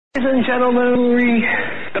Ladies and gentlemen,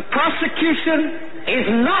 the prosecution is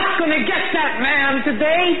not going to get that man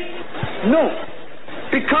today. No,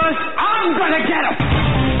 because I'm going to get him.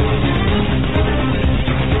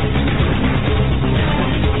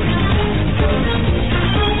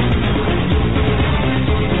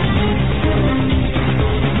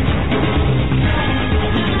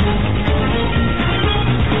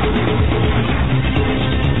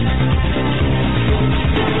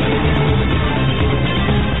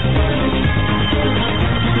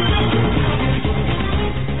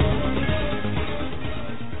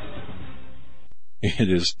 It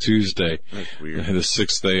is Tuesday, the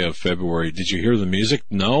 6th day of February. Did you hear the music?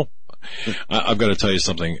 No? I've got to tell you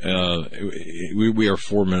something. We are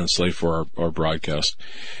 4 minutes late for our broadcast.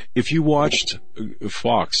 If you watched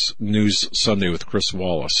Fox News Sunday with Chris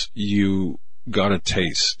Wallace, you got a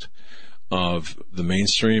taste of the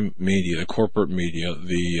mainstream media, the corporate media,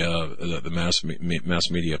 the mass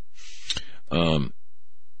media,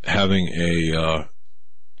 having a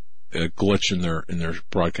glitch in their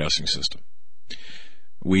broadcasting system.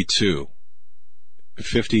 We too,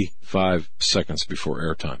 55 seconds before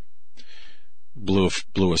airtime, blew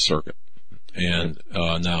a circuit. And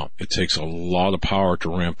now it takes a lot of power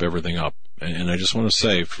to ramp everything up. And I just want to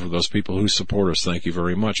say, for those people who support us, thank you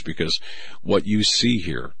very much, because what you see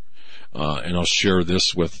here, and I'll share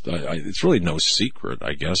this with, it's really no secret,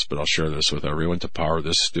 I guess, but I'll share this with everyone to power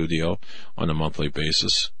this studio on a monthly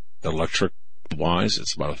basis. Electric-wise,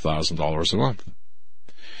 it's about $1,000 a month.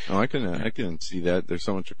 Oh, I can see that. There's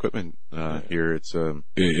so much equipment here. It's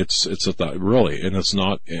really, and it's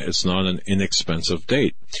not an inexpensive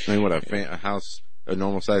date. I mean, what a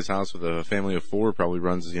normal sized house with a family of four probably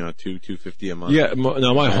runs $250 a month. Yeah.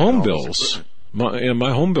 Now my home bills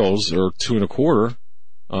are $225.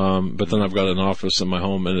 But then I've got an office in my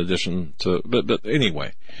home in addition to. But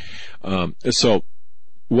anyway, so.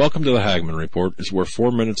 Welcome to the Hagmann Report. We're 4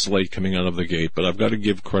 minutes late coming out of the gate, but I've got to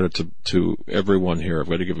give credit to everyone here. I've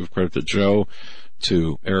got to give credit to Joe,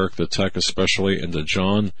 to Eric, the tech especially, and to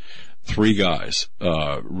John. 3 guys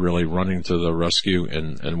really running to the rescue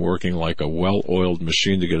and working like a well-oiled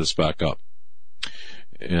machine to get us back up.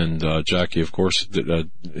 And Jackie, of course,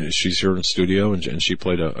 she's here in the studio, and she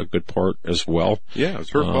played a good part as well. Yeah, it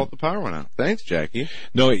was her fault the power went out. Thanks, Jackie.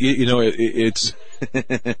 No, it's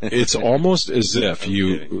it's almost as if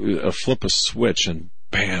you flip a switch and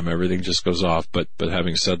bam, everything just goes off. But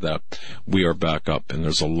having said that, we are back up, and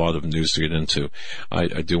there's a lot of news to get into.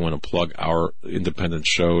 I do want to plug our independent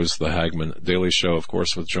shows, the Hagmann Daily Show, of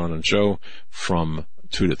course, with John and Joe from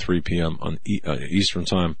 2 to 3 p.m. on Eastern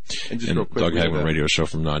Time, and Doug Hagmann Radio Show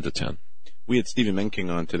from 9 to 10. We had Stephen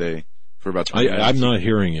Menking on today for about 20 minutes. I'm not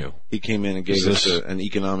hearing you. He came in and gave us an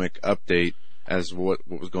economic update as what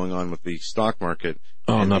was going on with the stock market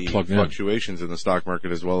and the fluctuations in the stock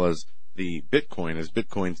market, as well as the Bitcoin. As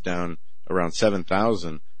Bitcoin's down around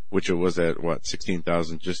 7,000, which it was at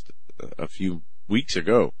 16,000 just a few weeks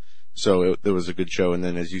ago. So there was a good show. And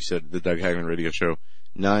then, as you said, the Doug Hagmann Radio Show,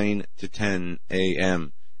 9 to 10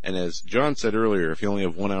 a.m. And as John said earlier, if you only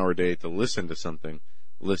have 1 hour a day to listen to something,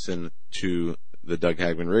 listen to the Doug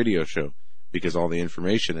Hagmann Radio Show, because all the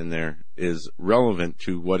information in there is relevant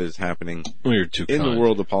to what is happening in the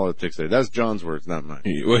world of politics today. That's John's words, not mine.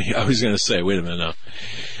 Well, I was going to say, wait a minute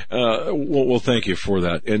now. Well, thank you for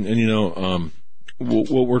that. And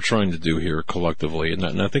what we're trying to do here collectively,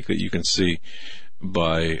 and I think that you can see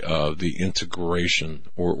by the integration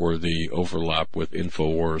or the overlap with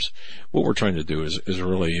InfoWars, what we're trying to do is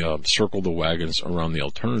really circle the wagons around the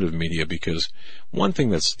alternative media, because one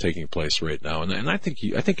thing that's taking place right now, and I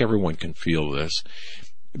think everyone can feel this,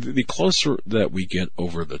 the closer that we get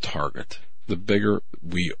over the target, the bigger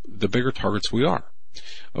targets we are.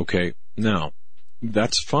 Okay, now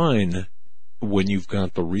that's fine when you've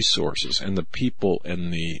got the resources and the people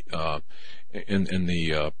and the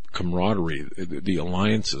camaraderie, the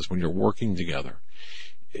alliances, when you're working together.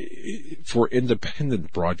 For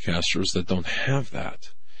independent broadcasters that don't have that,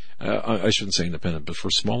 I shouldn't say independent, but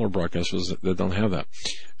for smaller broadcasters that don't have that,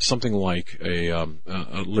 something like a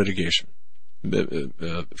litigation,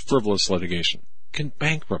 frivolous litigation, can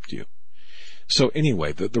bankrupt you. So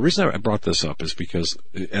anyway, the reason I brought this up is because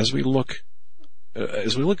as we look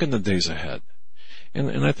in the days ahead,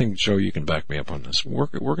 and I think, Joe, you can back me up on this, we're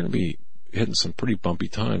going to be hitting some pretty bumpy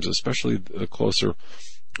times, especially the closer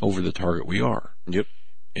over the target we are. Yep.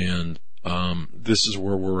 And this is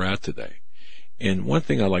where we're at today. And one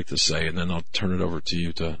thing I like to say, and then I'll turn it over to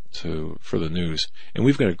you for the news. And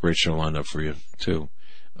we've got a great show lined up for you too.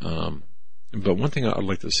 But one thing I'd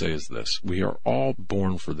like to say is this: we are all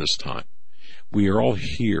born for this time. We are all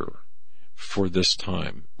here for this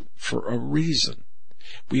time for a reason.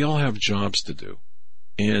 We all have jobs to do.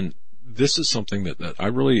 And this is something that I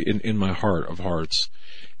really, in my heart of hearts,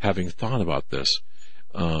 having thought about this,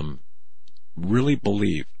 really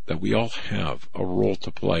believe that we all have a role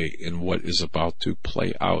to play in what is about to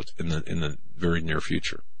play out in the very near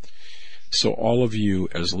future. So all of you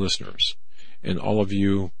as listeners, and all of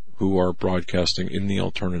you who are broadcasting in the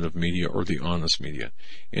alternative media or the honest media,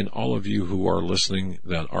 and all of you who are listening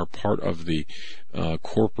that are part of the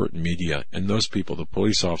corporate media, and those people, the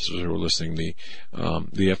police officers who are listening, the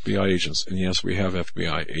FBI agents, and yes, we have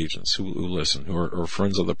FBI agents who listen, who are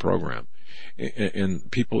friends of the program,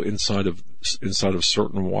 and people inside of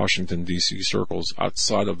certain Washington D.C. circles,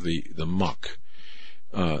 outside of the muck,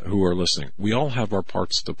 who are listening. We all have our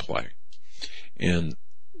parts to play, and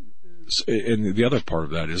the other part of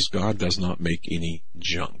that is God does not make any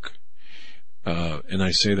junk. And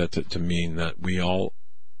I say that to mean that we all,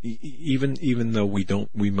 even though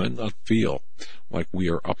we might not feel like we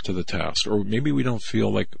are up to the task, or maybe we don't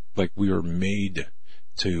feel like we are made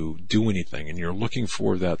to do anything, and you're looking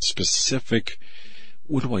for that specific,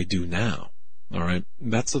 what do I do now? All right.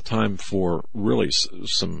 That's the time for really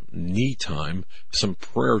some knee time, some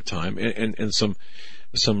prayer time, and some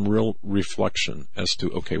real reflection as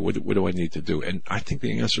to, okay, what do I need to do? And I think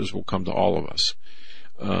the answers will come to all of us.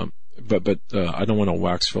 But I don't want to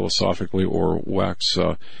wax philosophically or wax,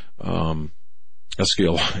 well,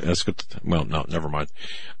 no, never mind.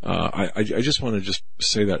 I just want to just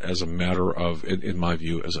say that as a matter of, in my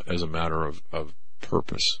view, as a matter of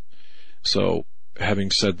purpose. So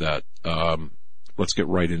having said that, let's get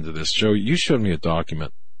right into this. Joe, you showed me a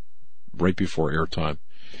document right before airtime.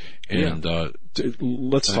 And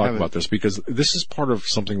let's talk about this, because this is part of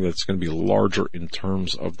something that's going to be larger in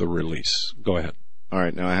terms of the release. Go ahead. All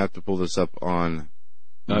right, now I have to pull this up on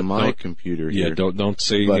my computer here. Yeah, don't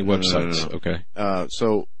say any websites. No. Okay.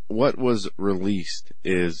 So what was released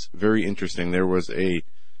is very interesting. There was a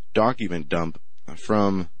document dump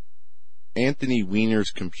from Anthony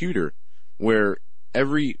Weiner's computer where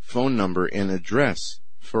every phone number and address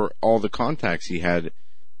for all the contacts he had,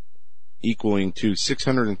 equaling to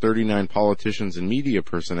 639 politicians and media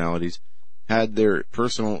personalities, had their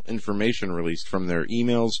personal information released from their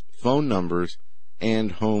emails, phone numbers,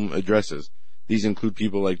 and home addresses. These include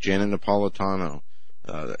people like Janet Napolitano,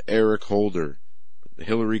 Eric Holder,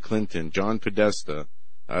 Hillary Clinton, John Podesta,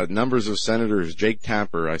 numbers of senators, Jake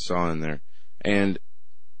Tapper I saw in there. And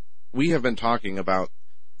we have been talking about,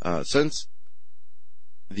 since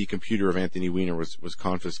the computer of Anthony Weiner was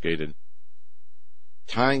confiscated,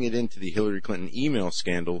 tying it into the Hillary Clinton email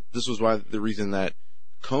scandal. This was the reason that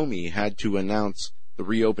Comey had to announce the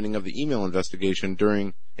reopening of the email investigation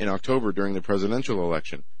in October during the presidential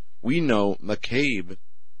election. We know McCabe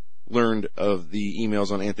learned of the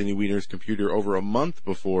emails on Anthony Weiner's computer over a month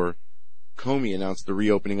before Comey announced the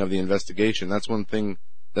reopening of the investigation. That's one thing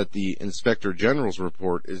that the Inspector General's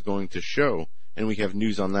report is going to show, and we have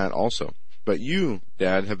news on that also. But you,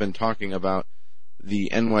 Dad, have been talking about the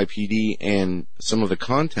NYPD and some of the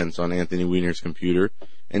contents on Anthony Weiner's computer,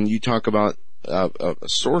 and you talk about a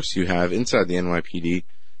source you have inside the NYPD,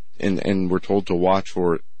 and we're told to watch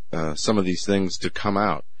for some of these things to come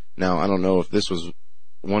out. Now, I don't know if this was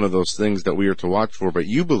one of those things that we are to watch for, but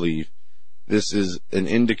you believe this is an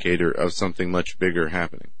indicator of something much bigger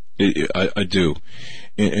happening. I do,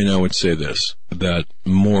 and I would say this, that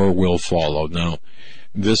more will follow. Now,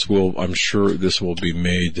 I'm sure this will be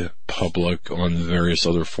made public on various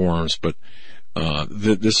other forums, but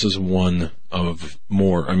this is one of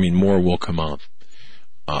more. I mean, more will come out.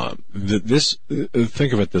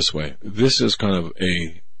 Think of it this way. This is kind of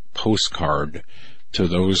a postcard to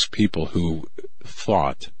those people who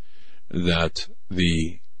thought that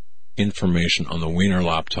the information on the Weiner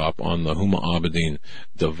laptop, on the Huma Abedin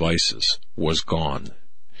devices, was gone.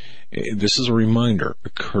 This is a reminder, a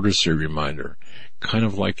courtesy reminder, kind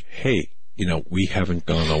of like, hey, we haven't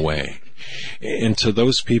gone away. And to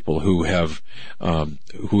those people who have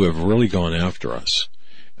really gone after us,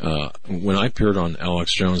 when I appeared on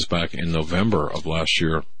Alex Jones back in November of last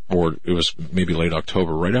year, or it was maybe late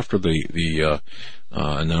October, right after the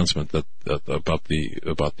announcement that about the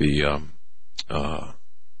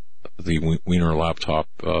Weiner laptop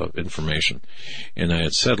information, and I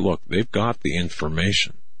had said, look, they've got the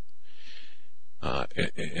information.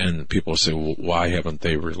 And people say, well, why haven't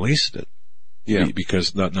they released it? Yeah,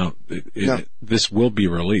 because this will be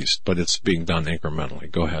released, but it's being done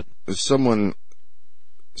incrementally. Go ahead. Someone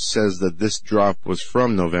says that this drop was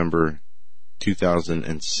from November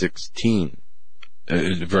 2016.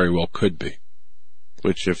 It very well could be.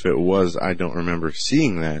 Which, if it was, I don't remember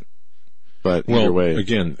seeing that. But either way,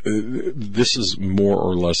 again, this is more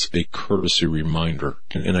or less a courtesy reminder,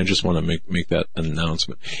 and I just want to make that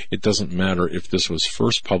announcement. It doesn't matter if this was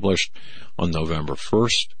first published on November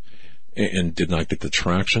 1st and did not get the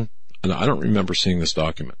traction. And I don't remember seeing this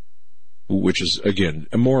document, which is, again,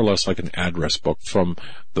 more or less like an address book from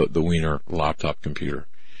the Wiener laptop computer.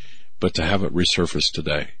 But to have it resurface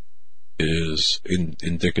today is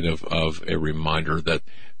indicative of a reminder that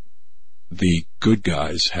the good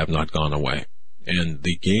guys have not gone away. And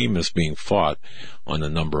the game is being fought on a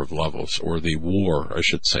number of levels, or the war, I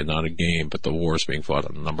should say, not a game, but the war is being fought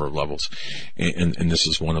on a number of levels. And this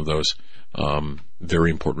is one of those very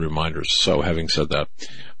important reminders. So having said that,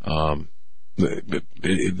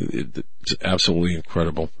 it's absolutely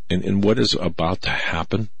incredible. And what is about to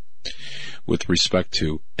happen with respect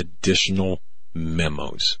to additional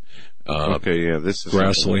memos? This is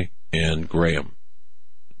Grassley and Graham.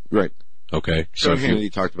 Right. Okay. So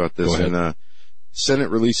Hannity talked about this, and Senate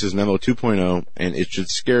releases Memo 2.0, and it should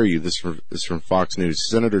scare you. This is from Fox News.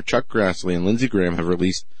 Senator Chuck Grassley and Lindsey Graham have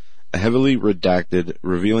released a heavily redacted,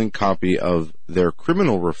 revealing copy of their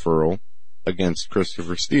criminal referral against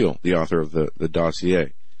Christopher Steele, the author of the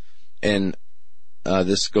dossier. And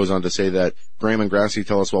this goes on to say that Graham and Grassley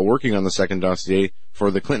tell us while working on the second dossier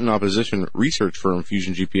for the Clinton opposition research firm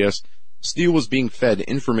Fusion GPS, Steele was being fed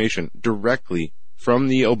information directly from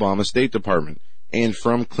the Obama State Department and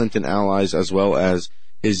from Clinton allies, as well as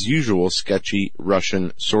his usual sketchy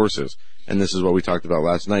Russian sources. And this is what we talked about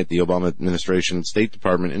last night, the Obama administration State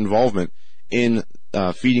Department involvement in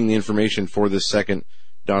feeding the information for this second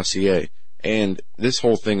dossier. And this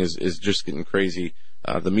whole thing is just getting crazy.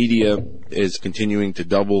 The media is continuing to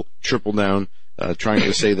double, triple down, trying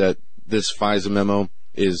to say that this FISA memo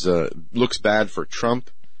looks bad for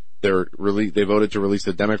Trump. They voted to release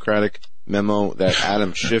the Democratic memo that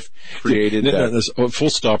Adam Schiff created. Full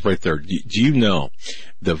stop right there. Do you know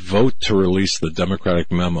the vote to release the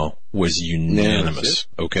Democratic memo was unanimous?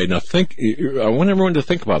 Okay, now I want everyone to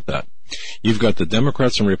think about that. You've got the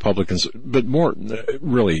Democrats and Republicans, but more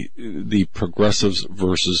really the progressives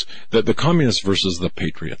versus the communists versus the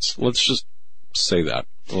patriots. Let's just say that.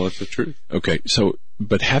 Well, that's the truth. Okay,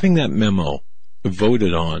 but having that memo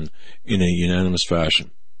voted on in a unanimous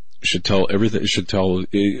fashion should tell everything. Should tell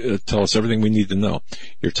us everything we need to know.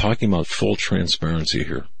 You're talking about full transparency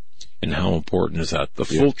here, and how important is that? The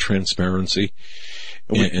full transparency.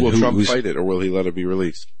 Will Trump fight it, or will he let it be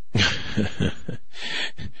released?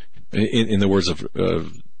 In the words of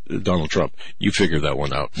Donald Trump, you figure that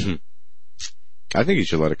one out. I think he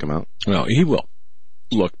should let it come out. Well, he will.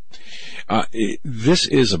 Look, this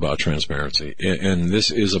is about transparency, and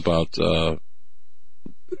this is about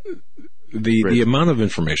the amount of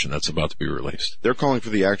information that's about to be released. They're calling for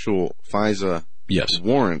the actual FISA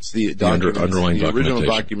warrants, the original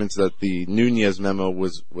documents that the Nunez memo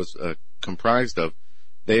was comprised of.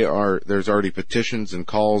 There's already petitions and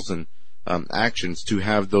calls and actions to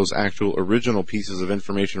have those actual original pieces of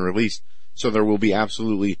information released. So there will be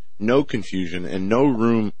absolutely no confusion and no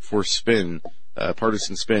room for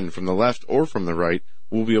partisan spin from the left or from the right.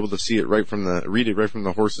 We'll be able to see it read it right from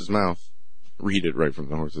the horse's mouth. Read it right from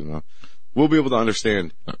the horse's mouth. We'll be able to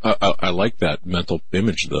understand. I like that mental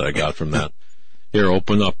image that I got from that. Here,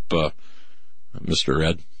 open up, Mr.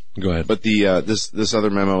 Ed. Go ahead. But this other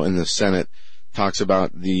memo in the Senate talks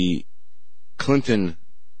about the Clinton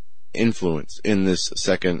influence in this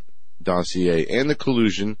second dossier and the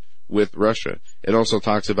collusion with Russia. It also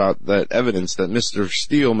talks about that evidence that Mr.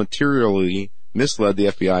 Steele materially misled the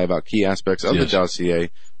FBI about key aspects of the dossier,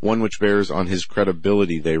 one which bears on his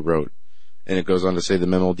credibility, they wrote. And it goes on to say the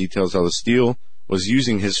memo details how the Steele was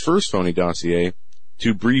using his first phony dossier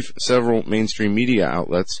to brief several mainstream media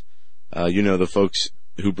outlets. The folks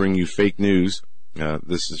who bring you fake news.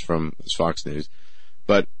 This is from Fox News.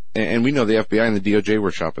 And we know the FBI and the DOJ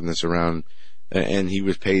were shopping this around, and he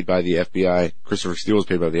was paid by the FBI. Christopher Steele was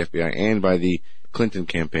paid by the FBI and by the Clinton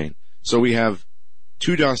campaign. So we have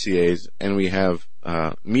two dossiers, and we have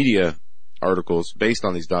media articles based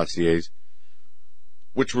on these dossiers,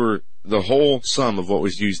 which were the whole sum of what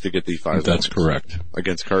was used to get the FISA. That's correct.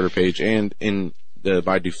 Against Carter Page, and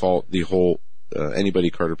by default, the whole anybody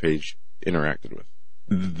Carter Page interacted with.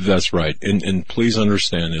 That's right. And please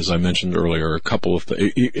understand, as I mentioned earlier,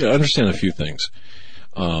 understand a few things.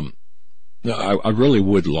 I really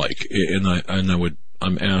would like,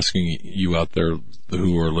 I'm asking you out there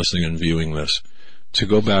who are listening and viewing this to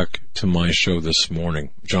go back to my show this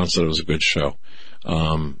morning. John said it was a good show.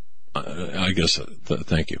 I guess,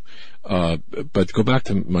 thank you. But go back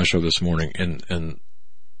to my show this morning and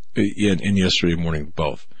yesterday morning,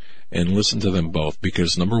 both, and listen to them both,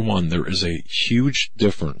 because number one, there is a huge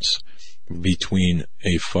difference between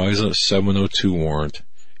a FISA 702 warrant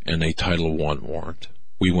and a Title I warrant.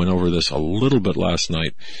 We went over this a little bit last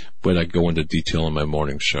night, but I go into detail in my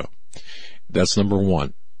morning show. That's number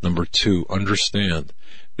one. Number two, understand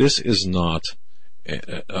this is not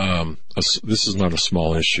this is not a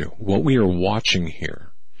small issue. What we are watching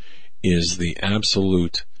here is the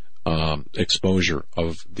absolute exposure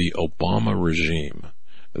of the Obama regime,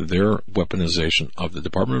 their weaponization of the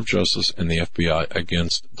Department of Justice and the FBI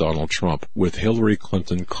against Donald Trump, with Hillary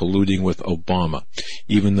Clinton colluding with Obama,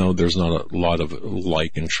 even though there's not a lot of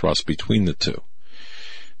like and trust between the two.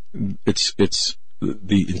 It's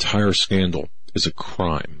the entire scandal is a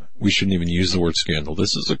crime. We shouldn't even use the word scandal.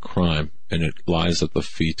 This is a crime, and it lies at the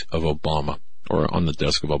feet of Obama, or on the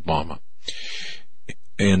desk of Obama.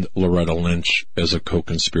 And Loretta Lynch as a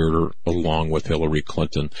co-conspirator along with Hillary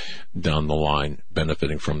Clinton down the line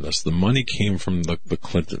benefiting from this. The money came from the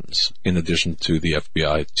Clintons, in addition to the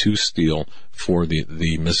FBI, to steal for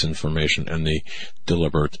the misinformation and the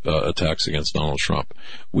deliberate attacks against Donald Trump.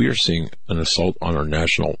 We are seeing an assault on our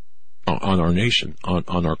nation,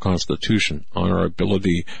 on our Constitution, on our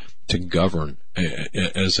ability to govern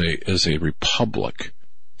as a republic.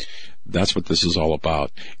 That's what this is all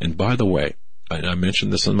about. And by the way, I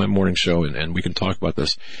mentioned this in my morning show, and we can talk about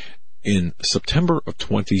this. In September of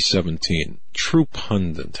 2017, True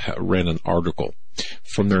Pundit ran an article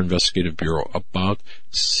from their investigative bureau about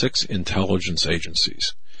 6 intelligence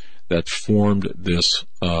agencies that formed this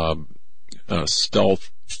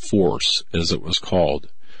stealth force, as it was called,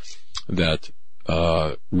 that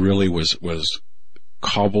really was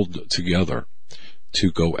cobbled together to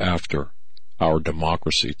go after our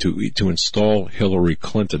democracy, to install Hillary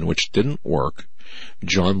Clinton, which didn't work.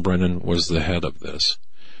 John Brennan was the head of this.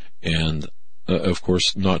 And, of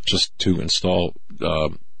course, not just to install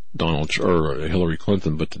Hillary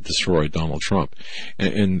Clinton, but to destroy Donald Trump.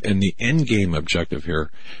 And the end game objective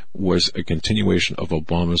here was a continuation of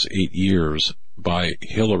Obama's 8 years by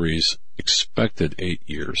Hillary's expected 8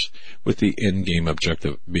 years, with the end game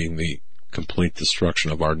objective being the complete destruction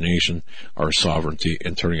of our nation, our sovereignty,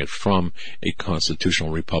 and turning it from a constitutional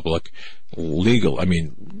republic,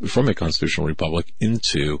 from a constitutional republic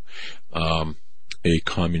into a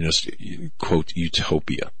communist, quote,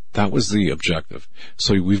 utopia. That was the objective.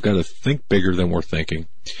 So we've got to think bigger than we're thinking.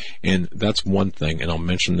 And that's one thing, and I'll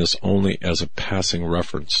mention this only as a passing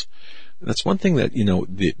reference. That's one thing that,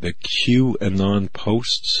 the QAnon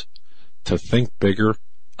posts, to think bigger,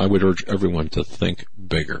 I would urge everyone to think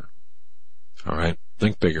bigger. All right,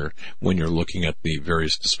 think bigger when you're looking at the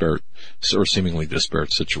various disparate or seemingly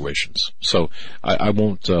disparate situations. So I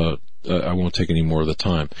won't take any more of the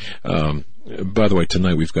time. By the way,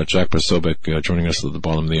 tonight we've got Jack Posobiec joining us at the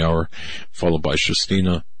bottom of the hour, followed by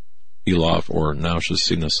Shastina Ilov, or now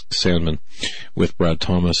Shastina Sandman, with Brad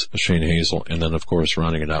Thomas, Shane Hazel, and then of course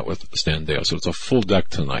rounding it out with Stan Deo. So it's a full deck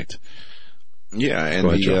tonight. Yeah, and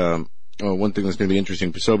one thing that's going to be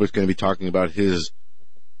interesting, Posobiec's going to be talking about his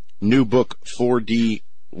new book, 4D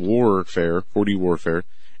Warfare,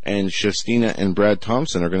 and Shastina and Brad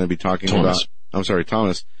Thompson are going to be talking Thomas,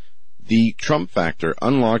 the Trump Factor,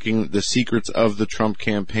 unlocking the secrets of the Trump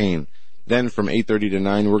campaign. Then from 8:30 to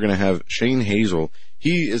 9, we're going to have Shane Hazel.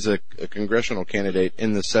 He is a congressional candidate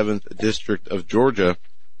in the 7th District of Georgia.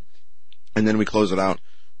 And then we close it out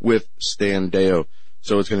with Stan Deo.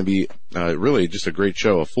 So it's going to be really just a great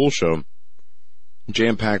show, a full show,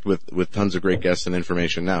 jam-packed with tons of great guests and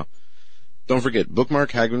information. Now, don't forget,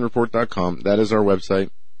 bookmark HagmannReport.com. That is our website.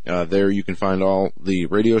 There you can find all the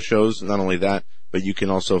radio shows. Not only that, but you can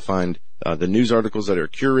also find the news articles that are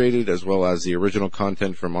curated, as well as the original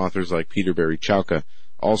content from authors like Peter Barry Chowka.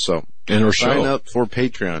 Also, sign up for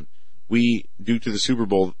Patreon. We, due to the Super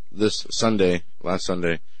Bowl last Sunday,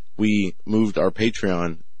 we moved our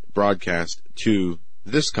Patreon broadcast to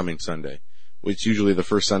this coming Sunday, which is usually the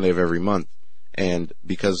first Sunday of every month. And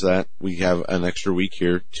because of that, we have an extra week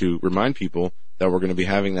here to remind people that we're going to be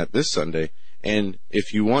having that this Sunday. And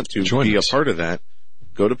if you want to be a part of that,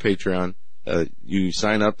 go to Patreon. You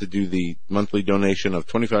sign up to do the monthly donation of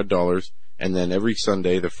 $25, and then every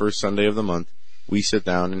Sunday, the first Sunday of the month, we sit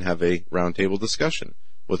down and have a roundtable discussion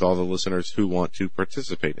with all the listeners who want to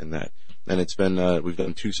participate in that. And it's been, we've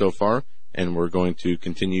done 2 so far, and we're going to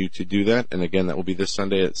continue to do that. And again, that will be this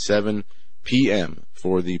Sunday at 7 p.m.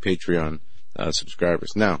 for the Patreon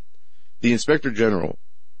subscribers. Now, the Inspector General,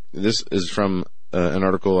 this is from an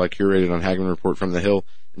article I curated on Hagmann Report from the Hill.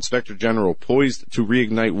 Inspector General poised to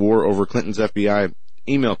reignite war over Clinton's FBI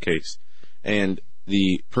email case. And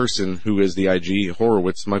the person who is the IG,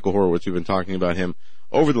 Michael Horowitz, we've been talking about him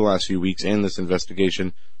over the last few weeks and this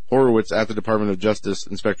investigation. Horowitz at the Department of Justice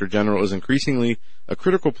Inspector General is increasingly a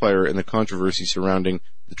critical player in the controversy surrounding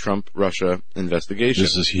the Trump-Russia investigation.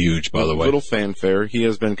 This is huge, by the way. With little fanfare, he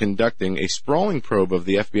has been conducting a sprawling probe of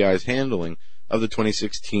the FBI's handling of the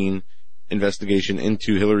 2016 investigation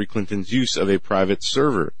into Hillary Clinton's use of a private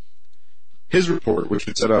server. His report, which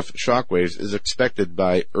would set off shockwaves, is expected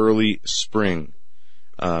by early spring.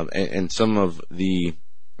 And some of the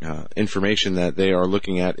information that they are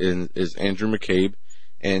looking at is Andrew McCabe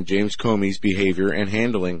and James Comey's behavior and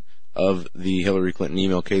handling of the Hillary Clinton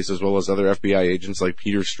email case, as well as other FBI agents like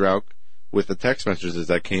Peter Strzok with the text messages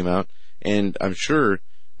that came out. And I'm sure,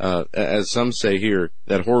 as some say here,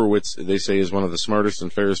 that Horowitz, they say, is one of the smartest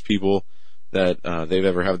and fairest people that they've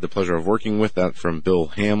ever had the pleasure of working with, that from Bill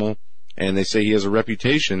Hamill. And they say he has a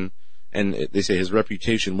reputation, and they say his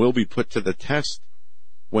reputation will be put to the test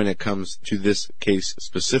when it comes to this case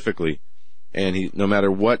specifically. And no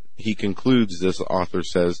matter what he concludes, this author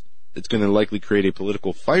says, it's going to likely create a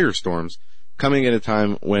political firestorms coming at a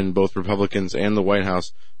time when both Republicans and the White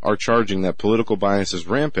House are charging that political bias is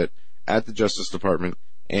rampant at the Justice Department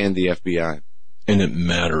and the FBI. And it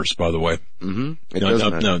matters, by the way. Mm-hmm. It does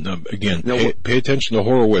matter. No. Again, pay attention to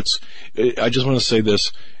Horowitz. I just want to say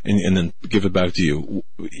this and then give it back to you.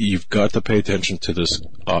 You've got to pay attention to this,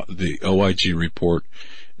 the OIG report.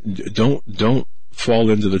 Don't fall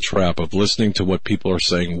into the trap of listening to what people are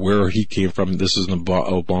saying, where he came from. This is an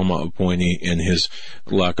Obama appointee and his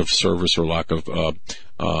lack of service or lack of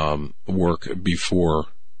work before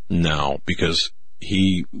now, because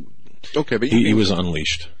he was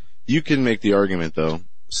unleashed. You can make the argument, though.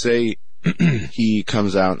 Say he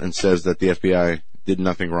comes out and says that the FBI did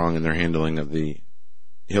nothing wrong in their handling of the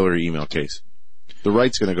Hillary email case. The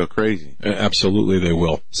right's going to go crazy. Absolutely, they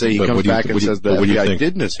will. Say he comes back and says the FBI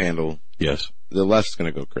did mishandle. Yes. The left's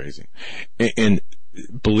going to go crazy. And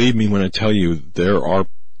believe me when I tell you,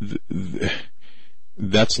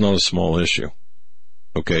 that's not a small issue.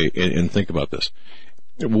 Okay? And think about this.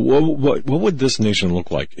 What would this nation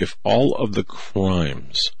look like if all of the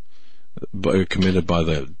crimes committed by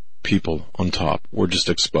the people on top were just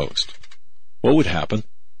exposed? What would happen?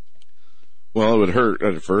 Well, it would hurt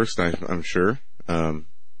at first, I'm sure.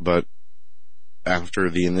 But after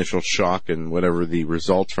the initial shock and whatever the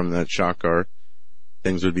results from that shock are,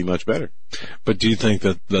 things would be much better. But do you think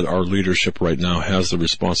that our leadership right now has the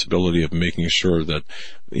responsibility of making sure that,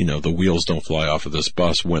 the wheels don't fly off of this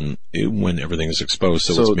bus when everything is exposed,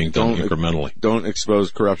 so it's being done incrementally? Don't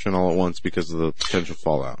expose corruption all at once because of the potential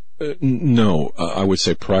fallout. No, I would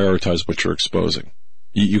say prioritize what you're exposing.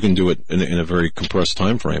 You can do it in a very compressed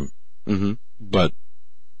time frame, but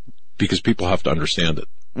because people have to understand it.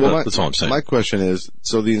 Well, that's all I'm saying. My question is,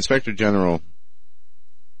 so the Inspector General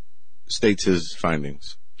states his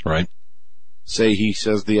findings. Right. Say he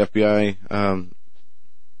says the FBI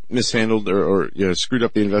mishandled or screwed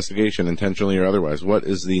up the investigation intentionally or otherwise. What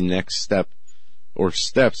is the next step or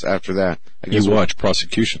steps after that? You watch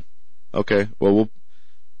prosecution. Okay. Well,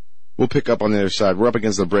 we'll pick up on the other side. We're up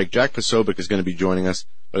against the break. Jack Posobiec is going to be joining us,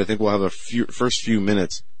 but I think we'll have first few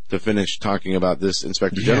minutes to finish talking about this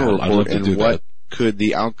Inspector General report and what could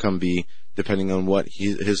the outcome be depending on what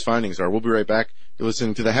his findings are. We'll be right back. You're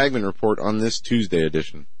listening to the Hagmann Report on this Tuesday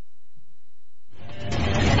edition.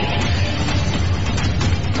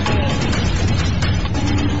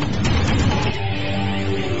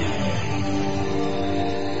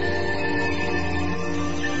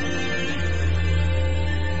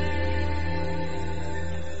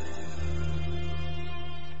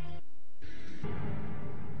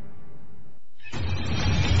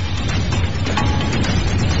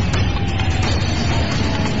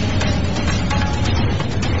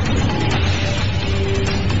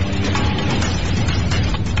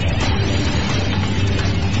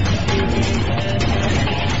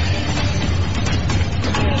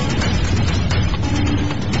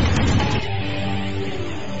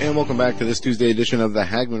 Welcome back to this Tuesday edition of the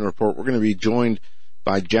Hagmann Report. We're going to be joined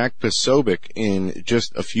by Jack Posobiec in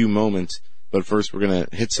just a few moments. But first, we're going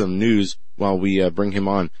to hit some news while we bring him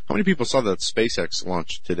on. How many people saw that SpaceX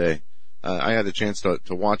launch today? I had a chance to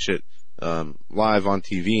watch it live on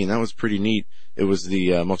TV, and that was pretty neat. It was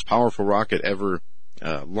the most powerful rocket ever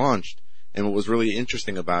launched. And what was really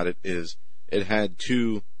interesting about it is it had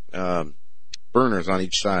two burners on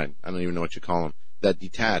each side. I don't even know what you call them, that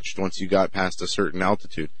detached once you got past a certain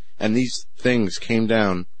altitude. And these things came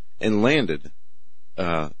down and landed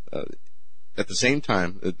at the same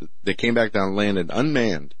time. They came back down, landed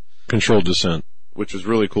unmanned. Controlled descent. Which was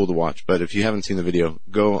really cool to watch. But if you haven't seen the video,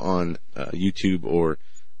 go on YouTube or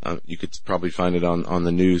you could probably find it on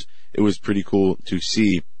the news. It was pretty cool to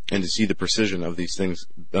see. and to see the precision of these things,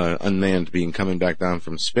 unmanned, coming back down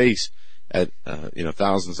from space at,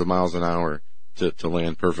 thousands of miles an hour to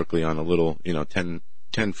land perfectly on a little, 10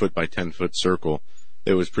 foot by 10 foot circle.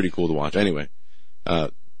 It was pretty cool to watch. Anyway,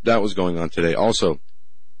 that was going on today. Also,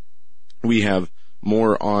 we have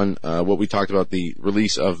more on, what we talked about, the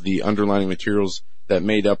release of the underlining materials that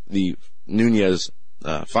made up the Nunez,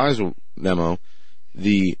 FISA memo,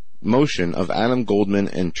 the motion of Adam Goldman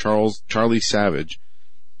and Charlie Savage,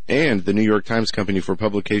 and the New York Times Company for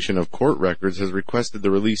Publication of Court Records has requested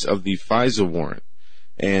the release of the FISA warrant.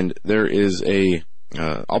 And there is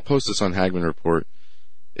I'll post this on Hagmann Report.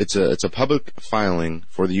 It's a public filing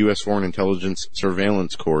for the U.S. Foreign Intelligence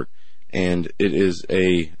Surveillance Court, and it is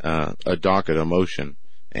a docket, a motion,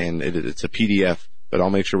 and it's a PDF, but I'll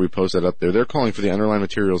make sure we post that up there. They're calling for the underlying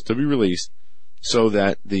materials to be released so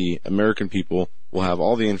that the American people will have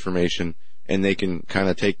all the information and they can kind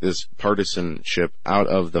of take this partisanship out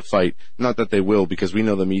of the fight. Not that they will, because we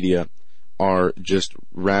know the media are just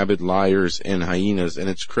rabid liars and hyenas, and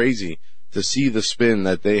it's crazy to see the spin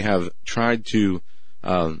that they have tried to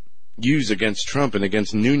use against Trump and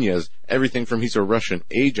against Nunez. Everything from he's a Russian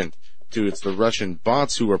agent to it's the Russian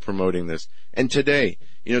bots who are promoting this. And today,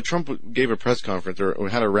 Trump gave a press conference or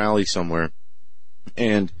had a rally somewhere,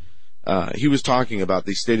 and he was talking about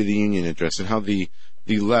the State of the Union address and how the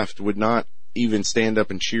left would not even stand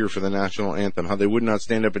up and cheer for the national anthem, how they would not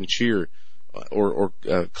stand up and cheer or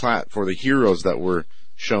clap for the heroes that were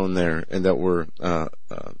shown there and that were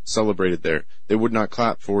celebrated there. They would not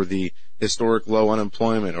clap for the historic low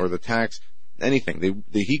unemployment or the tax, anything.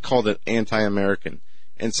 He called it anti-American.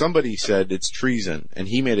 And somebody said it's treason, and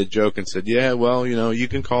he made a joke and said, yeah, well, you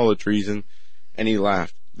can call it treason, and he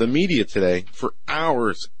laughed. The media today, for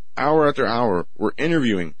hours, hour after hour, were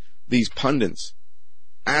interviewing these pundits,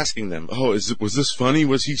 asking them, was this funny?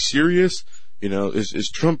 Was he serious?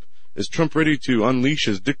 Is Trump ready to unleash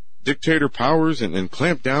his dictator powers and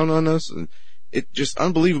clamp down on us? And it's just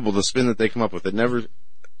unbelievable, the spin that they come up with.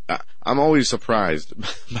 I'm always surprised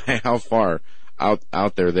by how far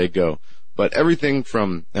out there they go. But everything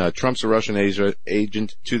from Trump's a Russian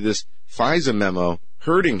agent to this FISA memo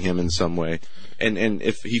hurting him in some way. And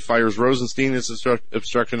if he fires Rosenstein, it's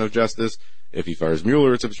obstruction of justice. If he fires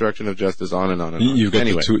Mueller, it's obstruction of justice, on and on and on. You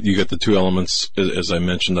get the two elements, as I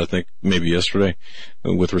mentioned, I think maybe yesterday,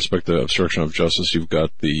 with respect to obstruction of justice. You've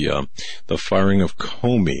got the firing of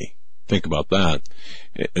Comey. Think about that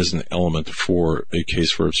as an element for a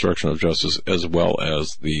case for obstruction of justice, as well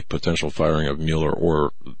as the potential firing of Mueller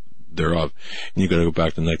or thereof. And you got to go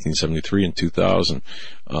back to 1973 and 2000,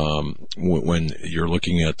 when you're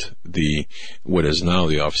looking at what is now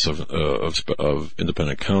the Office of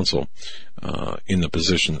Independent Counsel, in the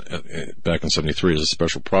position back in 73 as a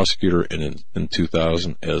special prosecutor, and in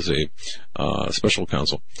 2000 as a special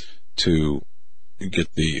counsel to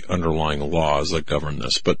get the underlying laws that govern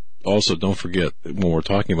this. But also, don't forget, when we're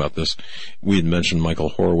talking about this, we had mentioned Michael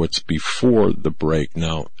Horowitz before the break.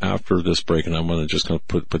 Now, after this break, and I'm going to just kind of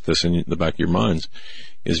put this in the back of your minds,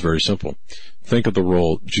 is very simple. Think of the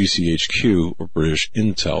role GCHQ, or British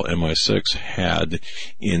Intel, MI6, had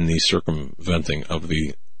in the circumventing of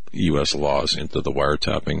the U.S. laws into the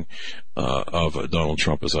wiretapping of Donald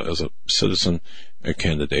Trump as a citizen, a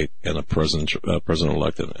candidate, and a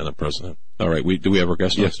president-elect, and a president. All right, do we have our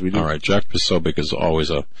guest? Yes, we do. All right, Jack Posobiec is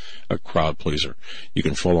always a crowd pleaser. You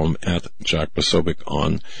can follow him at Jack Posobiec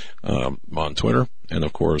on Twitter, and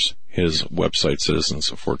of course his website, Citizens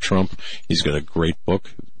for Trump. He's got a great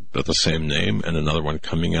book with the same name, and another one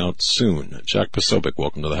coming out soon. Jack Posobiec,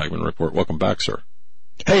 welcome to the Hagmann Report. Welcome back, sir.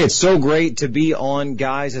 Hey, it's so great to be on,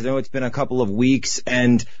 guys. I know it's been a couple of weeks,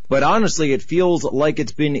 but honestly, it feels like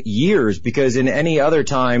it's been years, because in any other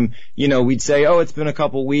time, we'd say, it's been a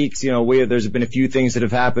couple weeks, there's been a few things that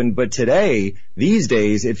have happened, but today, these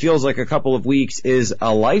days, it feels like a couple of weeks is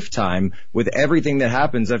a lifetime with everything that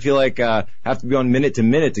happens. I feel like I have to be on minute to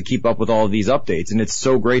minute to keep up with all of these updates, and it's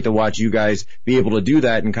so great to watch you guys be able to do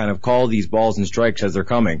that and kind of call these balls and strikes as they're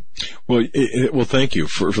coming. Well, thank you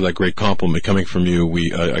for that great compliment coming from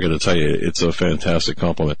you. I got to tell you, it's a fantastic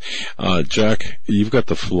compliment. Jack, you've got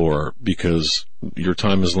the floor because your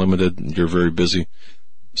time is limited. You're very busy.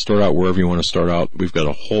 Start out wherever you want to start out. We've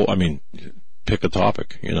got pick a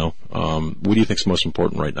topic, What do you think is most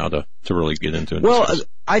important right now to really get into it? Well,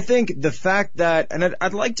 I think the fact that, and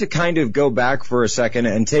I'd like to kind of go back for a second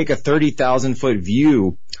and take a 30,000-foot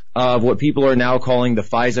view of what people are now calling the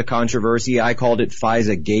FISA controversy. I called it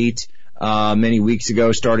Fisagate. Many weeks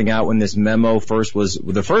ago, starting out when this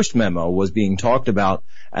the first memo was being talked about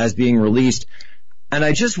as being released. And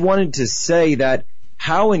I just wanted to say that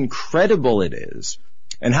how incredible it is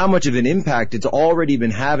and how much of an impact it's already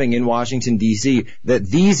been having in Washington, D.C., that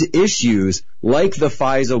these issues, like the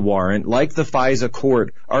FISA warrant, like the FISA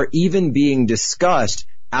court, are even being discussed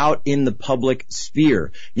out in the public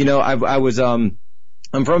sphere. You know,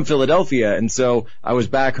 I'm from Philadelphia, and so I was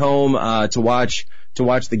back home to watch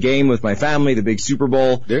the game with my family, the big Super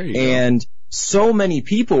Bowl. There you and go. So many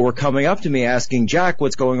people were coming up to me asking, Jack,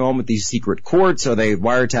 what's going on with these secret courts? Are they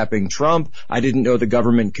wiretapping Trump? I didn't know the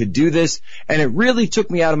government could do this. And it really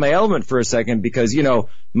took me out of my element for a second because, you know,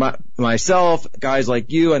 myself, guys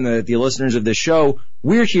like you and the listeners of this show,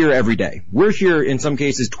 we're here every day. We're here in some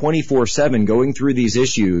cases 24/7 going through these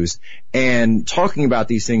issues and talking about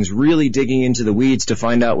these things, really digging into the weeds to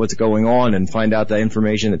find out what's going on and find out the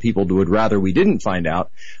information that people would rather we didn't find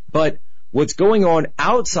out. But what's going on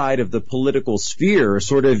outside of the political sphere,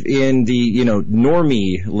 sort of in the, you know,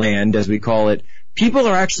 normie land, as we call it, people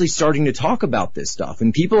are actually starting to talk about this stuff.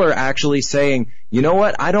 And people are actually saying, you know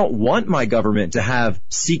what, I don't want my government to have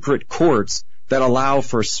secret courts that allow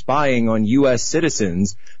for spying on U.S.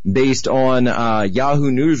 citizens based on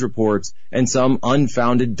Yahoo News reports and some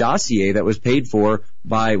unfounded dossier that was paid for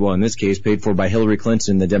by, well, in this case, paid for by Hillary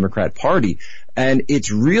Clinton and the Democrat Party. And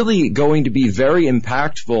it's really going to be very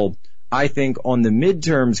impactful, I think, on the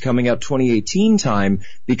midterms coming up 2018 time,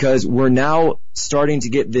 because we're now starting to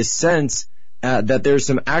get this sense that there's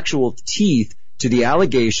some actual teeth to the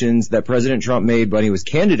allegations that President Trump made when he was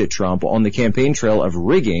candidate Trump on the campaign trail of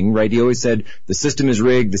rigging, right? He always said, the system is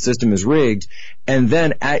rigged, the system is rigged. And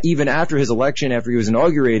then even after his election, after he was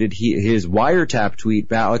inaugurated, his wiretap tweet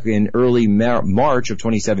back in early March of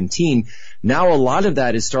 2017, now a lot of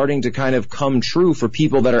that is starting to kind of come true for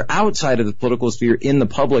people that are outside of the political sphere in the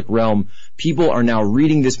public realm. People are now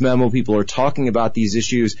reading this memo. People are talking about these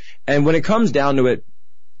issues. And when it comes down to it,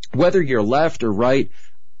 whether you're left or right,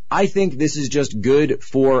 I think this is just good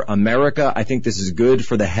for America. I think this is good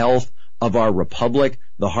for the health of our republic,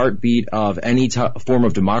 the heartbeat of any form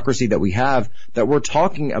of democracy that we have, that we're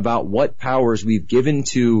talking about what powers we've given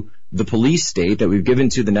to the police state, that we've given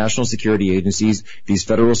to the national security agencies, these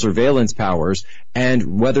federal surveillance powers,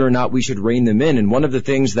 and whether or not we should rein them in. And one of the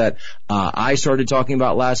things that I started talking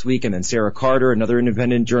about last week, and then Sarah Carter, another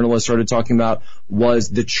independent journalist, started talking about, was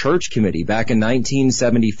the Church Committee back in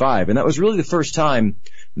 1975. And that was really the first time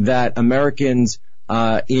that Americans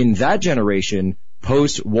in that generation,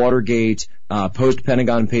 post-Watergate,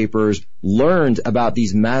 post-Pentagon Papers, learned about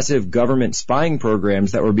these massive government spying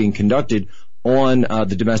programs that were being conducted on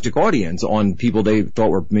the domestic audience, on people they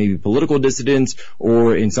thought were maybe political dissidents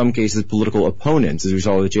or in some cases political opponents, as we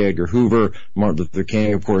saw with J. Edgar Hoover, Martin Luther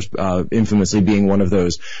King, of course, infamously being one of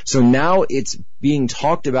those. So now it's being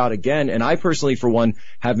talked about again, and I personally, for one,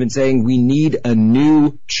 have been saying we need a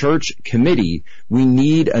new church committee. We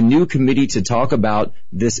need a new committee to talk about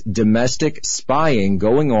this domestic spying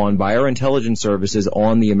going on by our intelligence services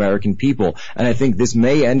on the American people, and I think this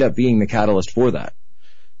may end up being the catalyst for that.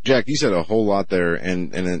 Jack, you said a whole lot there,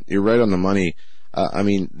 and you're right on the money. I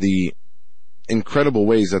mean, the incredible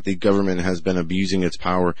ways that the government has been abusing its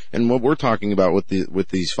power, and what we're talking about with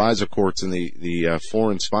these FISA courts and the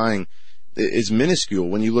foreign spying is minuscule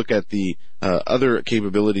when you look at the other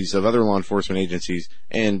capabilities of other law enforcement agencies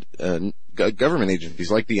and government agencies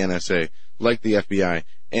like the NSA, like the FBI,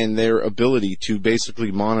 and their ability to basically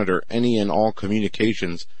monitor any and all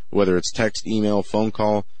communications, whether it's text, email, phone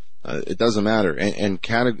call. It doesn't matter, and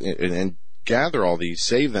gather all these,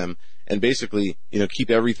 save them, and basically,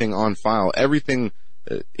 keep everything on file. Everything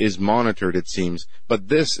is monitored, it seems. But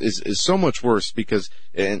this is so much worse because,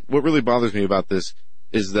 and what really bothers me about this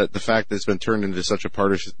is that the fact that it's been turned into such a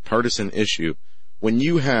partisan issue. When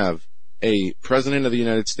you have a president of the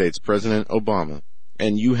United States, President Obama,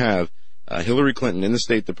 and you have Hillary Clinton in the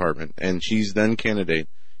State Department, and she's then candidate,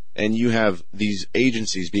 and you have these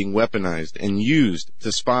agencies being weaponized and used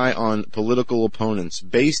to spy on political opponents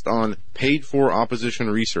based on paid-for opposition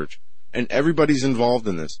research. And everybody's involved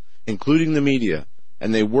in this, including the media.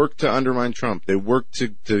 And they work to undermine Trump. They work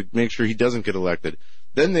to make sure he doesn't get elected.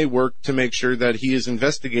 Then they work to make sure that he is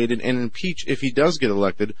investigated and impeached if he does get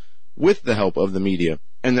elected with the help of the media.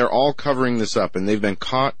 And they're all covering this up. And they've been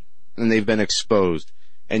caught and they've been exposed.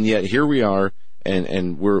 And yet here we are,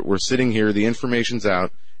 and we're sitting here, the information's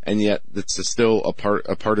out, and yet it's still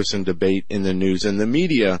a partisan debate in the news, and the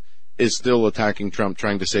media is still attacking Trump,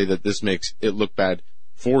 trying to say that this makes it look bad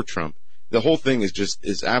for Trump. The whole thing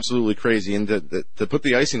is absolutely crazy, and to put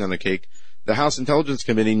the icing on the cake, the House Intelligence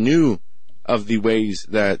Committee knew of the ways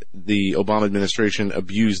that the Obama administration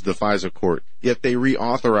abused the FISA court, yet they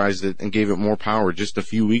reauthorized it and gave it more power just a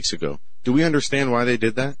few weeks ago. Do we understand why they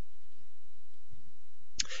did that?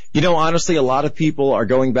 Honestly, a lot of people are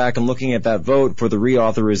going back and looking at that vote for the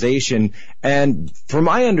reauthorization. And from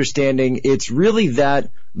my understanding, it's really that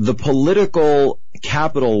the political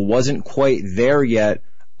capital wasn't quite there yet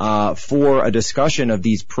for a discussion of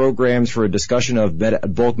these programs, for a discussion of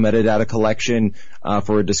bulk metadata collection,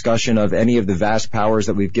 for a discussion of any of the vast powers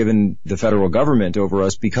that we've given the federal government over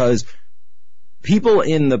us, because people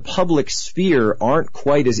in the public sphere aren't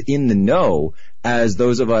quite as in the know as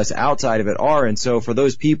those of us outside of it are. And so for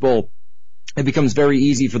those people, it becomes very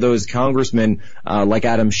easy for those congressmen like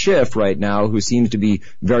Adam Schiff right now, who seems to be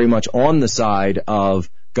very much on the side of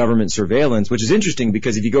government surveillance, which is interesting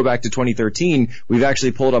because if you go back to 2013, we've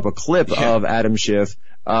actually pulled up a clip of Adam Schiff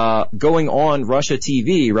going on Russia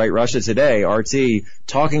TV, right, Russia Today, RT,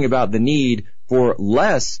 talking about the need for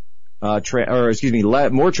more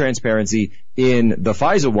transparency in the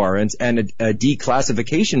FISA warrants and a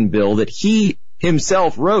declassification bill that he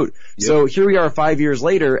himself wrote. Yep. So here we are 5 years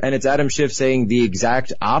later, and it's Adam Schiff saying the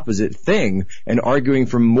exact opposite thing and arguing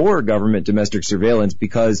for more government domestic surveillance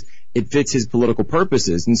because it fits his political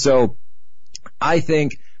purposes. And so I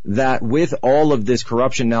think that with all of this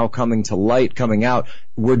corruption now coming to light, coming out,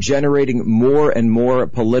 we're generating more and more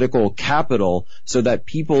political capital so that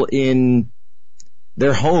people in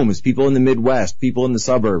their homes, people in the Midwest, people in the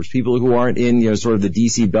suburbs, people who aren't in, sort of the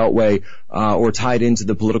DC Beltway, or tied into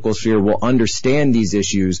the political sphere will understand these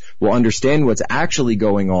issues, will understand what's actually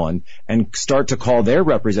going on and start to call their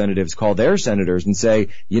representatives, call their senators and say,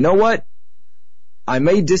 you know what? I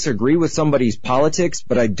may disagree with somebody's politics,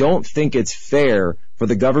 but I don't think it's fair for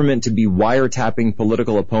the government to be wiretapping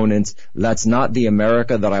political opponents. That's not the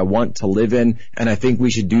America that I want to live in, and I think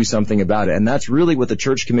we should do something about it. And that's really what the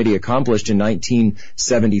Church Committee accomplished in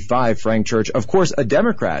 1975. Frank Church, of course, a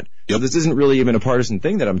Democrat. Yep. So this isn't really even a partisan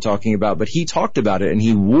thing that I'm talking about, but he talked about it and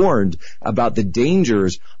he warned about the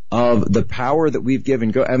dangers of the power that we've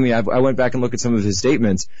given. I went back and looked at some of his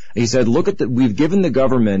statements. He said, we've given the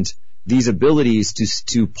government these abilities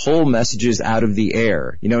to pull messages out of the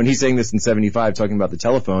air. And he's saying this in 75, talking about the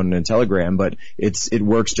telephone and telegram, but it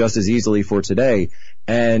works just as easily for today.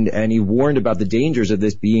 And he warned about the dangers of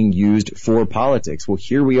this being used for politics. Well,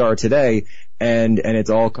 here we are today, and it's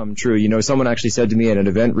all come true. Someone actually said to me at an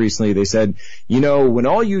event recently, they said, when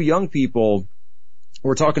all you young people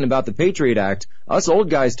were talking about the Patriot Act, us old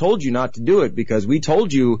guys told you not to do it because we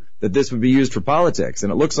told you that this would be used for politics.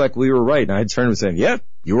 And it looks like we were right. And I turned and said, yeah,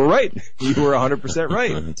 you were right. You were 100%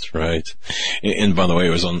 right. That's right. And by the way, it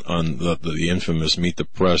was on the infamous Meet the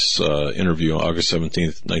Press interview on August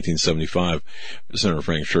 17th, 1975. Senator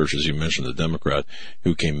Frank Church, as you mentioned, the Democrat,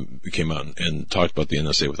 who came out and talked about the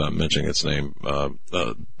NSA without mentioning its name,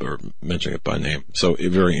 or mentioning it by name. So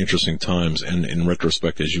very interesting times. And in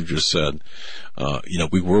retrospect, as you just said,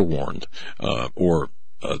 we were warned,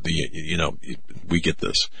 we get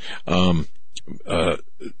this.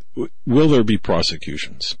 Will there be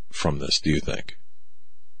prosecutions from this, do you think?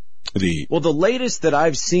 Well, the latest that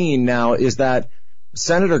I've seen now is that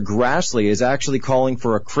Senator Grassley is actually calling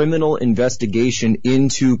for a criminal investigation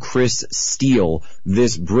into Chris Steele,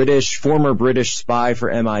 this former British spy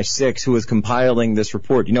for MI6 who is compiling this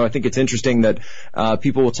report. I think it's interesting that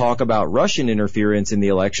people will talk about Russian interference in the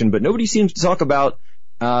election, but nobody seems to talk about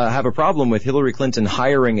have a problem with Hillary Clinton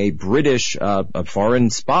hiring a British, a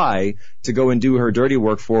foreign spy to go and do her dirty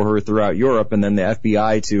work for her throughout Europe, and then the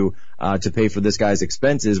FBI to pay for this guy's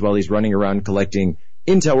expenses while he's running around collecting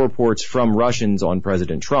intel reports from Russians on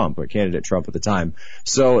President Trump, or candidate Trump at the time.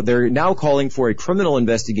 So they're now calling for a criminal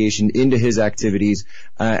investigation into his activities,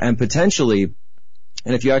 and potentially,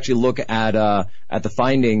 and if you actually look at the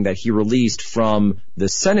finding that he released from the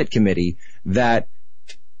Senate committee, that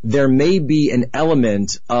there may be an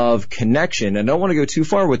element of connection. I don't want to go too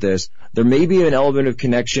far with this. There may be an element of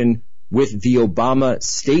connection with the Obama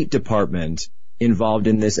State Department involved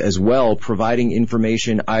in this as well, providing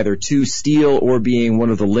information either to Steele or being one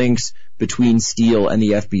of the links between Steele and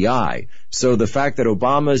the FBI. So the fact that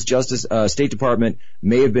Obama's State Department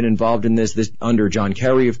may have been involved in this under John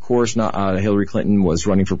Kerry, of course, not Hillary Clinton was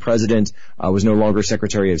running for president, was no longer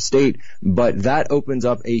Secretary of State, but that opens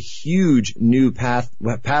up a huge new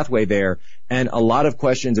pathway there, and a lot of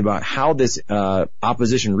questions about how this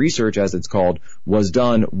opposition research, as it's called, was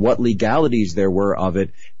done, what legalities there were of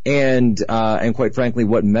it, and quite frankly,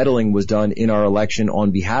 what meddling was done in our election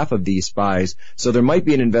on behalf of these spies. So there might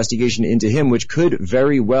be an investigation into him, which could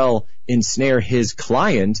very well ensnare his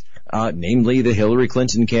client, namely the Hillary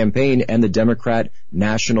Clinton campaign and the Democrat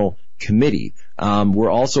National Committee. We're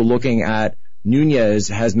also looking at Nunes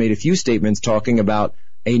has made a few statements talking about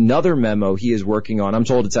another memo he is working on. I'm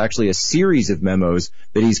told it's actually a series of memos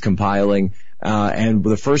that he's compiling, And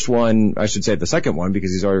the first one, I should say the second one,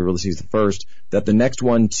 because he's already released the first, that the next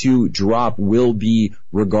one to drop will be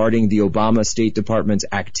regarding the Obama State Department's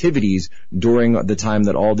activities during the time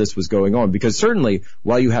that all this was going on. Because certainly,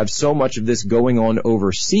 while you have so much of this going on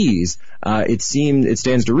overseas, it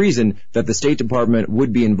stands to reason that the State Department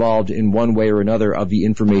would be involved in one way or another of the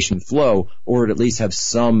information flow, or at least have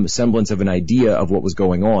some semblance of an idea of what was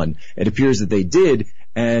going on. It appears that they did,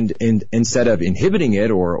 and instead of inhibiting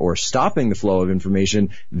it or stopping the flow of information,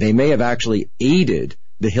 they may have actually aided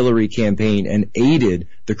the Hillary campaign and aided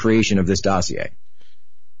the creation of this dossier.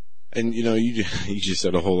 And you just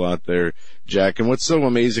said a whole lot there, Jack. And what's so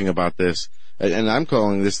amazing about this, and I'm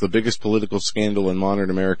calling this the biggest political scandal in modern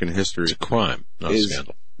American history. It's a crime, not a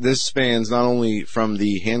scandal. This spans not only from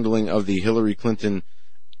the handling of the Hillary Clinton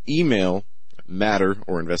email matter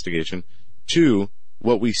or investigation to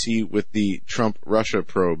what we see with the Trump-Russia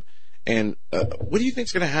probe. And what do you think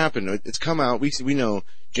is going to happen? It's come out. We know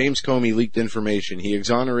James Comey leaked information. He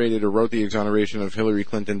exonerated or wrote the exoneration of Hillary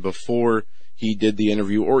Clinton before he did the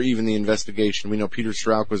interview or even the investigation. We know Peter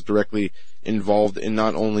Strzok was directly involved in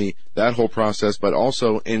not only that whole process, but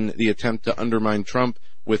also in the attempt to undermine Trump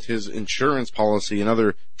with his insurance policy and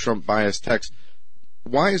other Trump-biased texts.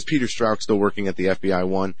 Why is Peter Strzok still working at the FBI,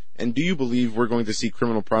 one? And do you believe we're going to see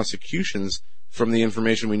criminal prosecutions from the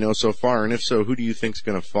information we know so far? And if so, who do you think is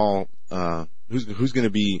going to fall? Who's going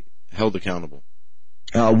to be held accountable?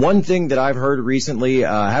 One thing that I've heard recently,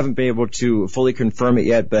 haven't been able to fully confirm it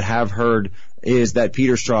yet, but have heard, is that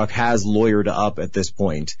Peter Strzok has lawyered up at this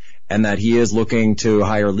point, and that he is looking to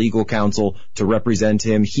hire legal counsel to represent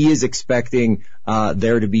him. He is expecting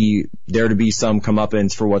there to be some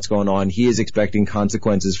comeuppance for what's going on. He is expecting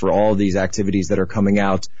consequences for all of these activities that are coming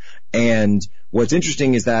out. And what's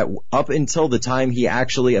interesting is that up until the time he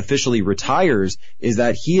actually officially retires, is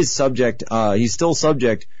that he is he's still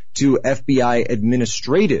subject to FBI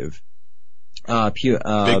administrative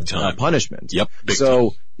punishment. Yep.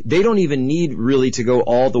 So they don't even need really to go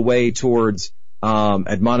all the way towards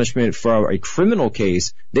admonishment for a criminal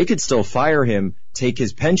case. They could still fire him, take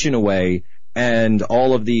his pension away, and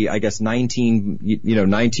all of the, I guess, 19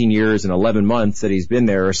 years and 11 months that he's been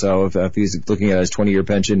there or so, if he's looking at his 20-year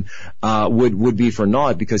pension, would be for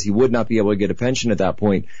naught, because he would not be able to get a pension at that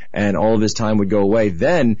point, and all of his time would go away.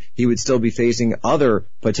 Then he would still be facing other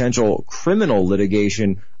potential criminal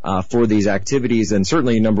litigation for these activities, and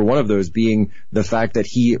certainly number one of those being the fact that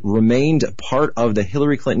he remained part of the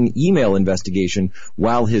Hillary Clinton email investigation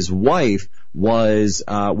while his wife was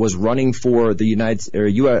running for the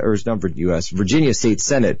Virginia State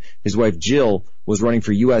Senate. His wife Jill was running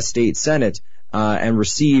for U.S. State Senate and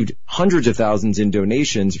received hundreds of thousands in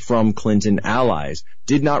donations from Clinton allies.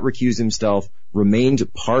 Did not recuse himself,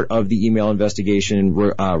 remained part of the email investigation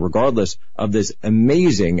regardless of this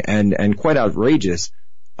amazing and quite outrageous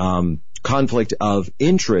conflict of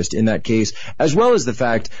interest in that case, as well as the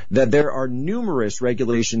fact that there are numerous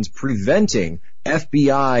regulations preventing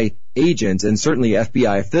FBI agents and certainly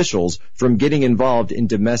FBI officials from getting involved in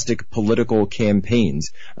domestic political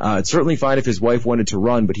campaigns. It's certainly fine if his wife wanted to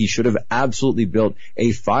run, but he should have absolutely built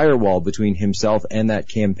a firewall between himself and that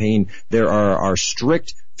campaign. There are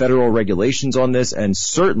strict federal regulations on this, and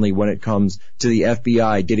certainly when it comes to the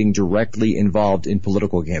FBI getting directly involved in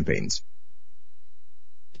political campaigns.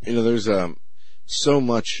 There's so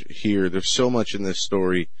much here. There's so much in this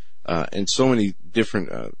story, and so many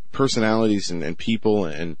different personalities and people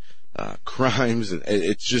and crimes.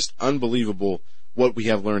 It's just unbelievable what we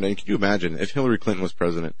have learned. And can you imagine if Hillary Clinton was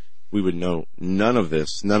president, we would know none of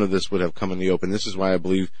this. None of this would have come in the open. This is why I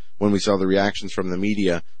believe when we saw the reactions from the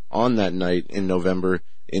media on that night in November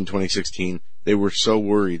in 2016, they were so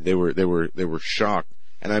worried. They were shocked.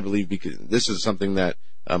 And I believe because this is something that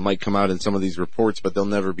might come out in some of these reports, but they'll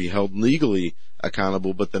never be held legally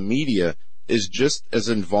accountable. But the media is just as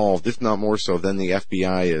involved, if not more so, than the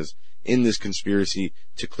FBI is in this conspiracy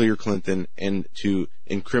to clear Clinton and to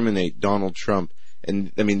incriminate Donald Trump.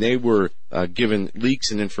 And, I mean, they were given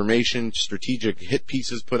leaks and information, strategic hit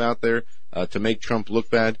pieces put out there to make Trump look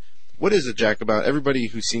bad. What is it, Jack, about everybody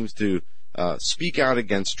who seems to speak out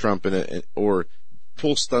against Trump or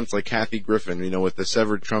pull stunts like Kathy Griffin, with the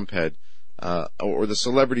severed Trump head, or the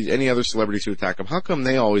celebrities, any other celebrities who attack him? How come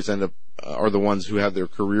they always end up are the ones who have their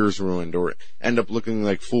careers ruined or end up looking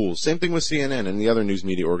like fools? Same thing with CNN and the other news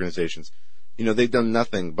media organizations. They've done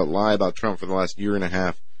nothing but lie about Trump for the last year and a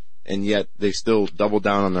half, and yet they still double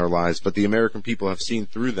down on their lies. But the American people have seen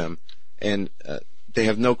through them, and they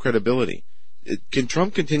have no credibility. Can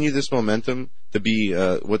Trump continue this momentum to be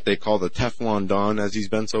what they call the Teflon Don as he's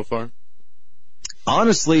been so far?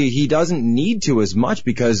 Honestly, he doesn't need to as much,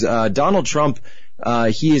 because Donald Trump,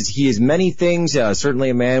 He is many things, certainly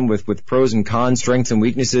a man with pros and cons, strengths and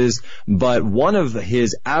weaknesses, but one of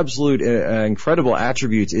his absolute incredible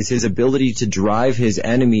attributes is his ability to drive his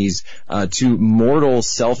enemies to mortal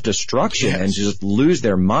self-destruction and just lose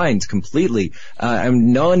their minds completely.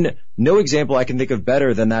 And no example I can think of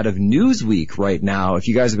better than that of Newsweek right now. If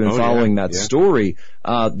you guys have been following that story,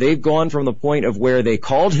 they've gone from the point of where they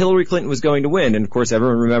called Hillary Clinton was going to win, and of course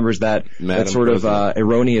everyone remembers that sort of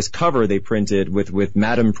erroneous cover they printed with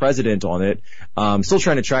Madam President on it. Still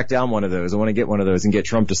trying to track down one of those. I want to get one of those and get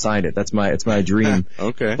Trump to sign it. It's my dream.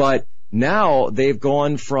 Okay. But now they've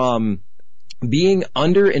gone from being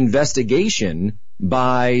under investigation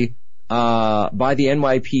by the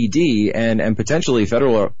NYPD and potentially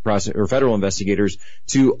federal investigators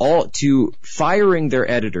to firing their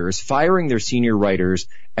editors, firing their senior writers,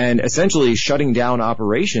 and essentially shutting down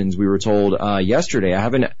operations. We were told yesterday. I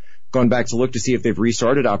haven't gone back to look to see if they've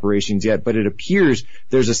restarted operations yet, but it appears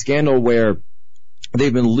there's a scandal where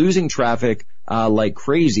they've been losing traffic like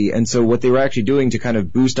crazy, and so what they were actually doing to kind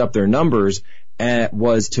of boost up their numbers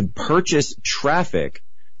was to purchase traffic,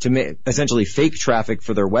 to essentially fake traffic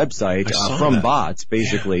for their website from bots,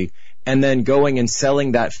 basically, and then going and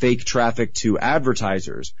selling that fake traffic to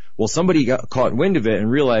advertisers. Well, somebody got caught wind of it and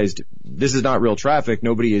realized this is not real traffic.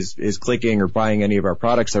 Nobody is clicking or buying any of our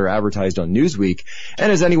products that are advertised on Newsweek.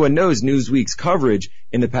 And as anyone knows, Newsweek's coverage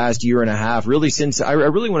in the past year and a half, really since, I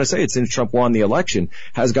really want to say it since Trump won the election,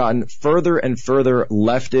 has gotten further and further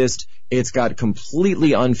leftist. It's got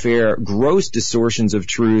completely unfair, gross distortions of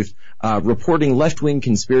truth, reporting left-wing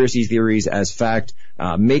conspiracy theories as fact,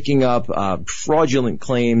 making up fraudulent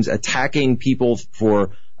claims, attacking people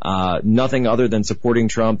for nothing other than supporting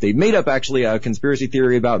Trump. They made up actually a conspiracy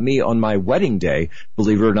theory about me on my wedding day,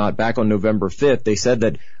 believe it or not, back on November 5th. They said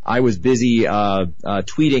that I was busy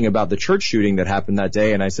tweeting about the church shooting that happened that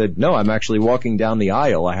day, and I said, no, I'm actually walking down the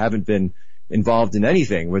aisle. I haven't been involved in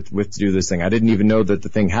anything with to do this thing. I didn't even know that the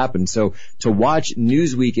thing happened. So to watch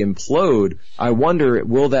Newsweek implode, I wonder,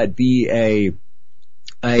 will that be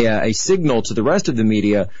a signal to the rest of the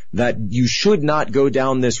media that you should not go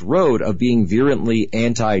down this road of being virulently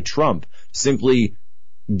anti-Trump? Simply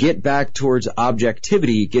get back towards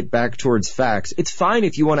objectivity, get back towards facts. It's fine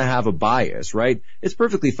if you want to have a bias, right? It's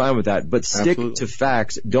perfectly fine with that, but stick to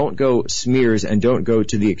facts. Don't go smears and don't go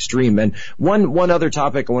to the extreme. And one other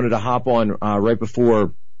topic I wanted to hop on right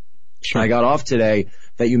before I got off today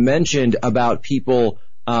that you mentioned about people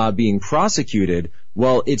being prosecuted.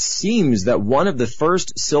 Well, it seems that one of the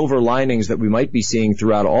first silver linings that we might be seeing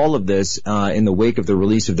throughout all of this in the wake of the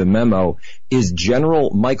release of the memo is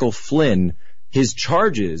General Michael Flynn, his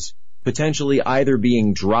charges potentially either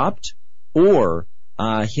being dropped or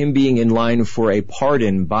him being in line for a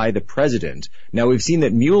pardon by the president. Now, we've seen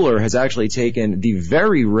that Mueller has actually taken the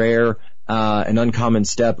very rare and uncommon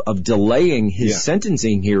step of delaying his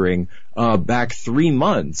sentencing hearing back 3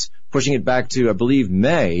 months, pushing it back to, I believe,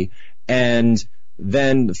 May. And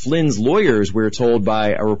then Flynn's lawyers, we're told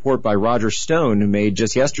by a report by Roger Stone, who made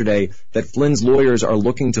just yesterday, that Flynn's lawyers are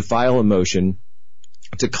looking to file a motion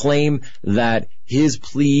to claim that his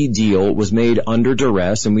plea deal was made under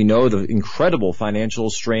duress, and we know the incredible financial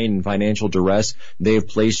strain and financial duress they have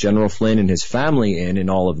placed General Flynn and his family in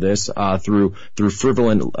all of this through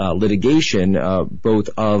frivolous litigation, both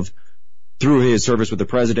of through his service with the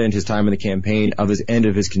president, his time in the campaign, of his end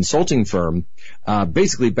of his consulting firm,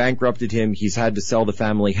 basically bankrupted him. He's had to sell the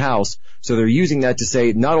family house. So they're using that to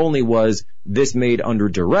say not only was this made under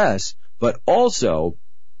duress, but also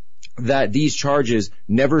that these charges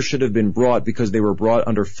never should have been brought because they were brought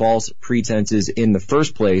under false pretenses in the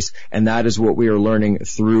first place. And that is what we are learning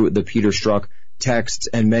through the Peter Strzok texts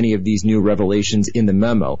and many of these new revelations in the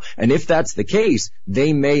memo. And if that's the case,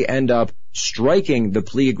 they may end up striking the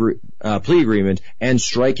plea agreement and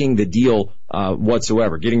striking the deal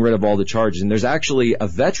whatsoever, getting rid of all the charges. And there's actually a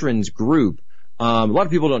veterans group. A lot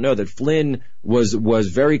of people don't know that Flynn was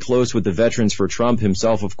very close with the Veterans for Trump,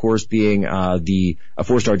 himself, of course, being a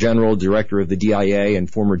 4-star general, director of the DIA, and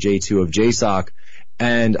former J2 of JSOC.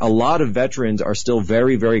 And a lot of veterans are still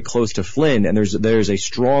very, very close to Flynn. And there's a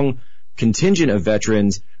strong contingent of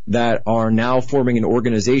veterans that are now forming an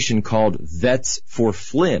organization called Vets for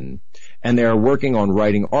Flynn. And they are working on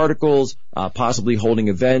writing articles, possibly holding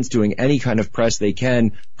events, doing any kind of press they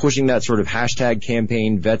can, pushing that sort of hashtag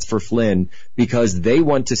campaign, Vets for Flynn, because they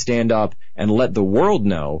want to stand up and let the world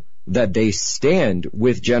know that they stand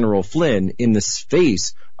with General Flynn in the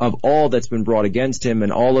face of all that's been brought against him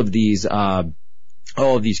and all of these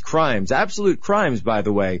crimes, absolute crimes, by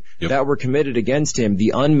the way, that were committed against him.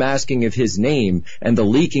 The unmasking of his name and the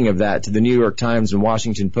leaking of that to the New York Times and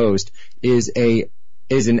Washington Post is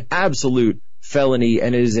an absolute felony,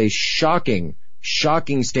 and it is a shocking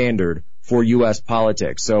standard for U.S.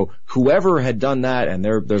 politics. So whoever had done that, and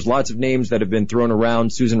there's lots of names that have been thrown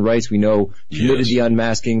around. Susan Rice, we know, committed the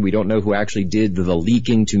unmasking. We don't know who actually did the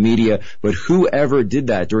leaking to media, but whoever did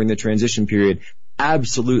that during the transition period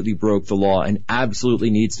absolutely broke the law and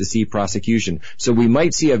absolutely needs to see prosecution. So we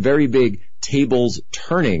might see a very big tables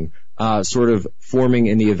turning, sort of forming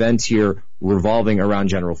in the events here revolving around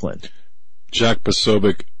General Flynn. Jack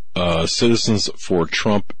Posobiec, Citizens for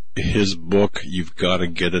Trump, his book, you've got to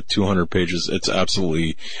get it, 200 pages. It's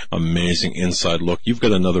absolutely amazing inside look. You've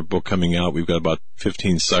got another book coming out. We've got about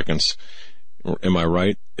 15 seconds. Am I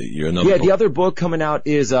right? The other book coming out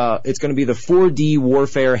is, it's going to be the 4D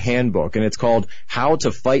Warfare Handbook, and it's called How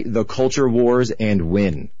to Fight the Culture Wars and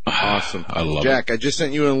Win. Awesome. I love Jack, it. I just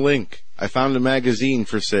sent you a link. I found a magazine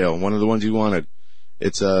for sale, one of the ones you wanted.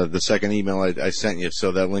 It's the second email I sent you,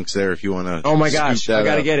 so that link's there if you want to. Oh my gosh, I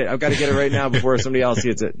gotta get it. I've got to get it right now before somebody else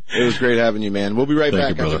gets it. It was great having you, man. We'll be right Thank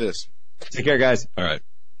back you, after brother. this. Take care, guys. All right.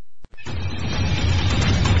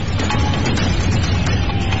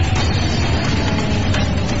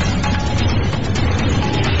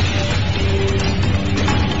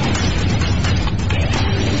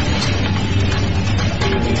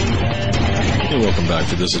 Welcome back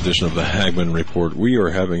to this edition of the Hagmann Report. We are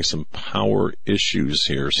having some power issues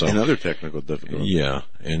here, so And other technical difficulties. yeah.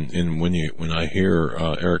 And when I hear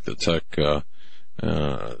Eric the Tech,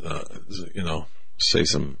 say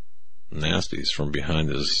some nasties from behind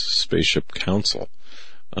his spaceship console,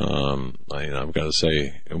 I've got to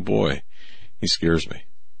say, oh boy, he scares me.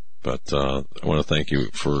 But I want to thank you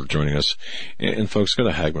for joining us. And folks, go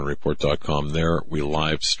to HagmannReport.com. There we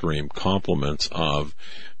live stream compliments of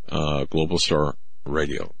Global Star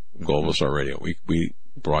Radio. We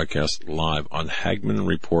broadcast live on Hagmann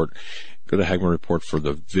Report. Go to Hagmann Report for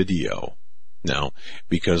the video. Now,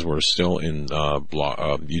 because we're still in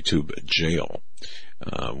YouTube jail,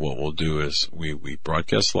 what we'll do is we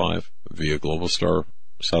broadcast live via Global Star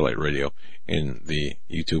Satellite Radio, and the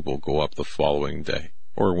YouTube will go up the following day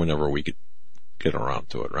or whenever we get around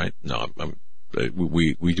to it. Right? No,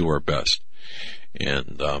 we do our best,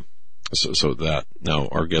 and so that now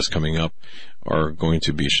our guests coming up are going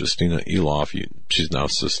to be Shastina Eloff. She's now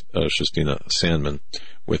Shastina Sandman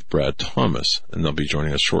with Brad Thomas, and they'll be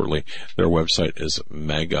joining us shortly. Their website is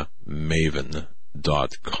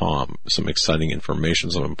megamaven.com. Some exciting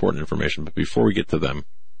information, some important information. But before we get to them,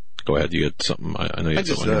 go ahead. You had something. I know you had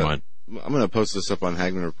something on your mind. I'm going to post this up on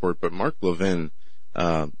Hagmann Report, but Mark Levin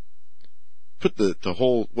put the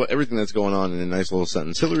whole everything that's going on in a nice little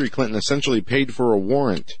sentence. Hillary Clinton essentially paid for a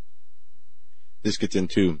warrant. This gets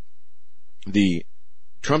into the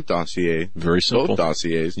Trump dossier. Very simple. Both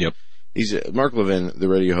dossiers. Yep. Mark Levin, the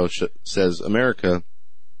radio host, says America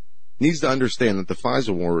needs to understand that the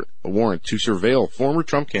FISA warrant to surveil former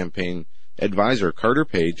Trump campaign advisor Carter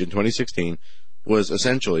Page in 2016 was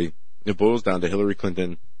essentially, it boils down to Hillary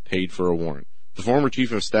Clinton paid for a warrant. The former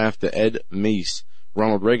chief of staff to Ed Meese,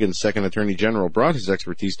 Ronald Reagan's second attorney general, brought his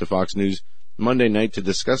expertise to Fox News Monday night to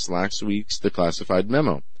discuss last week's declassified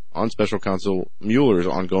memo on Special Counsel Mueller's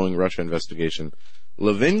ongoing Russia investigation.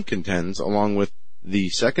 Levin contends, along with the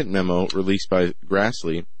second memo released by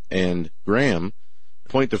Grassley and Graham,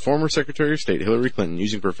 point to former Secretary of State Hillary Clinton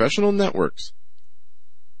using professional networks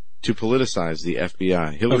to politicize the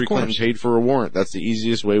FBI. Hillary Clinton paid for a warrant. That's the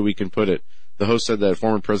easiest way we can put it. The host said that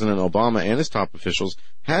former President Obama and his top officials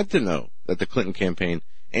had to know that the Clinton campaign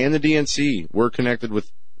and the DNC were connected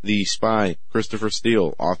with the spy Christopher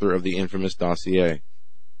Steele, author of the infamous dossier.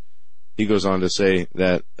 He goes on to say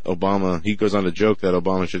that he goes on to joke that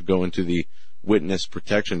Obama should go into the witness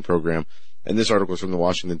protection program. And this article is from the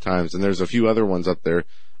Washington Times, and there's a few other ones up there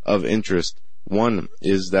of interest. One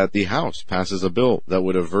is that the House passes a bill that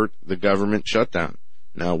would avert the government shutdown.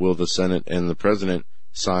 Now, will the Senate and the President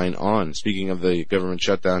sign on? Speaking of the government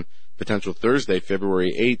shutdown, potential Thursday,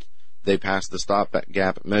 February 8th, they passed the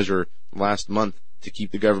stopgap measure last month to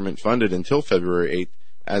keep the government funded until February 8th,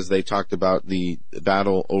 as they talked about the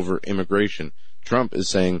battle over immigration. Trump is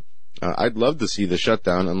saying, I'd love to see the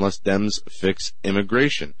shutdown unless Dems fix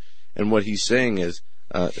immigration. And what he's saying is,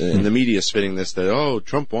 and the media is spinning this, that,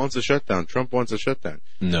 Trump wants a shutdown. Trump wants a shutdown.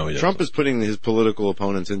 No, he doesn't. Trump is putting his political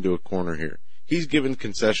opponents into a corner here. He's given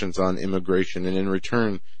concessions on immigration, and in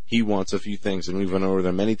return, he wants a few things, and we've went over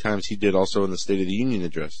them many times. He did also in the State of the Union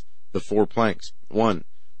address. The 4 planks. 1,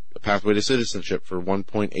 a pathway to citizenship for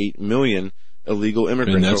 1.8 million illegal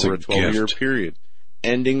immigrants over a 12-year period.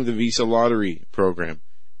 Ending the visa lottery program.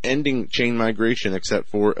 Ending chain migration except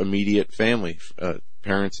for immediate family,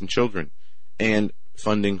 parents and children. And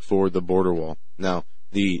funding for the border wall. Now,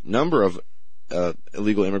 the number of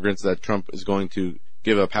illegal immigrants that Trump is going to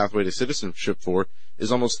give a pathway to citizenship for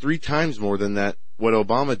is almost 3 times more than that what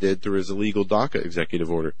Obama did through his illegal DACA executive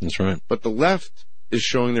order. That's right. But the left is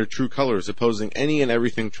showing their true colors, opposing any and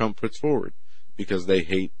everything Trump puts forward because they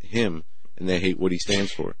hate him and they hate what he stands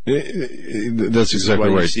for. That's exactly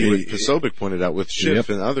right. You see what Fisagate pointed out with Schiff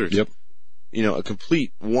and others. Yep. You know, a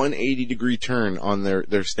complete 180-degree turn on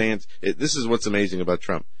their stance. This is what's amazing about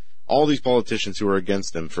Trump. All these politicians who are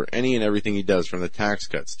against him for any and everything he does, from the tax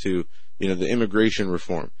cuts to, the immigration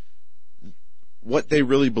reform, what they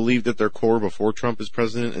really believed at their core before Trump is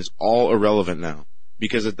president is all irrelevant now.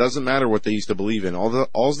 Because it doesn't matter what they used to believe in. All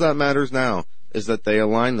that matters now is that they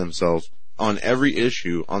align themselves on every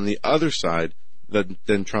issue on the other side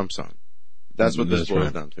than Trump's on. That's what this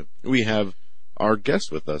boils down to. We have our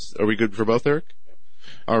guest with us. Are we good for both, Eric?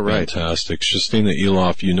 All right. Fantastic. Shastina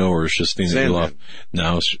Eloff, you know her, Shastina Eloff.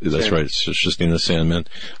 Now, that's right. It's Shastina Sandman,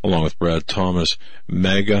 along with Brad Thomas.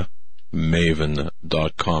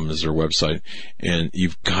 Megamaven.com is their website. And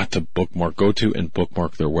you've got to go to and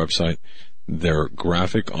bookmark their website. Their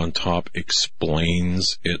graphic on top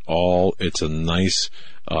explains it all. It's a nice,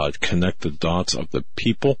 connect the dots of the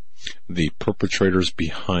people, the perpetrators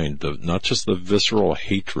behind not just the visceral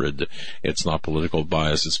hatred. It's not political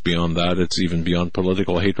bias. It's beyond that. It's even beyond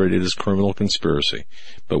political hatred. It is criminal conspiracy.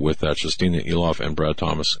 But with that, Shastina Eloff and Brad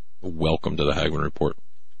Thomas, welcome to the Hagmann Report.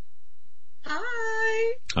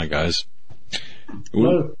 Hi. Hi, guys.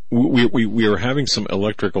 We are having some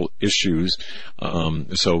electrical issues,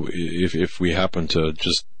 so if we happen to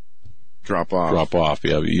just drop off,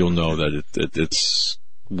 yeah, you'll know that it's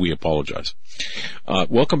we apologize.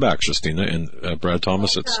 Welcome back, Shastina and Brad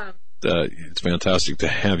Thomas. It's fantastic to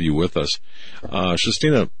have you with us,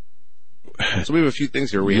 Shastina. So we have a few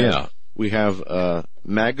things here. We have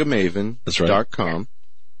Megamaven.com. That's right.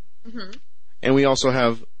 Mm-hmm. And we also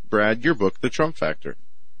have, Brad, your book, The Trump Factor.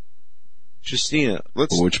 Justina,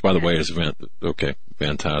 which, by the way, is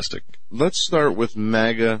fantastic. Let's start with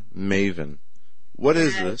Megamaven. What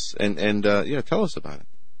is this? And tell us about it.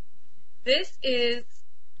 This is,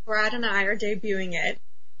 Brad and I are debuting it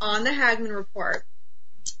on the Hagmann Report.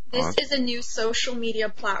 This is a new social media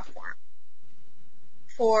platform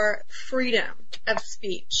for freedom of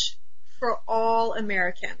speech for all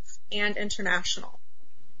Americans and international.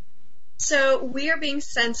 So we are being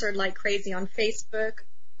censored like crazy on Facebook,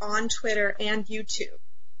 on Twitter, and YouTube,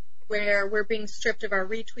 where we're being stripped of our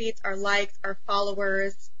retweets, our likes, our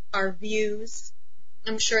followers, our views.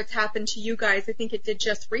 I'm sure it's happened to you guys. I think it did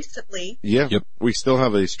just recently. Yeah. Yep. We still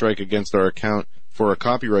have a strike against our account for a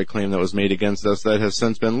copyright claim that was made against us that has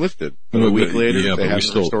since been lifted. A week later, they haven't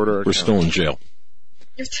restored our account. We're still in jail.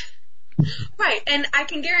 Right, and I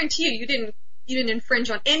can guarantee you didn't infringe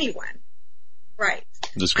on anyone. Right.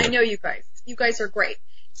 I know you guys. You guys are great.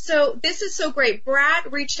 So this is so great. Brad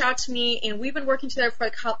reached out to me, and we've been working together for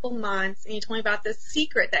a couple months, and he told me about this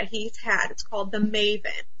secret that he's had. It's called the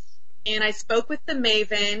Maven. And I spoke with the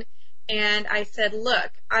Maven, and I said,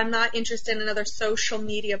 look, I'm not interested in another social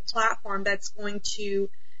media platform that's going to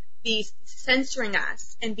be censoring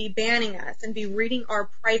us and be banning us and be reading our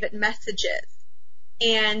private messages.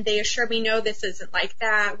 And they assured me, no, this isn't like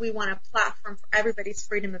that. We want a platform for everybody's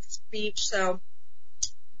freedom of speech. So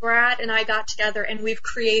Brad and I got together, and we've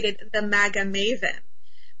created the Megamaven,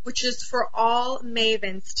 which is for all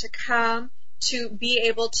mavens to come to be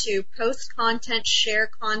able to post content, share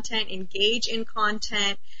content, engage in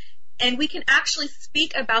content, and we can actually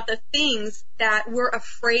speak about the things that we're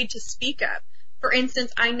afraid to speak of. For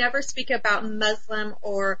instance, I never speak about Muslim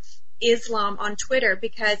or Islam on Twitter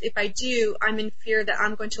because if I do, I'm in fear that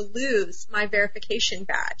I'm going to lose my verification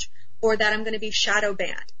badge or that I'm going to be shadow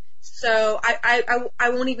banned. So I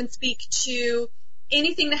won't even speak to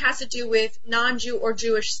anything that has to do with non-Jew or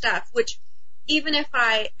Jewish stuff, which even if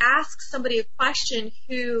I ask somebody a question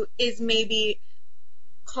who is maybe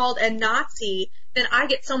called a Nazi, then I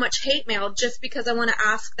get so much hate mail just because I want to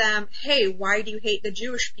ask them, hey, why do you hate the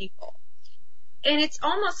Jewish people? And it's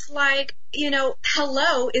almost like,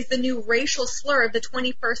 hello is the new racial slur of the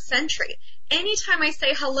 21st century. Anytime I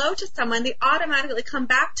say hello to someone, they automatically come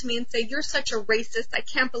back to me and say, you're such a racist, I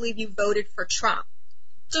can't believe you voted for Trump.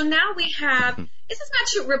 So now we have, this is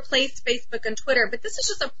not to replace Facebook and Twitter, but this is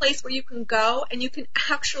just a place where you can go and you can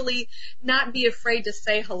actually not be afraid to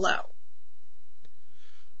say hello.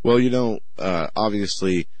 Well,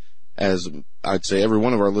 obviously, as I'd say every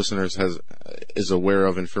one of our listeners is aware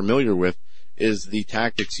of and familiar with, is the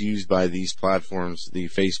tactics used by these platforms, the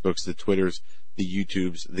Facebooks, the Twitters, the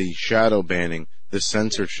YouTubes, the shadow banning, the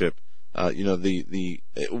censorship.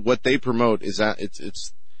 What they promote is that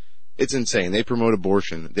it's insane. They promote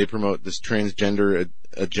abortion. They promote this transgender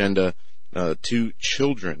agenda. to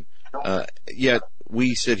children. Yet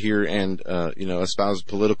we sit here and, espouse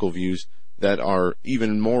political views that are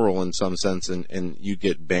even moral in some sense, and you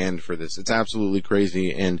get banned for this. It's absolutely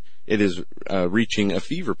crazy, and it is reaching a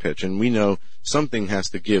fever pitch, and we know something has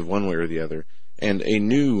to give one way or the other. And a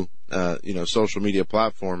new, social media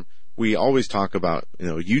platform, we always talk about,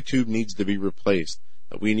 YouTube needs to be replaced.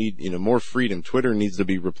 We need, more freedom. Twitter needs to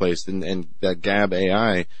be replaced, and that Gab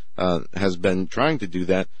AI has been trying to do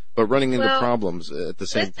that, but running into problems at the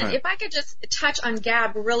same time. If I could just touch on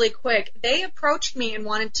Gab really quick. They approached me and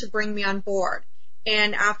wanted to bring me on board.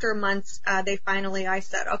 And after months, I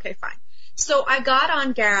said, okay, fine. So I got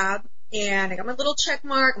on Gab, and I got my little check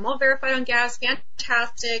mark. I'm all verified on Gab. It's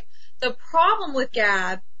fantastic. The problem with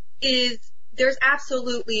Gab is there's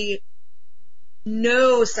absolutely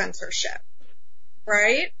no censorship,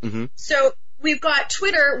 right? Mm-hmm. So we've got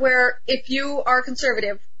Twitter, where if you are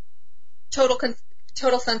conservative, total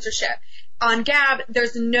censorship. On Gab,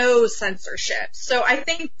 there's no censorship. So I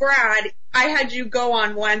think, Brad, I had you go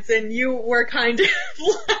on once, and you were kind of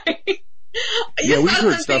like... we've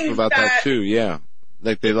heard stuff about that too, yeah.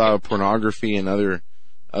 Like they allow pornography and other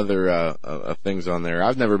things on there.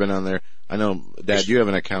 I've never been on there. I know, Dad, you have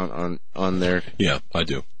an account on there. Yeah, I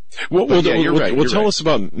do. You're right. Tell us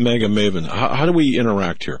about Mega Maven. How do we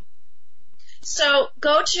interact here? So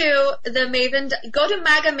go to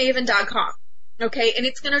megamaven.com. Okay, and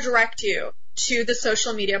it's going to direct you to the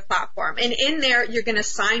social media platform. And in there, you're going to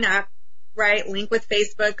sign up, right? Link with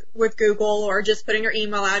Facebook, with Google, or just put in your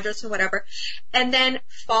email address or whatever. And then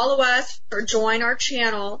follow us or join our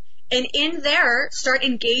channel. And in there, start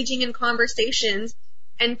engaging in conversations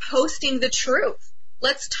and posting the truth.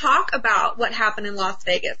 Let's talk about what happened in Las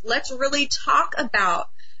Vegas. Let's really talk about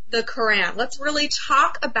the Quran. Let's really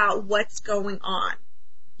talk about what's going on.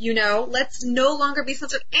 Let's no longer be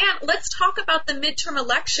censored. And let's talk about the midterm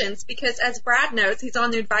elections, because as Brad knows, he's on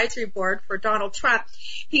the advisory board for Donald Trump.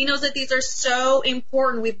 He knows that these are so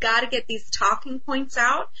important. We've got to get these talking points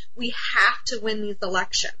out. We have to win these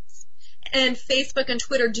elections. And Facebook and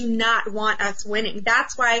Twitter do not want us winning.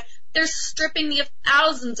 That's why they're stripping me of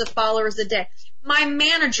thousands of followers a day. My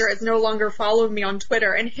manager is no longer following me on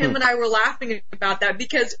Twitter, and him and I were laughing about that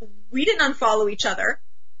because we didn't unfollow each other.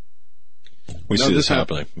 We see this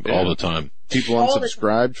happening all the time. People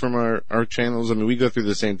unsubscribed from our channels. I mean, we go through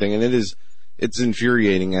the same thing, and it's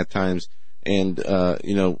infuriating at times. And,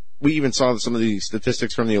 we even saw some of the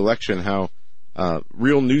statistics from the election, how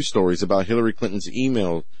real news stories about Hillary Clinton's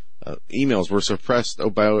emails were suppressed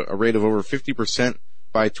by a rate of over 50%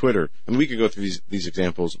 by Twitter. And we could go through these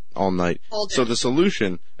examples all night. So the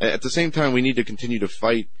solution, at the same time, we need to continue to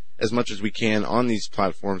fight as much as we can on these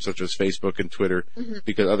platforms such as Facebook and Twitter,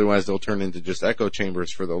 because otherwise they'll turn into just echo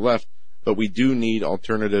chambers for the left. But we do need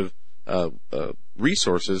alternative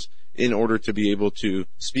resources in order to be able to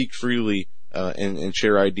speak freely and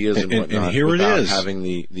share ideas and whatnot, and here without it is. having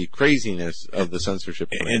the craziness of the censorship.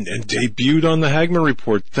 And debuted on the Hagmann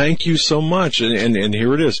Report. Thank you so much. And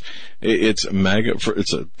here it is. It's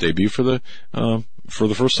it's a debut for the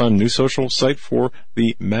first time new social site for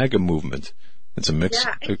the MAGA movement. It's a mix.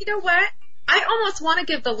 Yeah, and you know what? I almost want to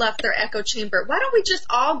give the left their echo chamber. Why don't we just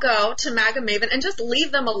all go to MAGA Maven and just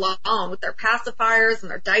leave them alone with their pacifiers and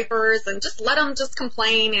their diapers and just let them just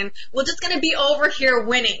complain, and we're just going to be over here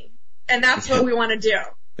winning. And that's what we want to do.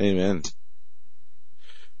 Amen.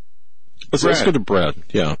 Let's go to Brad.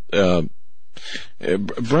 Yeah.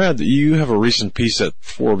 Brad, you have a recent piece at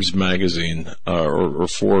Forbes magazine, or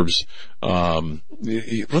Forbes.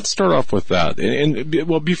 Let's start off with that. And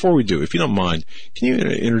well, before we do, if you don't mind, can you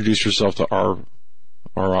introduce yourself to our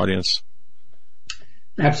audience?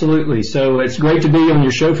 Absolutely. So it's great to be on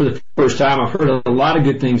your show for the first time. I've heard a lot of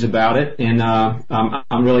good things about it, and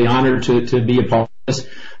I'm really honored to be a part of this.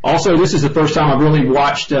 Also, this is the first time I've really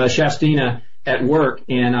watched Shastina at work,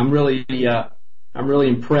 and I'm really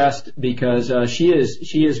impressed because she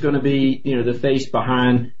is going to be the face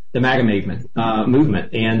behind the MAGA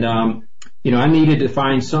movement, and I needed to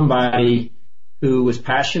find somebody who was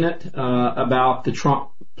passionate about the Trump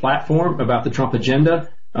platform, about the Trump agenda,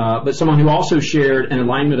 but someone who also shared an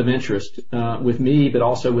alignment of interest with me, but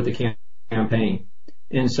also with the campaign.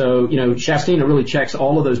 And so Shastina really checks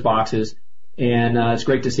all of those boxes, and it's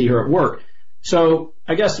great to see her at work. So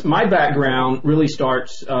I guess my background really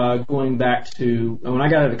starts going back to when I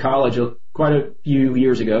got out of college quite a few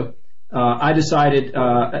years ago. I decided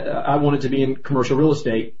I wanted to be in commercial real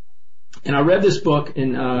estate, and I read this book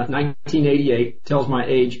in 1988, tells my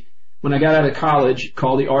age, when I got out of college,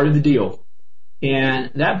 called The Art of the Deal.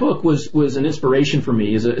 And that book was an inspiration for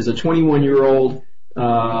me as a 21-year-old,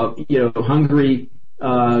 hungry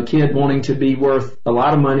kid wanting to be worth a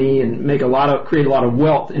lot of money and create a lot of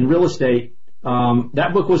wealth in real estate,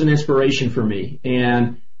 that book was an inspiration for me.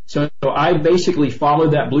 And so I basically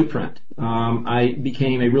followed that blueprint. I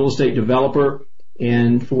became a real estate developer,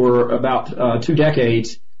 and for about 2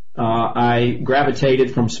 decades, I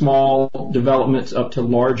gravitated from small developments up to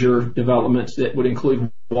larger developments that would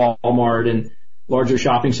include Walmart and larger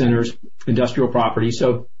shopping centers, industrial property.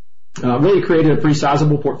 So really created a pretty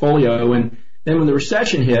sizable portfolio. And then when the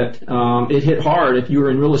recession hit, it hit hard. If you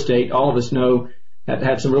were in real estate, all of us know,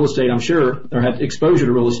 had some real estate, I'm sure, or had exposure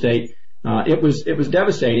to real estate. It was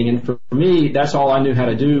devastating. And for me, that's all I knew how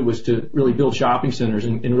to do, was to really build shopping centers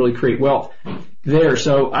and really create wealth there.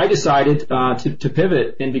 So I decided to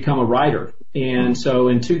pivot and become a writer. And so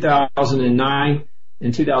in 2009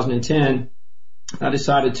 and 2010, I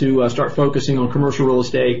decided to start focusing on commercial real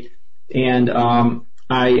estate, and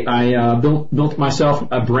I built myself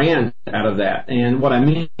a brand out of that. And what I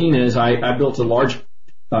mean is I built a large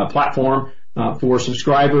platform for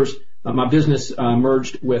subscribers. My business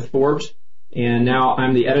merged with Forbes, and now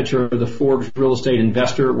I'm the editor of the Forbes Real Estate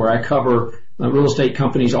Investor, where I cover real estate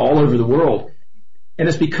companies all over the world. And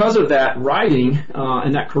it's because of that writing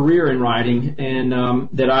and that career in writing, and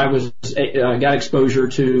that I got exposure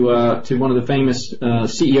to one of the famous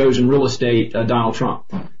CEOs in real estate, Donald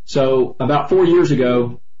Trump. So about 4 years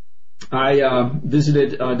ago, I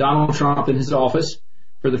visited Donald Trump in his office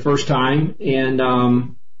for the first time, and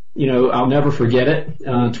I'll never forget it.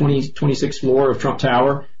 26th floor of Trump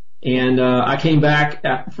Tower. And I came back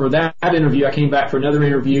for that interview. I came back for another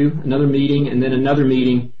interview, another meeting, and then another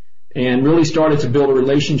meeting, and really started to build a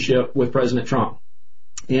relationship with President Trump.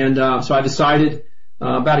 And so I decided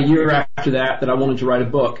about a year after that I wanted to write a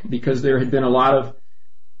book, because there had been a lot of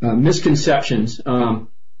misconceptions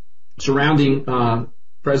surrounding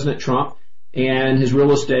President Trump and his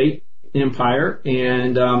real estate empire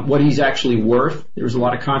and what he's actually worth. There was a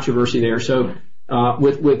lot of controversy there. So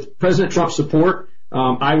with President Trump's support,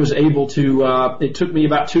 I was able to, it took me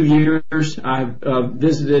about 2 years. I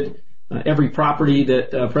visited every property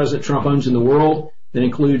that President Trump owns in the world. That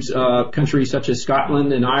includes countries such as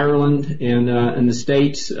Scotland and Ireland and the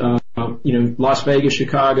States, Las Vegas,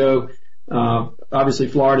 Chicago, obviously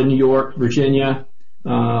Florida, New York, Virginia.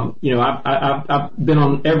 I've been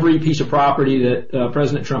on every piece of property that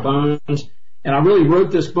President Trump owns, and I really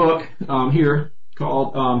wrote this book here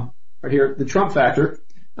called right here, The Trump Factor,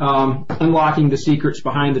 Unlocking the Secrets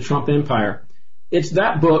Behind the Trump Empire. It's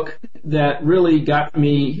that book that really got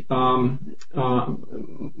me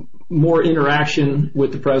more interaction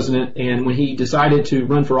with the president, and when he decided to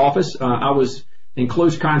run for office, I was in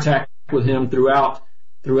close contact with him throughout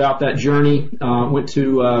that journey. Went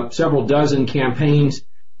to several dozen campaigns,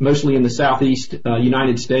 mostly in the Southeast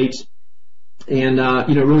United States, and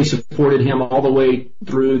really supported him all the way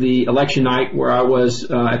through the election night, where I was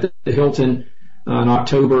at the Hilton in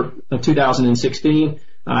October of 2016.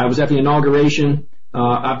 I was at the inauguration.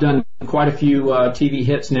 I've done quite a few TV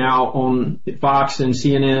hits now on Fox and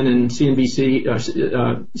CNN and CNBC,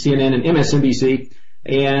 CNN and MSNBC,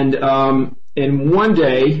 and one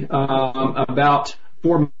day about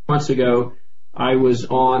 4 months ago, I was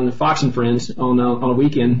on Fox and Friends on a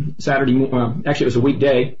weekend, Saturday. Actually, it was a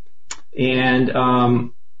weekday, and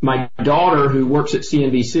my daughter, who works at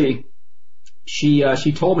CNBC,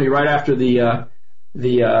 she told me right after the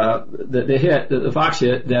Fox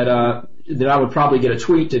hit, that I would probably get a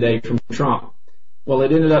tweet today from Trump. Well,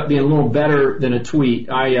 it ended up being a little better than a tweet.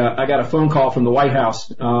 I got a phone call from the White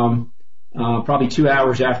House probably 2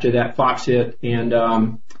 hours after that Fox hit, and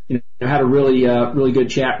had a really good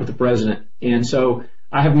chat with the president. And so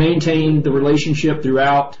I have maintained the relationship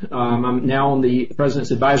throughout. I'm now on the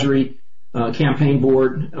president's advisory campaign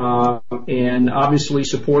board, and obviously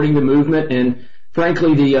supporting the movement. And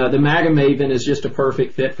frankly, the MAGA Maven is just a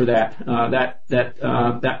perfect fit for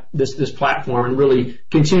this platform, and really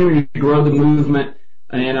continuing to grow the movement.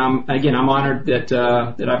 And I'm honored that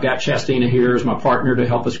I've got Chastina here as my partner to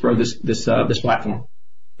help us grow this platform.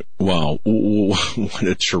 Wow, what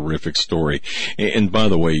a terrific story. And by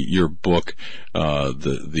the way, your book,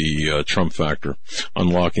 the Trump Factor,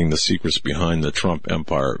 Unlocking the Secrets Behind the Trump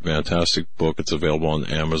Empire, fantastic book. It's available on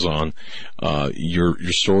Amazon. Your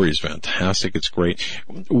story is fantastic. It's great.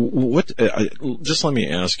 Just let me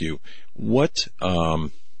ask you,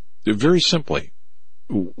 very simply,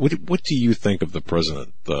 what do you think of the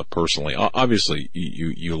president personally? Obviously,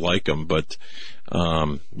 you like him, but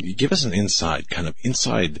give us an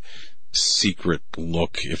inside secret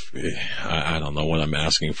look. If I don't know what I'm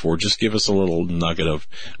asking for, just give us a little nugget of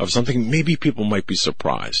something maybe people might be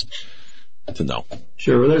surprised to know.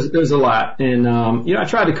 Sure. Well, there's a lot, and I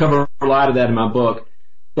tried to cover a lot of that in my book.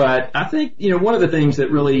 But I think, one of the things that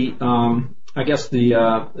really, I guess the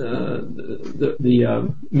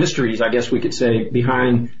mysteries, I guess we could say,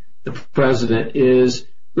 behind the president is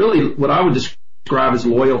really what I would describe as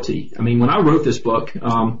loyalty. I mean, when I wrote this book,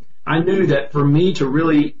 I knew that for me to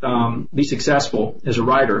really be successful as a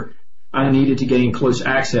writer, I needed to gain close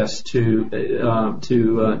access to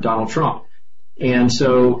Donald Trump. And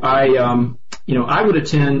so I would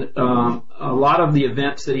attend a lot of the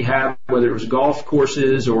events that he had, whether it was golf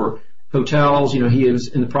courses or hotels. He is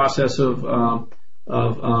in the process of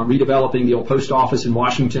redeveloping the old post office in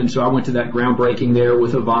Washington. So I went to that groundbreaking there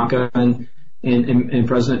with Ivanka and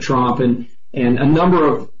President Trump, and a number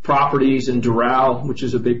of properties in Doral, which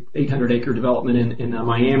is a big 800-acre development in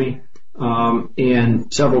Miami,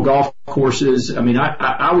 and several golf courses. I mean,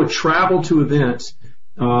 I would travel to events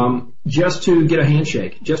just to get a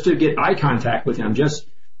handshake, just to get eye contact with him, just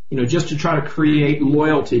to try to create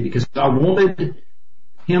loyalty, because I wanted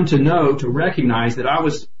him to recognize that I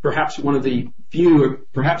was perhaps one of the few, or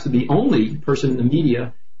perhaps the only person in the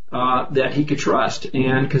media that he could trust.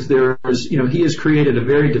 And because he has created a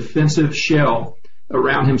very defensive shell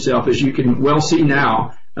around himself, as you can well see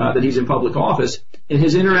now that he's in public office. In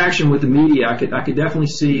his interaction with the media, I could definitely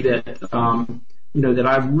see that that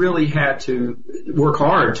I really had to work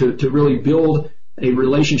hard to really build a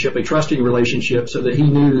relationship, a trusting relationship, so that he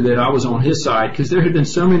knew that I was on his side. Because there had been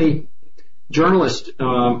so many journalists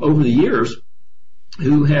over the years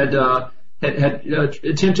who had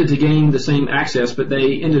attempted to gain the same access, but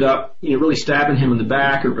they ended up really stabbing him in the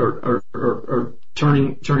back or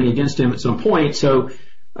turning against him at some point. So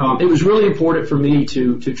it was really important for me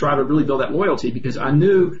to try to really build that loyalty, because I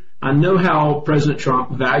know how President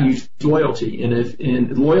Trump values loyalty,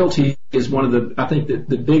 and loyalty is one of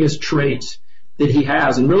the biggest traits that he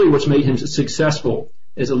has, and really what's made him successful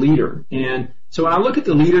as a leader. And so when I look at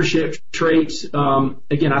the leadership traits,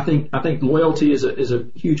 again, I think loyalty is a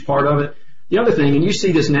huge part of it. The other thing, and you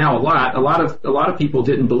see this now a lot of people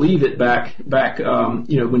didn't believe it back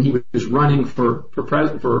when he was running for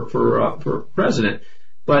president,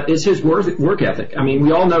 but it's his work ethic. I mean,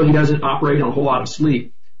 we all know he doesn't operate on a whole lot of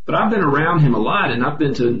sleep, but I've been around him a lot, and I've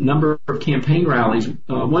been to a number of campaign rallies.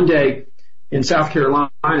 One day in South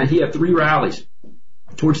Carolina, he had 3 rallies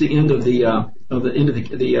towards the end of the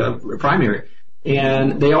primary,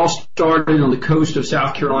 and they all started on the coast of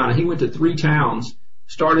South Carolina. He went to 3 towns,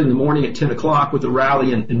 started in the morning at 10 o'clock with a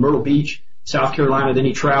rally in Myrtle Beach, South Carolina. Then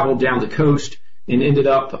he traveled down the coast and ended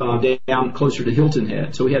up down closer to Hilton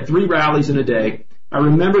Head. So he had 3 rallies in a day. I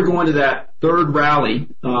remember going to that 3rd rally.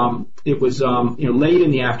 It was late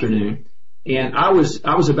in the afternoon, and I was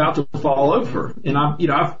about to fall over. And I'm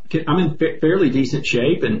in fairly decent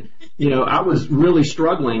shape, and I was really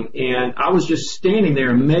struggling, and I was just standing there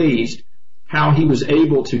amazed how he was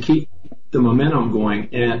able to keep the momentum going.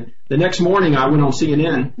 And the next morning, I went on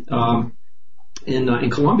CNN in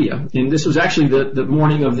Columbia, and this was actually the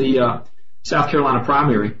morning of the South Carolina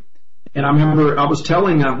primary. And I remember I was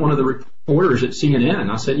telling one of the reporters at CNN,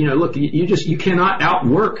 I said, look, you cannot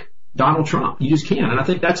outwork Donald Trump. You just can't. And I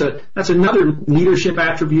think that's another leadership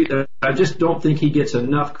attribute that I just don't think he gets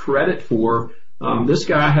enough credit for. This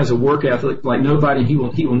guy has a work ethic like nobody. He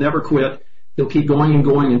will never quit. He'll keep going and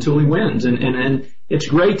going until he wins. And it's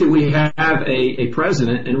great that we have a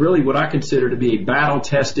president, and really what I consider to be a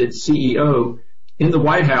battle-tested CEO in the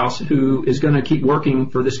White House, who is going to keep working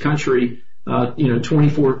for this country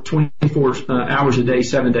 24 hours a day,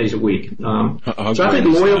 7 days a week. So I think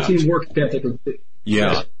loyalty and work ethic.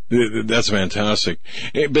 Yeah, that's fantastic.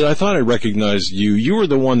 But I thought I recognized you. You were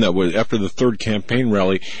the one that was, after the 3rd campaign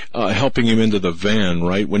rally, helping him into the van,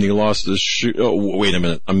 right? When he lost his shoe. Oh, wait a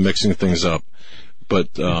minute. I'm mixing things up. But,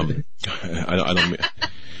 I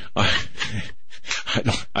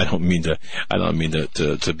don't mean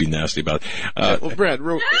to be nasty about it. Well, Brad,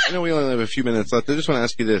 I know we only have a few minutes left. I just want to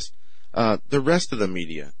ask you this. The rest of the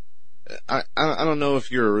media, I don't know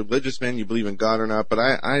if you're a religious man, you believe in God or not, but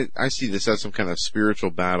I see this as some kind of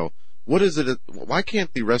spiritual battle. What is it? Why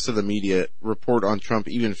can't the rest of the media report on Trump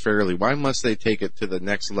even fairly? Why must they take it to the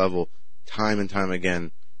next level time and time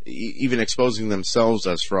again, even exposing themselves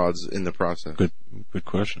as frauds in the process? Good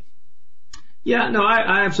question. Yeah, no,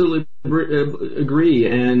 I absolutely agree,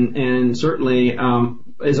 and certainly,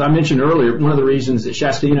 as I mentioned earlier, one of the reasons that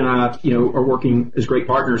Shastine and I, are working as great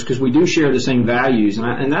partners, because we do share the same values,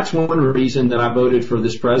 and that's one reason that I voted for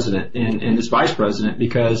this president and this vice president,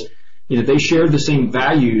 because they shared the same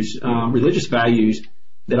values, religious values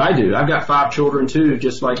that I do. I've got 5 children too,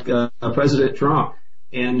 just like President Trump,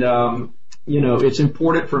 and it's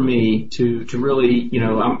important for me to really,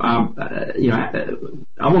 I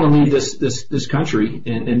want to leave this country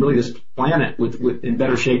and really this planet with in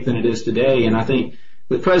better shape than it is today. And I think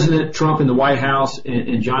with President Trump in the White House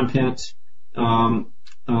and John Pence, or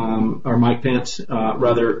Mike Pence,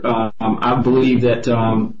 rather, I believe that,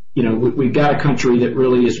 we've got a country that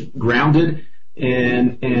really is grounded.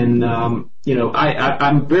 And I'm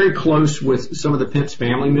very close with some of the Pence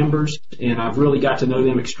family members, and I've really got to know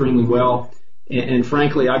them extremely well. And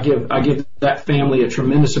frankly, I give that family a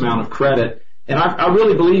tremendous amount of credit. And I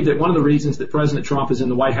really believe that one of the reasons that President Trump is in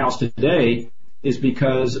the White House today is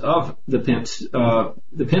because of the Pence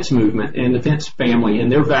movement and the Pence family and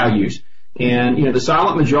their values. And, the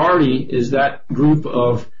silent majority is that group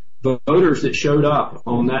of voters that showed up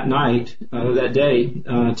on that night, that day,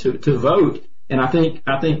 to vote. And I think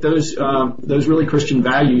those really Christian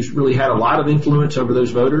values really had a lot of influence over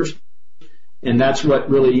those voters. And that's what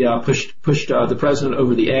really, pushed the president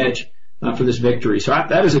over the edge, for this victory. So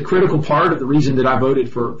that is a critical part of the reason that I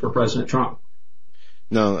voted for President Trump.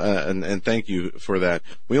 No, and thank you for that.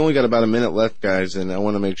 We only got about a minute left, guys, and I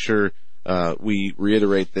want to make sure, we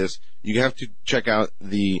reiterate this. You have to check out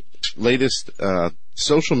the latest,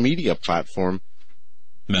 social media platform,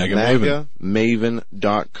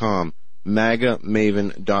 MAGAMaven.com.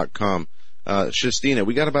 MAGAMaven.com. Shastina,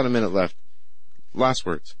 we got about a minute left. Last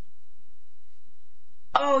words.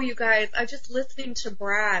 Oh, you guys, I'm just listening to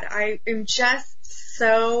Brad. I feel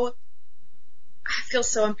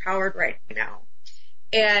so empowered right now.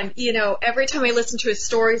 And, every time I listen to his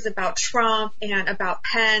stories about Trump and about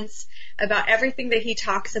Pence, about everything that he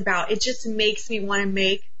talks about, it just makes me want to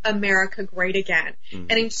make America great again. Mm-hmm.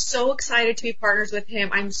 And I'm so excited to be partners with him.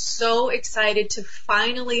 I'm so excited to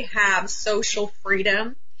finally have social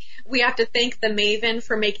freedom. We have to thank the Maven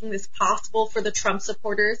for making this possible for the Trump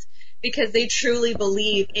supporters, because they truly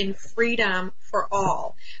believe in freedom for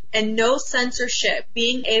all and no censorship,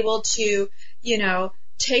 being able to,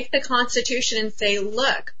 take the Constitution and say,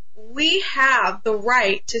 look, we have the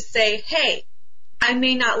right to say, hey, I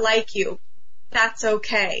may not like you. That's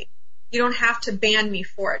okay. You don't have to ban me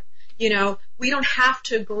for it. We don't have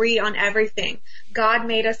to agree on everything. God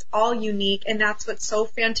made us all unique, and that's what's so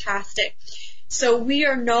fantastic. So we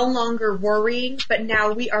are no longer worrying, but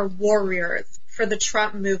now we are warriors for the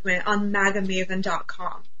Trump movement on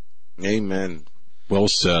MAGAMaven.com. Amen. Well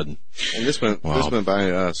said. And this went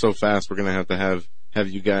by so fast. We're going to have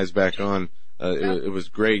you guys back on. It was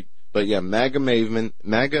great. But yeah,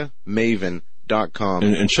 MAGAMaven.com.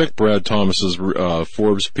 And check Brad Thomas's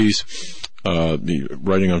Forbes piece,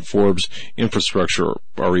 writing on Forbes. Infrastructure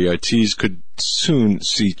REITs could soon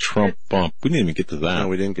see Trump bump. We didn't even get to that. No,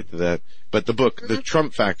 we didn't get to that. But the book, The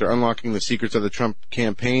Trump Factor, Unlocking the Secrets of the Trump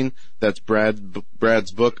Campaign, that's Brad's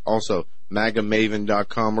book. Also,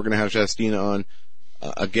 MAGAMaven.com. We're going to have Shastina on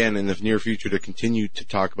again in the near future to continue to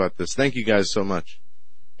talk about this. Thank you guys so much.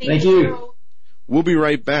 Thank you. We'll be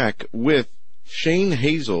right back with Shane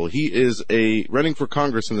Hazel. He is running for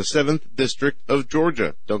Congress in the 7th District of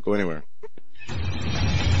Georgia. Don't go anywhere.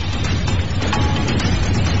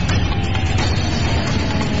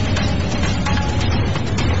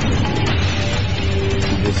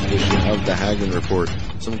 This edition of the Hagmann Report.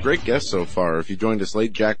 Some great guests so far. If you joined us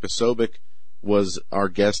late, Jack Posobiec was our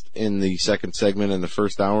guest in the second segment in the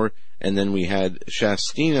first hour, and then we had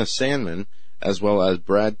Shastina Sandman as well as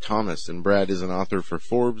Brad Thomas. And Brad is an author for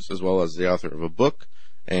Forbes as well as the author of a book,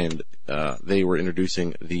 and they were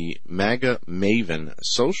introducing the MAGA Maven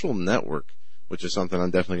social network, which is something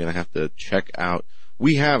I'm definitely going to have to check out.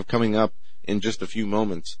 We have coming up in just a few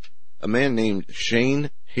moments a man named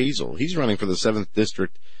Shane Hazel. He's running for the 7th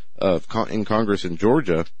District in Congress in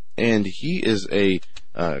Georgia, and he is a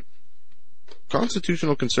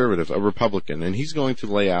constitutional conservative, a Republican, and he's going to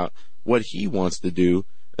lay out what he wants to do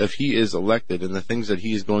if he is elected and the things that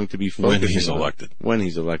he is going to be focusing on. When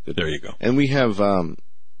he's elected. There you go. And we have,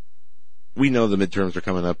 we know the midterms are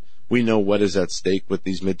coming up. We know what is at stake with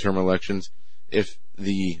these midterm elections. If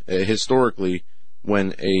historically,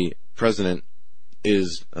 when a president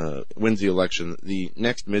wins the election, the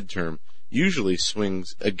next midterm usually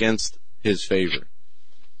swings against his favor.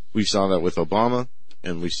 We saw that with Obama,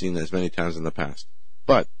 and we've seen this many times in the past.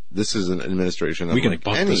 But this is an administration. We can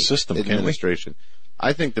buck the system, administration.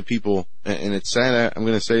 I think the people, and it's sad I'm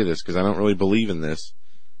going to say this because I don't really believe in this.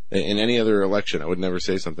 In any other election, I would never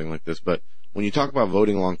say something like this. But when you talk about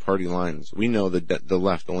voting along party lines, we know that the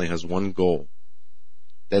left only has one goal.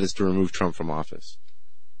 That is to remove Trump from office.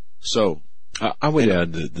 So, I would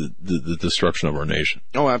add the destruction of our nation.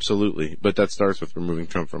 Oh, absolutely. But that starts with removing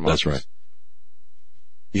Trump from office. That's right.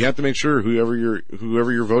 You have to make sure whoever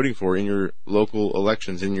you're voting for in your local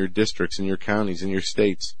elections, in your districts, in your counties, in your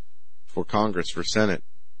states, for Congress, for Senate,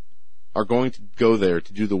 are going to go there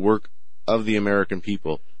to do the work of the American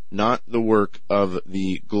people, not the work of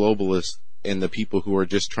the globalists and the people who are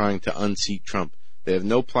just trying to unseat Trump. They have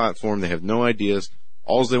no platform. They have no ideas.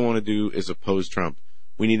 All they want to do is oppose Trump.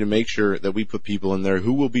 We need to make sure that we put people in there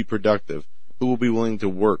who will be productive, who will be willing to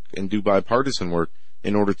work and do bipartisan work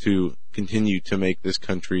in order to continue to make this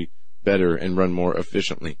country better and run more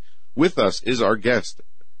efficiently. With us is our guest,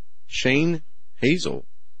 Shane Hazel.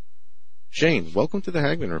 Shane, welcome to the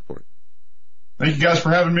Hagmann Report. Thank you guys for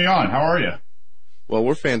having me on. How are you? Well,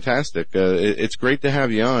 we're fantastic. It's great to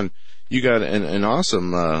have you on. You got an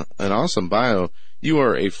awesome bio. You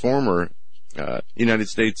are a former United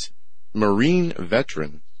States Marine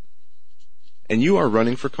veteran, and you are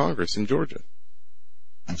running for Congress in Georgia.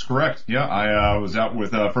 That's correct. Yeah, I was out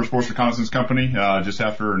with First Force Reconnaissance Company just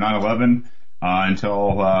after 9/11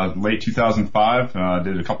 until late 2005.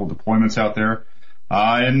 Did a couple of deployments out there,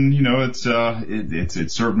 and you know it's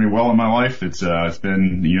served me well in my life. It's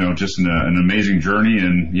been just an amazing journey,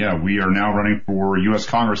 and yeah, we are now running for U.S.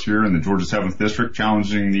 Congress here in the Georgia 7th District,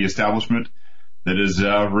 challenging the establishment that has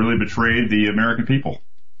really betrayed the American people.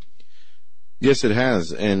 Yes, it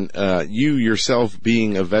has, and you yourself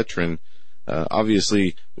being a veteran.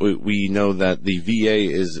 Obviously, we know that the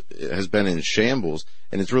VA has been in shambles,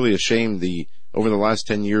 and it's really a shame over the last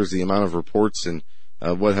 10 years, the amount of reports and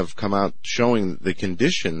what have come out showing the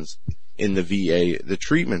conditions in the VA, the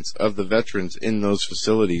treatments of the veterans in those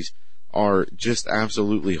facilities are just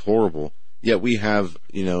absolutely horrible. Yet we have,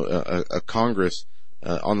 a Congress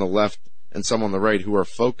on the left and some on the right who are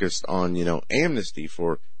focused on, amnesty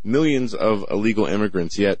for millions of illegal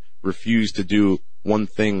immigrants, yet refuse to do one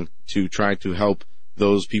thing to try to help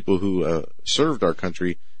those people who served our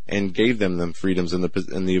country and gave them freedoms and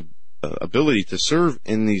the ability to serve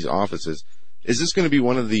in these offices. Is this going to be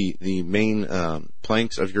one of the main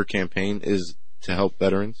planks of your campaign, is to help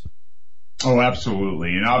veterans? Oh, absolutely.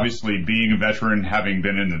 And obviously, being a veteran, having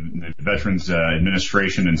been in the Veterans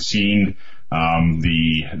Administration and seen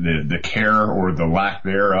the care or the lack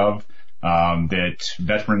thereof that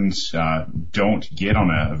veterans don't get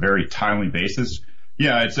on a very timely basis.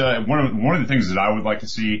 Yeah, it's one of the things that I would like to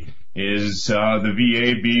see is the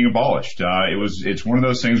VA being abolished. It's one of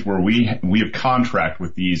those things where we have contract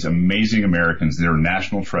with these amazing Americans that are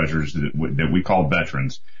national treasures that we call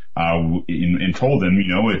veterans. And told them,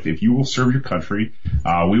 if you will serve your country,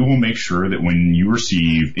 we will make sure that when you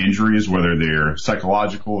receive injuries, whether they're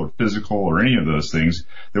psychological or physical or any of those things,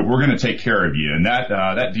 that we're going to take care of you. And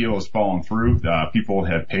that deal has fallen through. People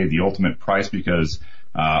have paid the ultimate price because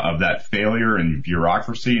of that failure and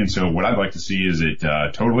bureaucracy. And so what I'd like to see is it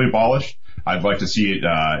totally abolished. I'd like to see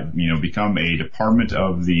it, become a department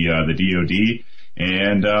of the DOD.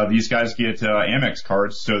 And these guys get Amex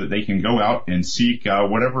cards so that they can go out and seek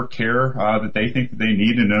whatever care that they think that they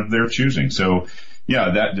need and of their choosing. So,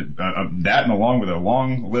 yeah, that and along with a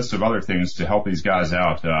long list of other things to help these guys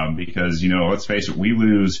out, because let's face it, we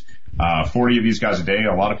lose 40 of these guys a day.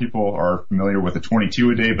 A lot of people are familiar with the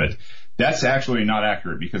 22 a day, but that's actually not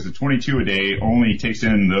accurate because the 22 a day only takes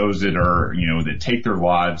in those that are that take their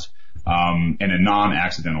lives in a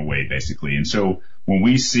non-accidental way, basically. And so when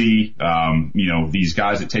we see, these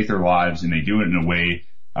guys that take their lives and they do it in a way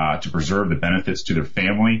to preserve the benefits to their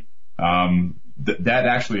family, that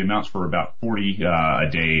actually amounts for about 40 a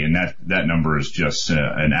day, and that number is just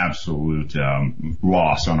an absolute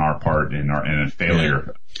loss on our part and a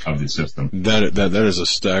failure of the system. That is a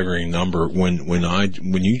staggering number.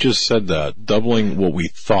 When you just said that, doubling what we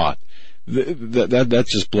thought. That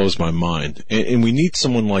just blows my mind, and we need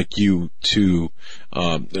someone like you to,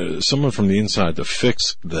 someone from the inside to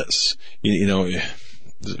fix this.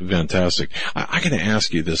 Fantastic. I gotta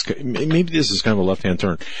ask you this. Maybe this is kind of a left-hand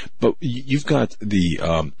turn, but you've got the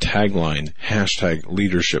tagline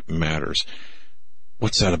 #Leadership Matters.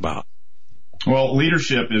 What's that about? Well,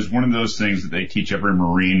 leadership is one of those things that they teach every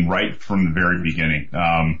Marine right from the very beginning.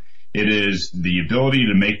 It is the ability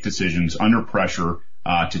to make decisions under pressure.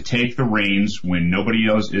 To take the reins when nobody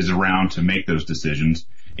else is around to make those decisions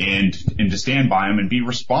and to stand by them and be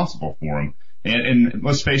responsible for them. And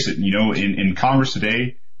let's face it, in Congress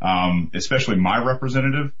today, especially my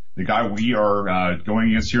representative, the guy we are going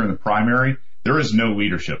against here in the primary, there is no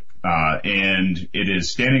leadership. And it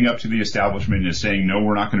is standing up to the establishment and saying, no,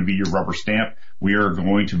 we're not going to be your rubber stamp. We are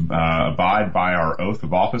going to abide by our oath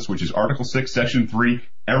of office, which is Article 6, Section 3.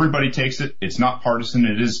 Everybody takes it. It's not partisan.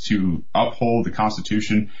 It is to uphold the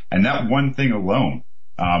Constitution. And that one thing alone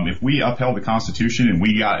If we upheld the Constitution and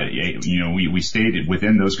we stayed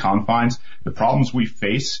within those confines, the problems we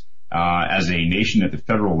face as a nation at the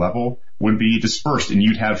federal level would be dispersed, and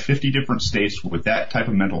you'd have 50 different states with that type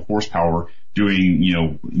of mental horsepower doing,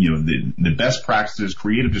 the best practices,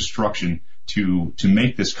 creative destruction to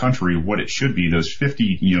make this country what it should be. Those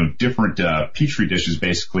 50, different petri dishes,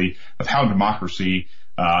 basically, of how democracy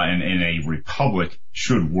and a republic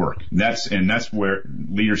should work. That's where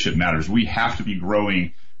leadership matters. We have to be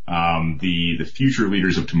growing the future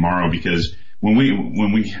leaders of tomorrow, because when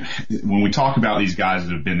we talk about these guys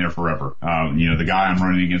that have been there forever, the guy I'm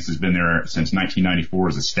running against has been there since 1994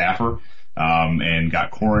 as a staffer, and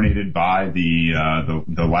got coronated by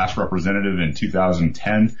the last representative in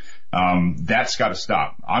 2010. That's got to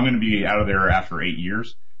stop. I'm going to be out of there after 8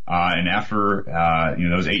 years. And after,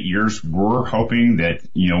 those 8 years, we're hoping that,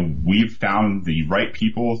 we've found the right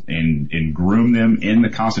people and groom them in the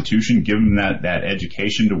Constitution, give them that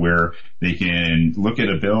education to where they can look at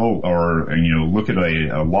a bill or, look at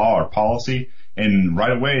a law or policy, and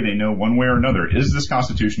right away they know one way or another, is this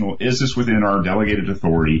constitutional? Is this within our delegated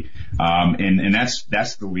authority? And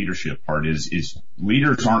that's the leadership part is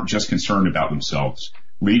leaders aren't just concerned about themselves.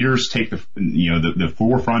 Leaders take the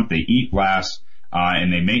forefront, they eat last,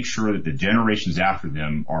 and they make sure that the generations after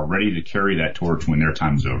them are ready to carry that torch when their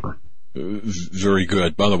time's over. Very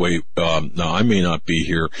good. By the way, now I may not be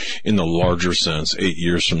here in the larger sense 8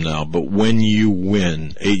 years from now, but when you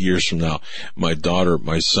win 8 years from now, my daughter,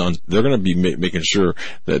 my son, they're going to be making sure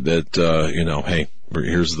that hey,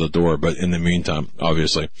 here's the door. But in the meantime,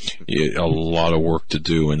 obviously, a lot of work to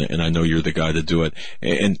do, and I know you're the guy to do it.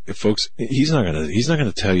 And folks, he's not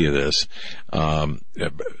gonna tell you this.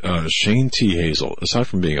 Shane T. Hazel, aside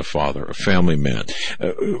from being a father, a family man,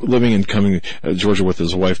 living in Cumming, Georgia with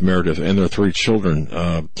his wife Meredith and their 3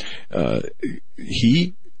 children,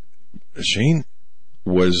 Shane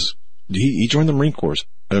joined the Marine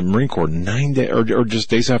Corps 9 days, or just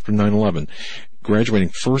days after 9/11. Graduating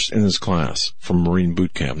first in his class from Marine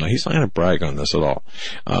boot camp. Now, he's not going to brag on this at all.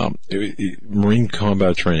 Marine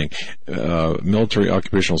combat training, military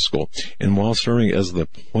occupational school. And while serving as the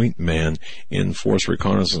point man in force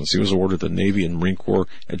reconnaissance, he was awarded the Navy and Marine Corps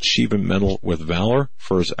Achievement Medal with Valor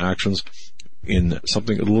for his actions in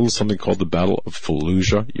something called the Battle of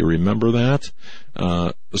Fallujah. You remember that?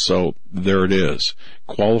 So there it is.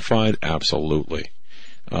 Qualified? Absolutely.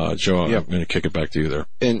 Joe, yep. I'm going to kick it back to you there.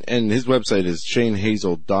 And his website is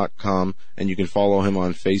shanehazel.com, and you can follow him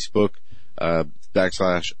on Facebook,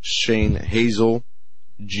 /Shane Hazel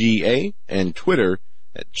GA, and Twitter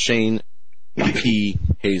at Shane P.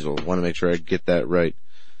 Hazel. Want to make sure I get that right.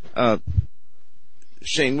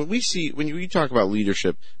 Shane, when you talk about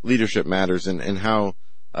leadership matters, and how,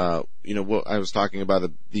 what I was talking about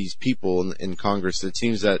these people in Congress, it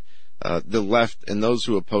seems that, the left and those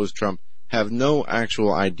who oppose Trump have no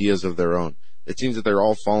actual ideas of their own. It seems that they're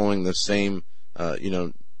all following the same,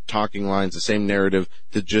 talking lines, the same narrative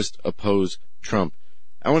to just oppose Trump.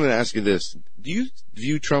 I wanted to ask you this. Do you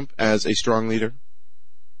view Trump as a strong leader?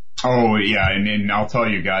 Oh, yeah. And I'll tell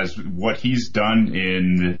you guys what he's done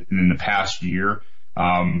in the past year.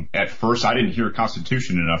 At first, I didn't hear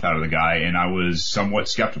Constitution enough out of the guy, and I was somewhat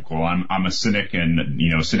skeptical. I'm a cynic,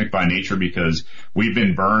 and cynic by nature, because we've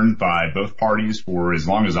been burned by both parties for as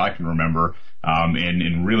long as I can remember,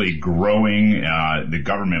 and really growing the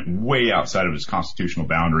government way outside of its constitutional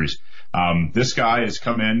boundaries. This guy has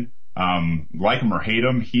come in, like him or hate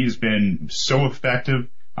him, he's been so effective.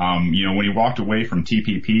 When he walked away from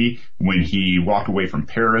TPP, when he walked away from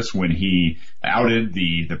Paris, when he outed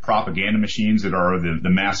the propaganda machines that are the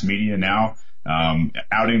mass media now,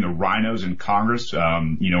 outing the rhinos in Congress,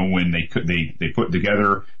 when they put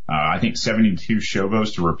together, I think 72 show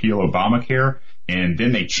votes to repeal Obamacare, and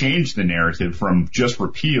then they changed the narrative from just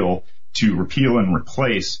repeal to repeal and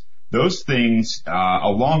replace. Those things,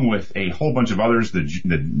 along with a whole bunch of others,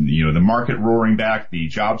 the market roaring back, the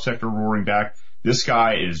job sector roaring back, this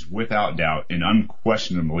guy is without doubt and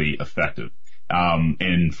unquestionably effective.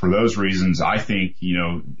 And for those reasons, I think,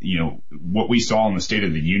 what we saw in the State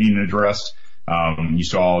of the Union address, you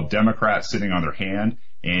saw Democrats sitting on their hand,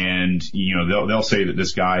 and, they'll say that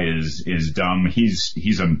this guy is dumb. He's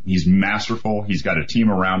masterful. He's got a team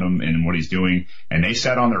around him and what he's doing, and they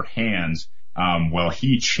sat on their hands, while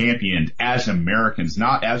he championed as Americans,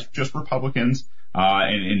 not as just Republicans,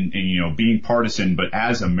 and being partisan, but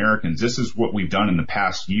as Americans. This is what we've done in the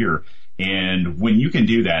past year. And when you can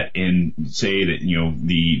do that and say that,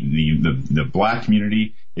 the black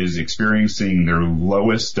community is experiencing their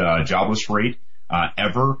lowest jobless rate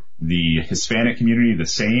ever, the Hispanic community the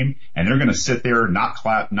same, and they're going to sit there, not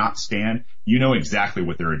clap, not stand. You know exactly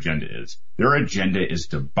what their agenda is. Their agenda is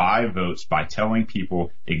to buy votes by telling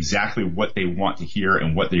people exactly what they want to hear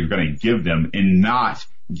and what they're going to give them, and not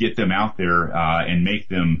get them out there and make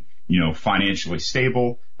them, financially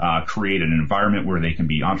stable, create an environment where they can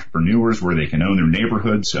be entrepreneurs, where they can own their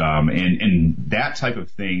neighborhoods, and that type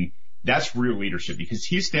of thing. That's real leadership, because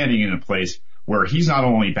he's standing in a place where he's not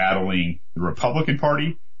only battling the Republican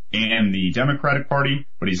Party and the Democratic Party,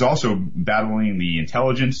 but he's also battling the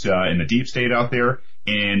intelligence and the deep state out there,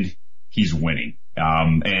 and he's winning.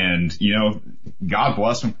 And God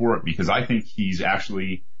bless him for it, because I think he's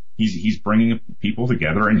actually he's bringing people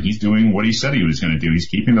together, and he's doing what he said he was going to do. He's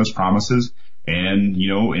keeping those promises, and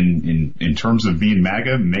in terms of being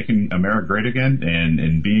MAGA, making America great again,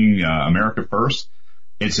 and being America first.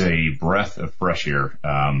 It's a breath of fresh air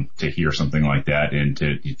to hear something like that, and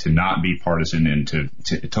to not be partisan, and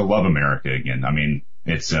to love America again. I mean,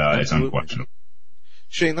 it's unquestionable.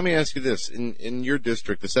 Shane, let me ask you this: in your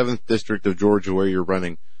district, the 7th district of Georgia, where you're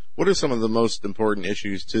running, what are some of the most important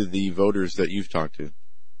issues to the voters that you've talked to?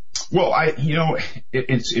 Well,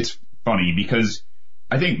 it's funny, because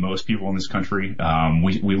I think most people in this country,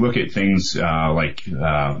 we look at things like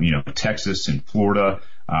Texas and Florida.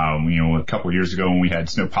 A couple of years ago when we had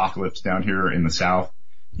snowpocalypse down here in the South,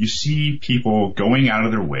 you see people going out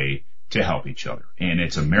of their way to help each other. And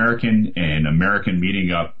it's American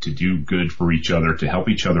meeting up to do good for each other, to help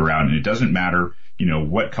each other out. And it doesn't matter,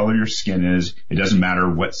 what color your skin is. It doesn't matter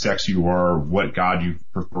what sex you are, what God you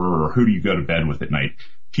prefer, or who do you go to bed with at night.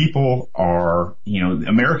 People are,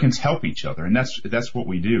 Americans help each other. And that's what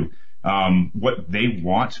we do. What they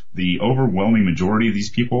want, the overwhelming majority of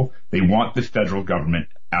these people, they want the federal government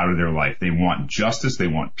out of their life. They want justice, they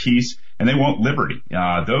want peace, and they want liberty.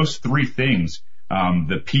 Those three things,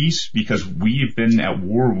 the peace, because we've been at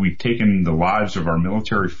war, we've taken the lives of our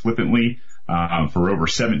military flippantly, for over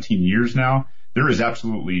 17 years now. There is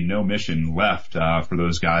absolutely no mission left, for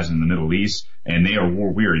those guys in the Middle East, and they are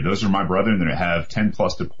war weary. Those are my brethren that have 10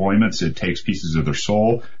 plus deployments. It takes pieces of their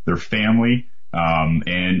soul, their family,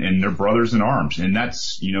 and their brothers in arms. And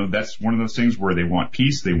that's one of those things where they want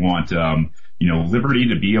peace. They want, liberty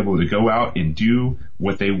to be able to go out and do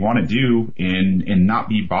what they want to do, and not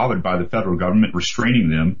be bothered by the federal government restraining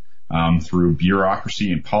them, through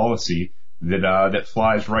bureaucracy and policy that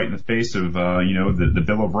flies right in the face of, the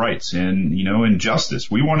Bill of Rights and, injustice.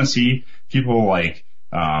 We want to see people like,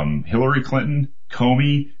 Hillary Clinton,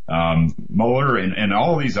 Comey, Mueller, and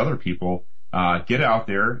all of these other people, get out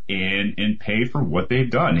there and pay for what they've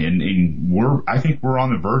done. And I think we're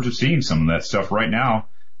on the verge of seeing some of that stuff right now,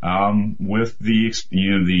 with this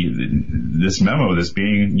memo that's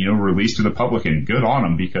being, released to the public, and good on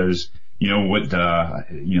them, because,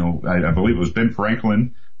 I believe it was Ben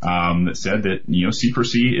Franklin, that said that,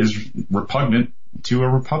 secrecy is repugnant to a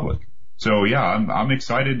republic. So yeah, I'm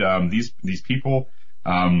excited. These people,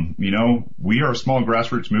 we are a small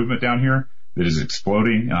grassroots movement down here that is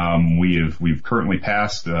exploding. We've currently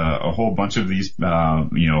passed a whole bunch of these,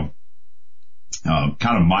 kind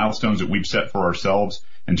of milestones that we've set for ourselves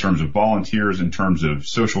in terms of volunteers, in terms of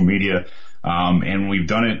social media. And we've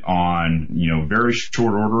done it on, very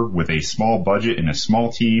short order with a small budget and a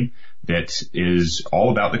small team that is all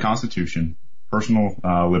about the Constitution, personal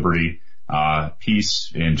liberty,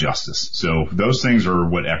 peace, and justice. So those things are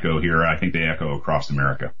what echo here. I think they echo across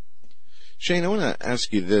America. Shane, I want to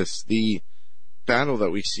ask you this. The battle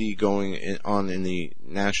that we see going on in the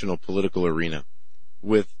national political arena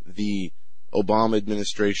with the Obama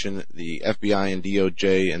administration, the FBI and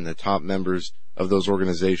DOJ, and the top members of those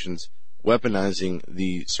organizations weaponizing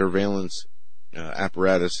the surveillance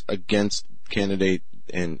apparatus against candidate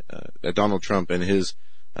and Donald Trump and his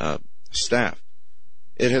staff.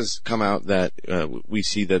 It has come out that we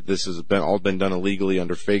see that this has all been done illegally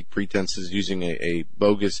under fake pretenses, using a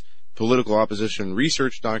bogus political opposition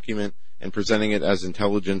research document and presenting it as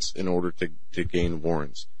intelligence in order to gain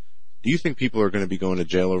warrants. Do you think people are going to be going to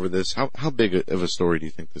jail over this? How big of a story do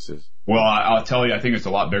you think this is? Well, I'll tell you, I think it's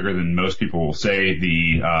a lot bigger than most people will say.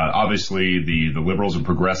 Obviously the liberals and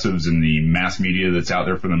progressives and the mass media that's out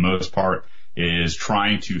there for the most part is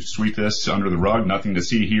trying to sweep this under the rug. Nothing to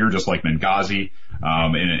see here, just like Benghazi,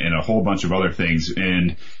 and a whole bunch of other things.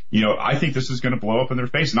 And, I think this is going to blow up in their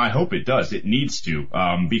face, and I hope it does. It needs to,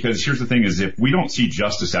 because here's the thing is, if we don't see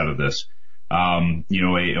justice out of this, a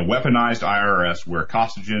weaponized IRS where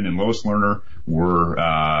Costigan and Lois Lerner were,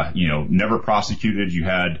 never prosecuted. You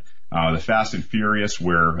had, the Fast and Furious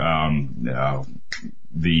where,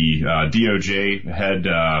 the DOJ head,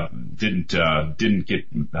 didn't get,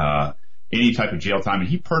 any type of jail time, and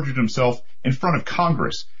he perjured himself in front of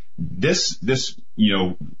Congress. these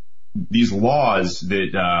laws that,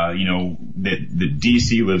 that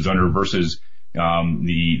DC lives under versus,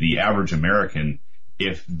 the average American,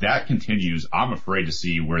 if that continues, I'm afraid to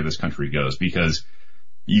see where this country goes, because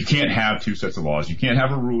you can't have two sets of laws. You can't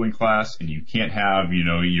have a ruling class, and you can't have,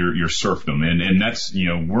 your serfdom. And that's,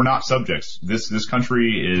 we're not subjects. This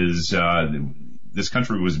country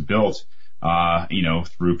was built,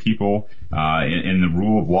 through people, in the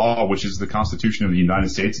rule of law, which is the Constitution of the United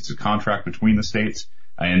States. It's a contract between the states.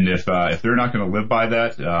 And if they're not going to live by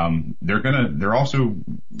that, they're also,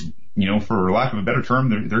 for lack of a better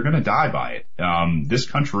term, they're going to die by it. This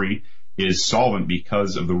country is solvent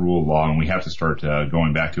because of the rule of law, and we have to start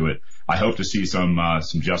going back to it. I hope to see some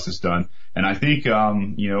justice done, and I think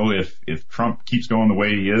if Trump keeps going the way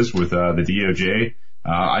he is with the DOJ,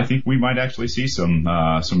 I think we might actually see some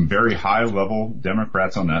very high level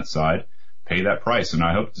Democrats on that side pay that price, and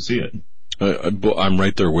I hope to see it. I'm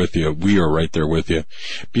right there with you. We are right there with you.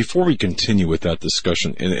 Before we continue with that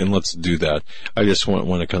discussion, and let's do that, I just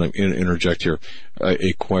want to kind of interject here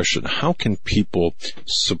a question. How can people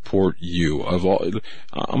support you? I'm going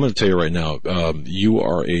to tell you right now, you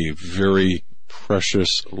are a very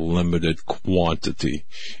precious, limited quantity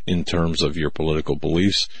in terms of your political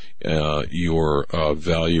beliefs, your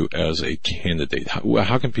value as a candidate.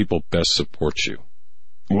 How can people best support you?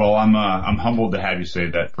 Well, I'm humbled to have you say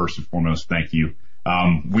that. First and foremost, thank you.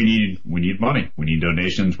 We need money. We need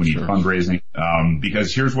donations. We need fundraising.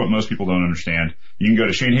 Because here's what most people don't understand. You can go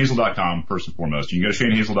to ShaneHazel.com first and foremost. You can go to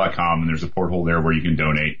ShaneHazel.com, and there's a porthole there where you can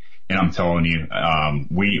donate. And I'm telling you,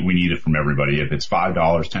 we need it from everybody. If it's $5,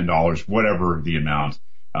 $10, whatever the amount,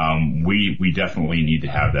 we definitely need to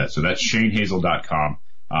have that. So that's ShaneHazel.com.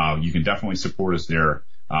 You can definitely support us there.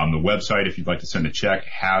 The website, if you'd like to send a check,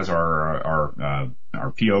 has our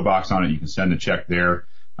PO box on it. You can send a check there.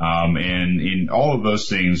 And all of those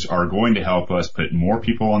things are going to help us put more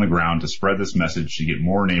people on the ground to spread this message, to get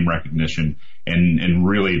more name recognition. And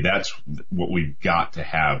really that's what we've got to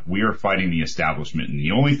have. We are fighting the establishment, and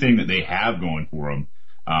the only thing that they have going for them,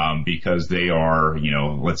 because they are,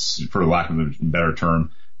 for lack of a better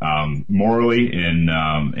term, morally and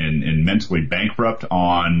mentally bankrupt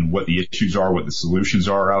on what the issues are, what the solutions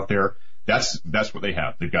are out there. That's what they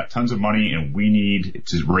have. They've got tons of money, and we need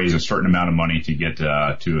to raise a certain amount of money to get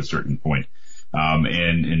to a certain point.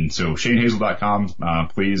 And so ShaneHazel.com,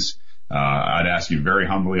 please, I'd ask you very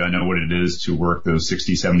humbly. I know what it is to work those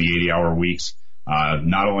 60, 70, 80-hour weeks,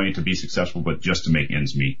 not only to be successful, but just to make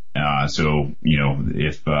ends meet. So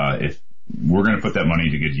if we're going to put that money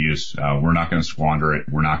to good use, we're not going to squander it.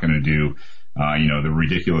 We're not going to do the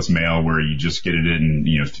ridiculous mail where you just get it in and,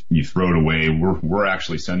 you throw it away. We're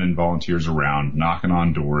actually sending volunteers around, knocking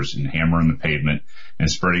on doors and hammering the pavement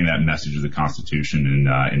and spreading that message of the Constitution and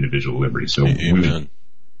individual liberty. So we're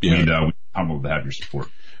humbled to have your support.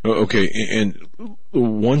 Okay, and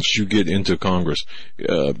once you get into Congress,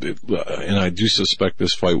 and I do suspect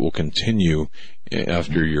this fight will continue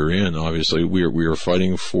after you're in, obviously, we are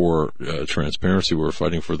fighting for transparency, we're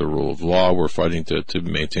fighting for the rule of law, we're fighting to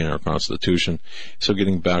maintain our Constitution. So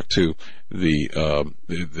getting back to the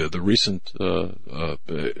recent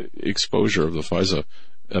exposure of the FISA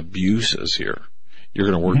abuses here, you're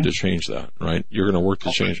going to work to change that, right? You're going to work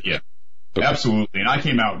to change yeah. it. Okay. Absolutely. And I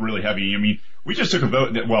came out really heavy. I mean, we just took a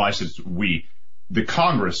vote the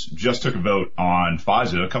Congress just took a vote on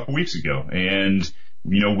FISA a couple weeks ago. And,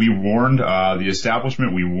 we warned, the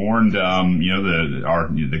establishment, we warned,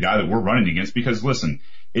 the guy that we're running against, because listen,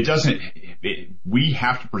 we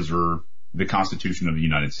have to preserve the Constitution of the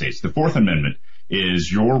United States. The Fourth Amendment is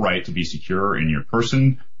your right to be secure in your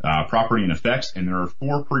person, property, and effects. And there are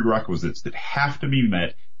 4 prerequisites that have to be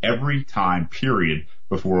met every time, period,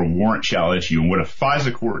 before a warrant shall issue. And what a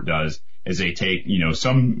FISA court does is they take,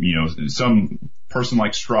 some person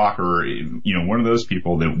like Strzok or, one of those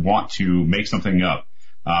people that want to make something up.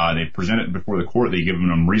 They present it before the court. They give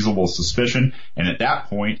them reasonable suspicion. And at that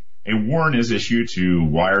point, a warrant is issued to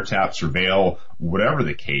wiretap, surveil, whatever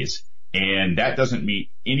the case. And that doesn't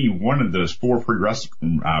meet any one of those 4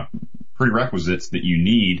 prerequisites that you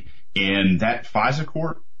need. And that FISA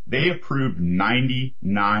court, they approved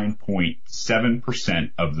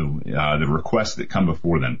 99.7% of the requests that come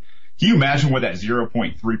before them. Can you imagine what that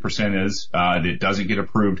 0.3% is that doesn't get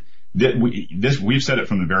approved? We've said it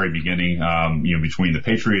from the very beginning. Between the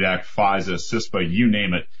Patriot Act, FISA, CISPA, you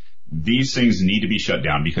name it, these things need to be shut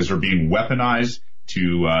down because they're being weaponized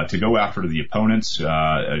to go after the opponents,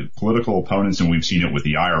 political opponents, and we've seen it with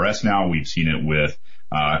the IRS now. We've seen it with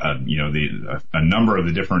a number of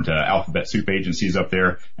the different alphabet soup agencies up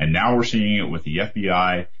there, and now we're seeing it with the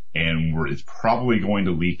FBI and it's probably going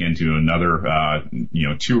to leak into another,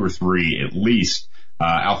 2 or 3 at least,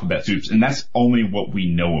 alphabet soups. And that's only what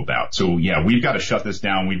we know about. So yeah, we've got to shut this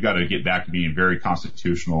down. We've got to get back to being very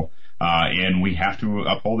constitutional, and we have to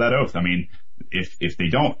uphold that oath. I mean, if they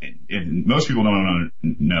don't, most people don't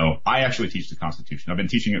know, I actually teach the Constitution. I've been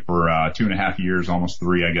teaching it for 2.5 years, almost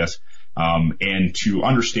 3, I guess. And to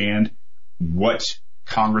understand what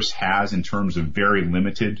Congress has in terms of very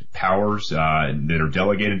limited powers that are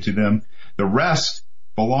delegated to them, the rest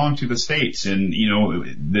belong to the states. And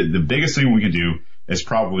the biggest thing we can do is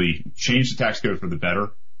probably change the tax code for the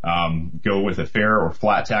better. Go with a fair or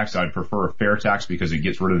flat tax. I'd prefer a fair tax because it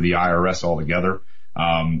gets rid of the IRS altogether.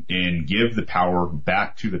 And give the power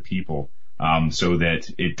back to the people, so that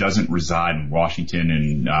it doesn't reside in Washington,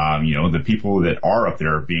 and, the people that are up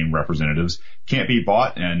there being representatives can't be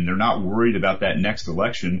bought, and they're not worried about that next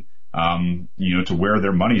election, to where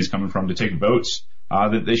their money is coming from to take votes,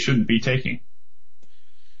 that they shouldn't be taking.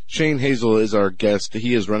 Shane Hazel is our guest.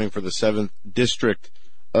 He is running for the 7th District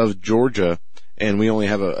of Georgia, and we only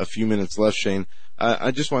have a few minutes left, Shane.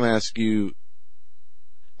 I just want to ask you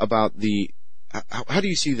about how do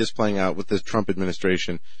you see this playing out with the Trump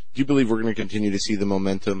administration? Do you believe we're going to continue to see the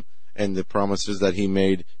momentum and the promises that he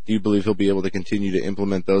made? Do you believe he'll be able to continue to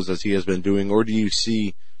implement those as he has been doing? Or do you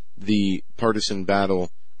see the partisan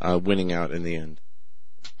battle winning out in the end?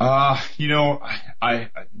 For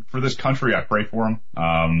this country, I pray for him.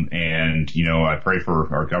 I pray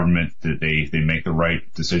for our government that they make the right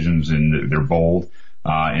decisions and they're bold,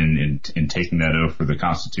 in taking that oath for the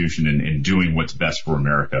Constitution and doing what's best for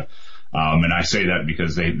America. And I say that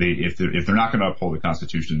because if they're not going to uphold the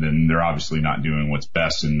Constitution, then they're obviously not doing what's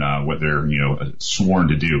best and what they're sworn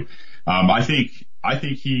to do. I think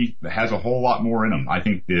he has a whole lot more in him. I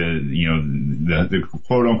think the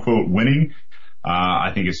quote unquote winning,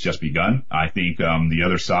 I think it's just begun. I think the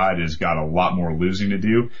other side has got a lot more losing to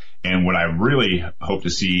do. And what I really hope to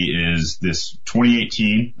see is this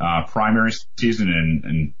 2018 primary season.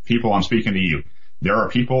 And people, I'm speaking to you. There are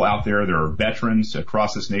people out there, there are veterans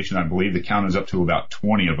across this nation. I believe the count is up to about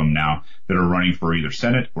 20 of them now that are running for either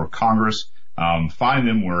Senate or Congress. Find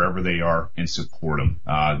them wherever they are and support them.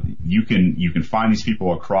 You can find these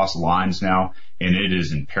people across lines now, and it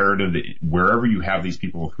is imperative that wherever you have these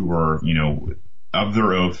people who are, of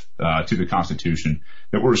their oath to the Constitution,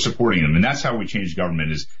 that we're supporting them. And that's how we change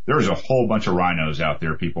government. Is there's a whole bunch of rhinos out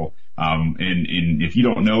there, people. And if you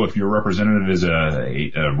don't know if your representative is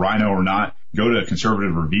a rhino or not, go to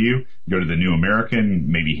Conservative Review, go to the New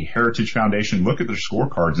American, maybe Heritage Foundation, look at their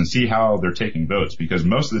scorecards and see how they're taking votes. Because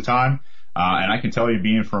most of the time, and I can tell you,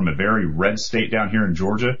 being from a very red state down here in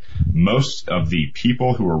Georgia, most of the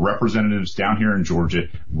people who are representatives down here in Georgia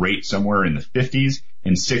rate somewhere in the 50s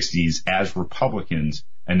and 60s as Republicans.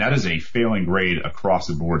 And that is a failing grade across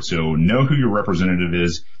the board. So know who your representative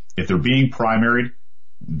is. If they're being primaried,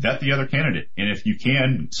 vet the other candidate. And if you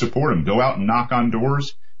can, support them. Go out and knock on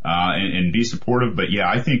doors, and be supportive. But yeah,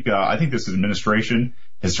 I think this administration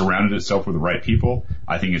has surrounded itself with the right people.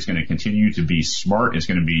 I think it's going to continue to be smart. It's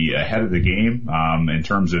going to be ahead of the game, in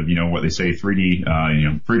terms of, what they say,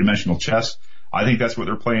 3D, three-dimensional chess. I think that's what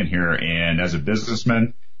they're playing here. And as a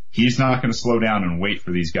businessman, he's not going to slow down and wait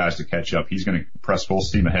for these guys to catch up. He's going to press full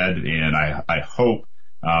steam ahead. And I hope,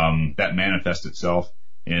 that manifests itself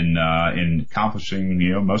in accomplishing,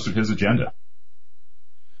 most of his agenda.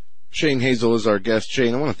 Shane Hazel is our guest.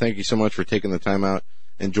 Shane, I want to thank you so much for taking the time out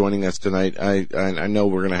and joining us tonight. I know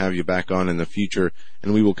we're going to have you back on in the future,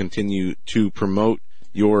 and we will continue to promote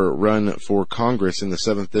your run for Congress in the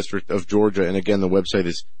 7th District of Georgia. And again, the website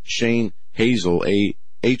is Shane Hazel,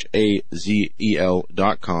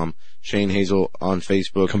 HAZEL.com. Shane Hazel on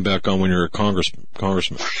Facebook. Come back on when you're a congressman.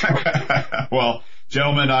 Well,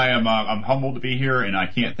 gentlemen, I'm humbled to be here, and I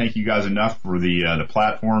can't thank you guys enough for the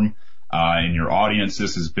platform, and your audience.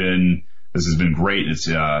 This has been great. It's,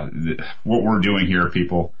 what we're doing here,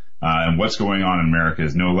 people, and what's going on in America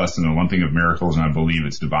is no less than a lumping of miracles, and I believe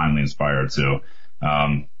it's divinely inspired. So,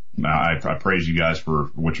 I praise you guys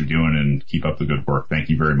for what you're doing, and keep up the good work. Thank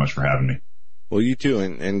you very much for having me. Well, you too,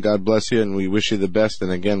 and God bless you, and we wish you the best.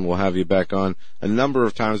 And again, we'll have you back on a number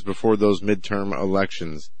of times before those midterm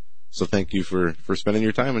elections. So thank you for spending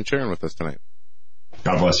your time and sharing with us tonight.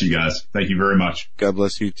 God bless you guys. Thank you very much. God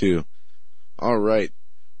bless you too. All right.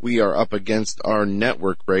 We are up against our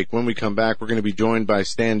network break. When we come back, we're going to be joined by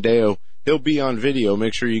Stan Deo. He'll be on video.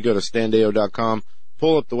 Make sure you go to standeo.com,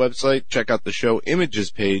 pull up the website, check out the show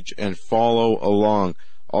images page, and follow along.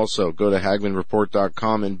 Also, go to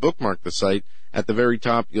hagmannreport.com and bookmark the site. At the very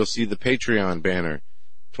top, you'll see the Patreon banner.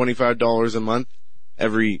 $25 a month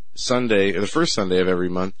every Sunday, or the first Sunday of every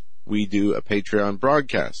month. we do a Patreon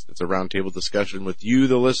broadcast. It's a roundtable discussion with you,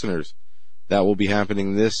 the listeners. That will be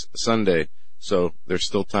happening this Sunday. So there's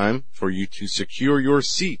still time for you to secure your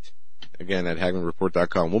seat. Again, at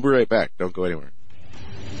HagmannReport.com. We'll be right back. Don't go anywhere.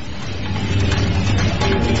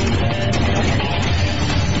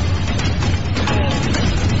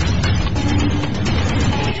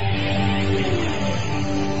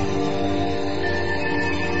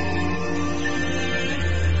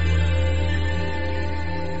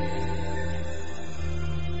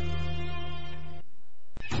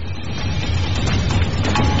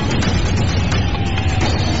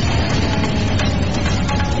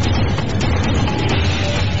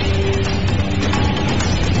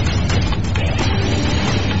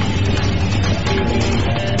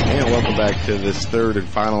 Back to this third and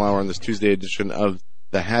final hour on this Tuesday edition of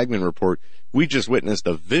the Hagmann Report. We just witnessed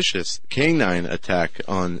a vicious canine attack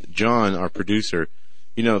on John, our producer.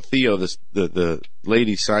 You know, Theo, the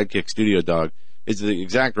lady's sidekick studio dog, is the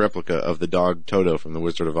exact replica of the dog Toto from The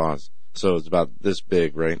Wizard of Oz. So it's about this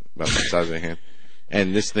big, right? About the size of a hand.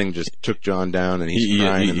 And this thing just took John down, and he's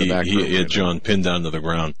crying in the back room. He had John pinned down to the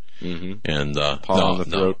ground. Mm-hmm. And paw on the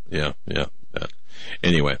throat. Yeah.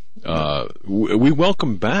 Anyway, we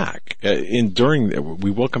welcome back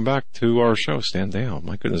we welcome back to our show Stan Dale.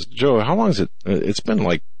 My goodness, Joe, how long is it? It's been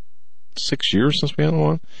like 6 years since we had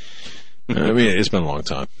one. I mean, it's been a long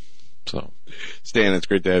time. So, Stan, it's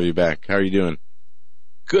great to have you back. How are you doing?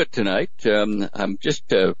 Good tonight. I'm just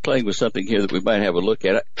playing with something here that we might have a look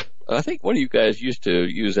at. I think one of you guys used to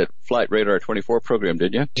use that Flight Radar 24 program,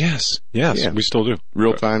 didn't you? Yes, we still do.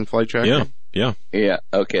 Real-time flight tracking? Yeah.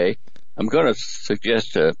 Okay. I'm going to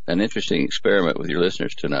suggest an interesting experiment with your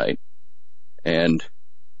listeners tonight. And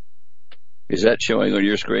is that showing on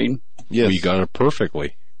your screen? Yes. We got it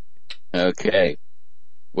perfectly. Okay.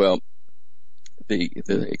 Well, the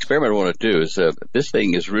experiment I want to do is this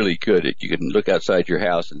thing is really good. You can look outside your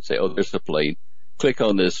house and say, oh, there's the plane. Click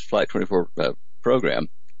on this Flight 24 program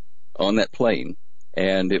on that plane,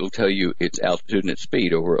 and it'll tell you its altitude and its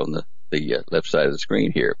speed over on the left side of the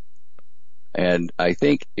screen here. And I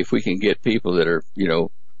think if we can get people that are,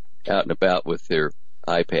 out and about with their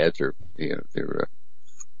iPads or, their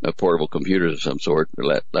portable computers of some sort, or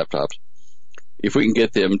laptops, if we can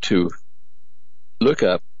get them to look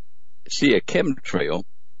up, see a chemtrail,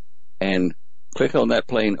 and click on that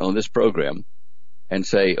plane on this program and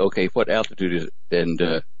say, okay, what altitude is it?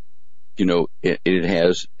 And, it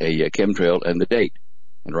has a chemtrail and the date,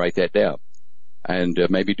 and write that down. And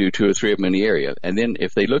maybe do 2 or 3 of them in the area. And then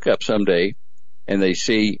if they look up someday and they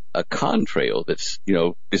see a contrail that's,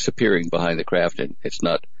 disappearing behind the craft and it's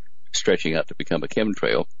not stretching out to become a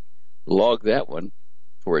chemtrail, log that one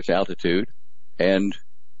for its altitude and,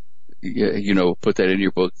 put that in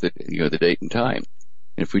your book, the date and time.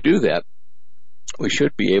 And if we do that, we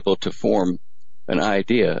should be able to form an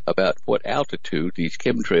idea about what altitude these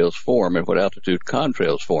chemtrails form and what altitude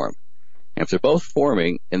contrails form. And if they're both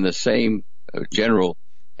forming in the same general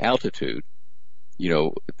altitude,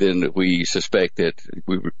 then we suspect that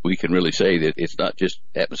we can really say that it's not just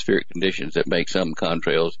atmospheric conditions that make some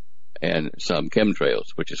contrails and some chemtrails,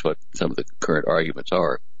 which is what some of the current arguments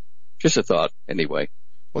are. Just a thought, anyway.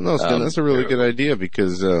 Well, no, Stan, that's a really good idea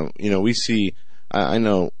because, we see, I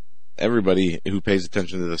know everybody who pays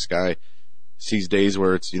attention to the sky sees days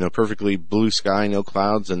where it's, perfectly blue sky, no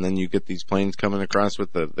clouds, and then you get these planes coming across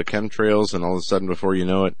with the chemtrails, and all of a sudden, before you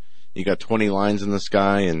know it, you got 20 lines in the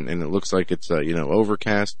sky, and it looks like it's,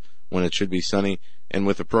 overcast when it should be sunny. And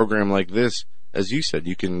with a program like this, as you said,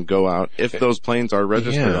 you can go out, if those planes are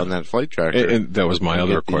registered on that flight tracker. And that was my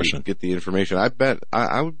other question. Get the information. I bet,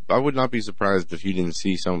 I would not be surprised if you didn't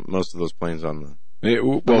see most of those planes on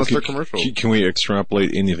unless they're commercial. Can we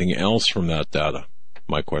extrapolate anything else from that data?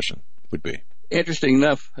 My question would be. Interesting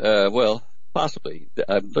enough, possibly.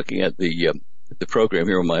 I'm looking at the program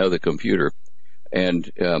here on my other computer, and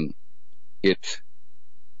it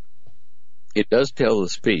does tell the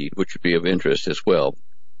speed, which would be of interest as well.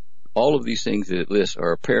 All of these things that it lists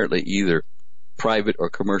are apparently either private or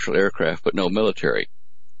commercial aircraft, but no military.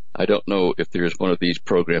 I don't know if there's one of these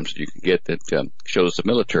programs that you can get that shows the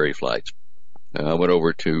military flights. I went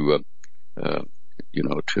over to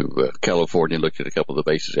California, looked at a couple of the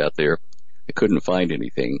bases out there. I couldn't find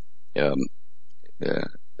anything that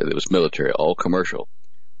was military, all commercial.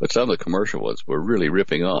 But some of the commercial ones were really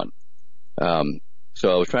ripping on. So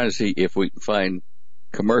I was trying to see if we can find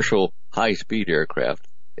commercial high-speed aircraft,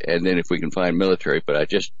 and then if we can find military, but I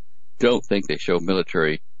just don't think they show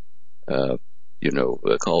military,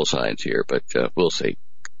 call signs here, but we'll see.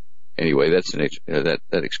 Anyway,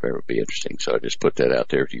 that experiment would be interesting, so I just put that out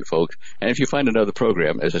there to you folks. And if you find another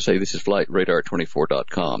program, as I say, this is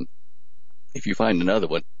FlightRadar24.com. if you find another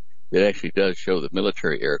one that actually does show the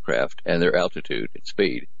military aircraft and their altitude and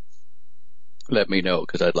speed, let me know,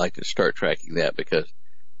 because I'd like to start tracking that, because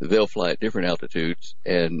they'll fly at different altitudes,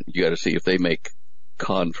 and you got to see if they make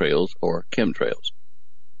contrails or chemtrails.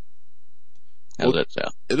 How's that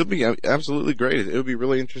sound? It'll be absolutely great. It'll be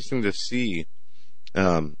really interesting to see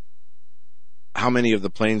how many of the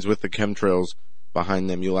planes with the chemtrails behind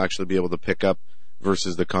them you'll actually be able to pick up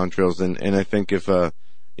versus the contrails. And I think if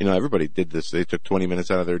everybody did this, they took 20 minutes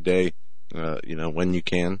out of their day, when you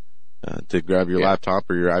can, to grab your laptop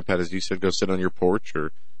or your iPad, as you said, go sit on your porch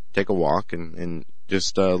or take a walk and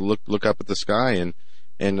just look up at the sky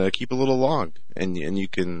and keep a little log, and you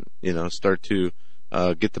can start to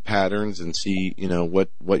get the patterns and see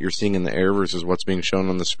what you're seeing in the air versus what's being shown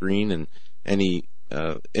on the screen, and any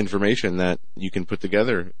information that you can put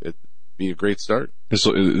together. It'd be a great start.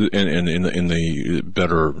 So, and in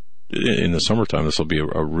the summertime, this will be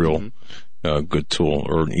a real good tool,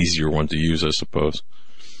 or an easier one to use, I suppose.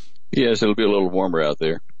 Yes, it'll be a little warmer out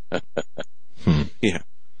there. Yeah.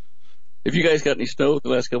 Have you guys got any snow the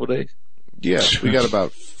last couple of days? Yeah, we got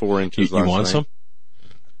about 4 inches last night. You want some?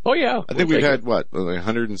 Oh, yeah. I think we've had, like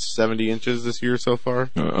 170 inches this year so far?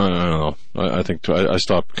 I don't know. I think I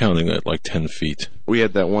stopped counting at like 10 feet. We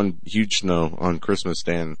had that one huge snow on Christmas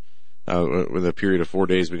Day, with a period of 4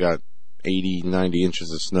 days, we got 80, 90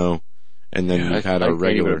 inches of snow. And then we've had a regular...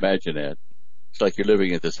 I can't even imagine that. It's like you're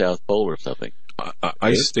living at the South Pole or something.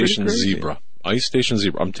 Ice Station Zebra. Ice Station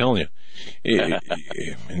Zebra. I'm telling you.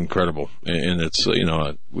 Incredible. And it's,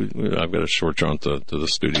 I've got a short jaunt to the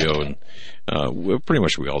studio, and pretty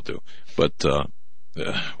much we all do. But,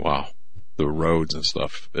 wow, the roads and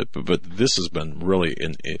stuff. But this has been really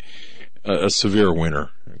a severe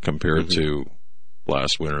winter compared to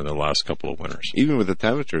last winter, the last couple of winters. Even with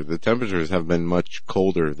the temperatures have been much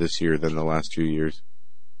colder this year than the last 2 years.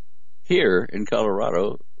 Here in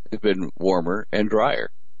Colorado, it's been warmer and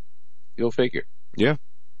drier. Go figure. Yeah.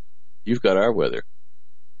 You've got our weather.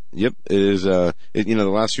 Yep. It is, the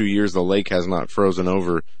last few years the lake has not frozen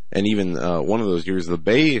over, and even one of those years the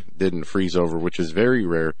bay didn't freeze over, which is very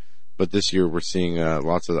rare. But this year we're seeing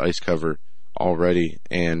lots of ice cover already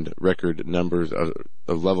and record numbers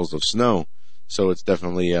of levels of snow. So it's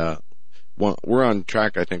definitely we're on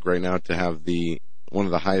track, I think, right now to have one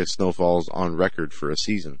of the highest snowfalls on record for a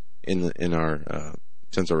season in our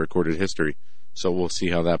since our recorded history. So we'll see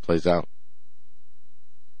how that plays out.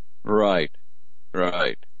 Right.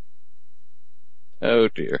 Oh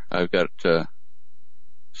dear, I've got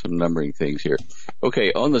some numbering things here.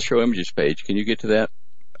 Okay, on the show images page, can you get to that?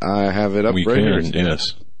 I have it up right here.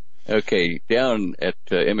 Yes. Okay, down at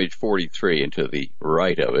image 43 and to the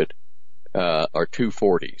right of it are two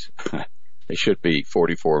 40s. They should be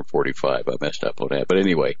 44 and 45. I messed up on that. But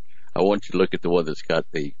anyway, I want you to look at the one that's got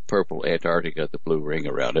the purple Antarctica, the blue ring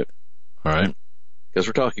around it. All right. Because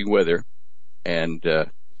we're talking weather, and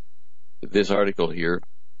this article here,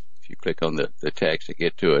 if you click on the text to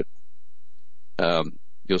get to it,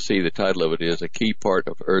 you'll see the title of it is "A Key Part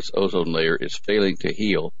of Earth's Ozone Layer is Failing to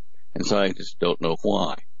Heal, and Scientists Don't Know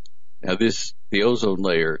Why." Now the ozone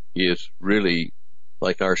layer is really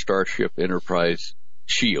like our Starship Enterprise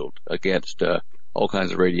shield against all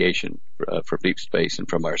kinds of radiation from deep space and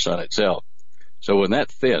from our sun itself. So when that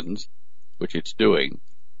thins, which it's doing,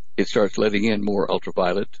 it starts letting in more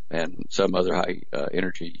ultraviolet and some other high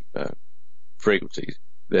energy frequencies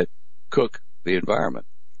that cook the environment.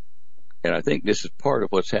 And I think this is part of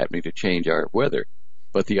what's happening to change our weather.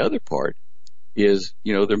 But the other part is,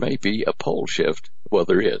 there may be a pole shift. Well,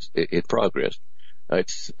 there is in progress.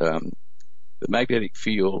 It's the magnetic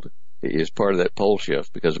field is part of that pole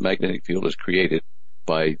shift, because the magnetic field is created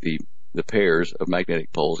by the pairs of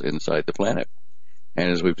magnetic poles inside the planet.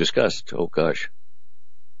 And as we've discussed,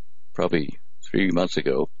 probably 3 months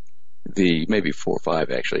ago, maybe 4 or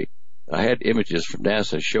 5 actually, I had images from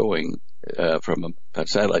NASA showing, from a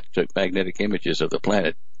satellite that took magnetic images of the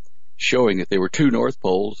planet, showing that there were 2 north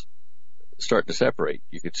poles starting to separate.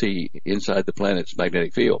 You could see inside the planet's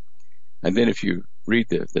magnetic field. And then if you read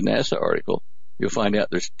the NASA article, you'll find out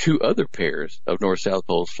there's 2 other pairs of north-south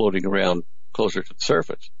poles floating around closer to the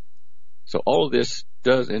surface. So all of this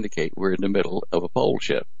does indicate we're in the middle of a pole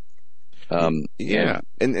shift. Yeah.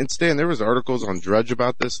 And Stan, there was articles on Drudge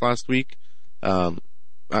about this last week.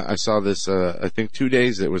 I saw this, I think 2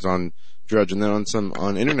 days it was on Drudge, and then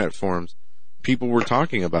on internet forums, people were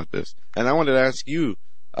talking about this. And I wanted to ask you,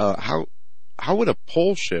 how would a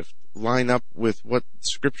pole shift line up with what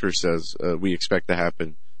Scripture says we expect to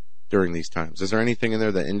happen during these times? Is there anything in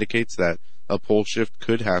there that indicates that a pole shift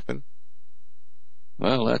could happen?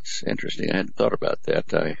 Well, that's interesting. I hadn't thought about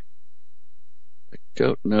that. I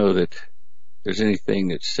don't know that there's anything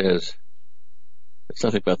that says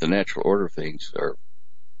something about the natural order of things are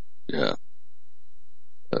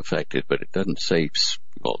affected, but it doesn't say,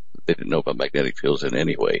 well, they didn't know about magnetic fields in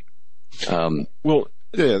any way. Well,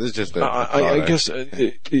 yeah, there's just I guess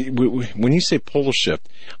when you say pole shift,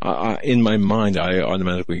 in my mind, I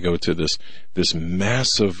automatically go to this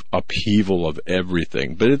massive upheaval of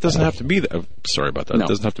everything. But it doesn't have to be that. Sorry about that. No. It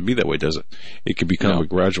doesn't have to be that way, does it? It could be kind of a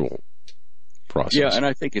gradual process. Yeah, and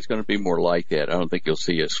I think it's going to be more like that. I don't think you'll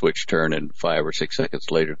see a switch turn and 5 or 6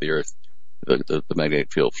 seconds later the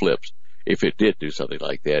magnetic field flips. If it did do something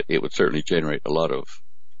like that, it would certainly generate a lot of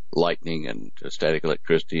lightning and static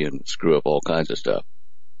electricity and screw up all kinds of stuff.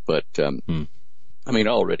 But, I mean,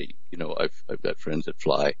 already, I've got friends that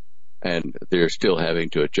fly and they're still having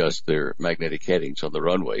to adjust their magnetic headings on the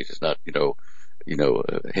runways. It's not,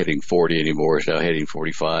 heading 40 anymore. It's now heading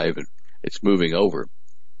 45 and it's moving over.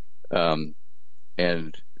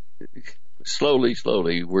 And slowly,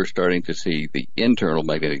 we're starting to see the internal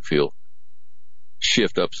magnetic field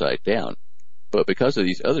shift upside down. But because of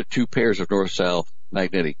these other 2 pairs of north-south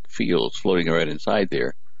magnetic fields floating right inside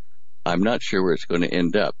there, I'm not sure where it's going to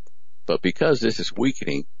end up. But because this is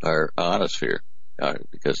weakening our ionosphere,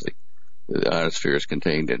 because the ionosphere is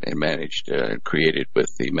contained and managed and created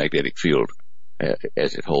with the magnetic field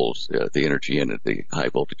as it holds the energy in it, the high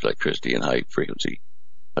voltage electricity and high frequency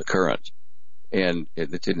currents, and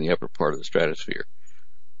it's in the upper part of the stratosphere.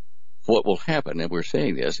 What will happen, and we're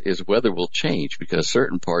saying this, is weather will change because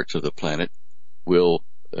certain parts of the planet will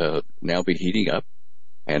now be heating up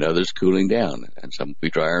and others cooling down, and some will be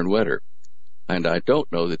drier and wetter. And I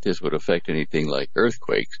don't know that this would affect anything like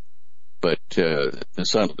earthquakes, but the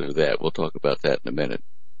sun will do that. We'll talk about that in a minute.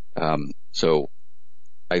 So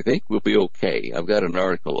I think we'll be okay. I've got an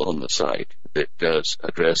article on the site that does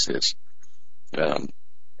address this,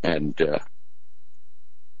 and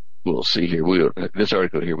we'll see here. This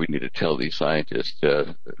article here, we need to tell these scientists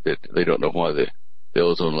that they don't know why the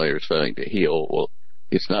ozone layer is failing to heal. Well,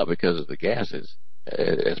 it's not because of the gases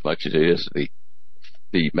as much as it is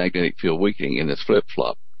the magnetic field weakening in this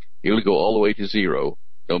flip-flop. It'll go all the way to 0,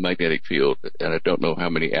 no magnetic field, and I don't know how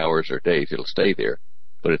many hours or days it'll stay there.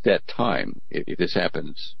 But at that time, if this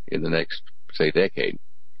happens in the next, say, decade,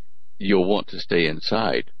 you'll want to stay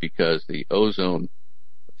inside because the ozone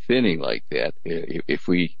thinning like that, if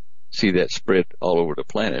we see that spread all over the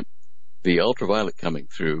planet, the ultraviolet coming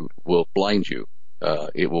through will blind you.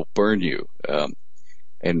 It will burn you.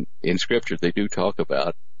 And in Scripture, they do talk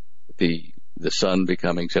about the sun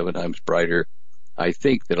becoming 7 times brighter. I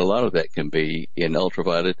think that a lot of that can be in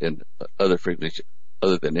ultraviolet and other frequencies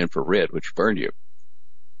other than infrared, which burn you.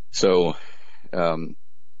 So,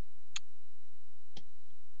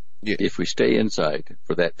 if we stay inside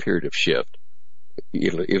for that period of shift,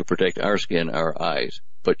 it'll protect our skin, our eyes,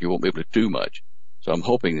 but you won't be able to do much. So I'm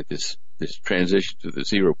hoping that this transition to the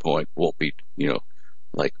 0 point won't be,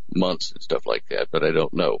 like months and stuff like that, but I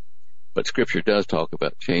don't know. But Scripture does talk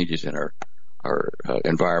about changes in our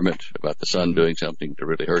environment, about the sun doing something to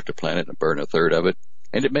really hurt the planet and burn a third of it.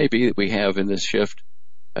 And it may be that we have in this shift,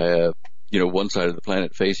 one side of the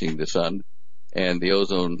planet facing the sun and the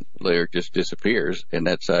ozone layer just disappears and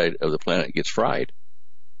that side of the planet gets fried,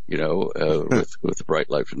 with the bright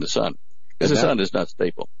light from the sun. Because the sun is not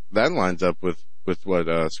stable. That lines up with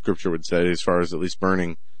what Scripture would say as far as at least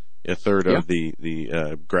burning a third of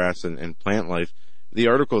the grass and plant life. The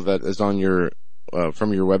article that is on your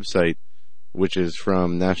from your website, which is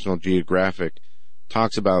from National Geographic,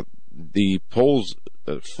 talks about the poles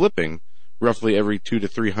flipping roughly every 200,000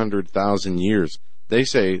 to 300,000 years. They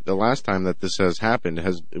say the last time that this has happened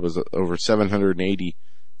it was over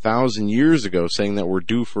 780,000 years ago, saying that we're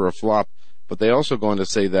due for a flop. But they also go on to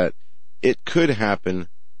say that it could happen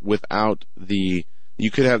without you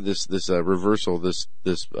could have this reversal, this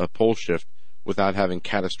pole shift, without having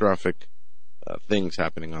catastrophic things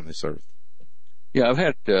happening on this earth. Yeah, I've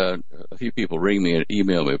had a few people ring me and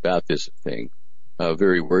email me about this thing,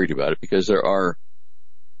 very worried about it, because there are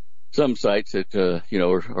some sites that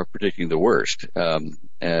are predicting the worst.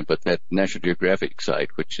 But that National Geographic site,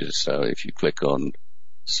 which is if you click on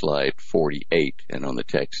slide 48 and on the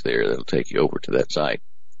text there, that'll take you over to that site.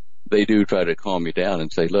 They do try to calm you down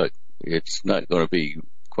and say, look, it's not going to be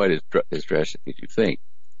quite as drastic as you think.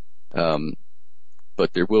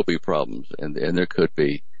 But there will be problems, and there could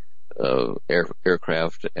be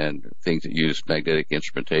aircraft and things that use magnetic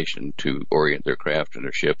instrumentation to orient their craft and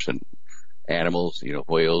their ships, and animals,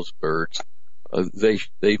 whales, birds.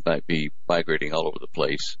 They might be migrating all over the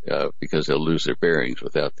place because they'll lose their bearings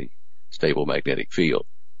without the stable magnetic field.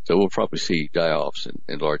 So we'll probably see die-offs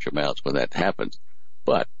in large amounts when that happens.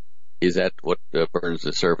 But is that what burns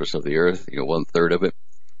the surface of the earth? 1/3 of it.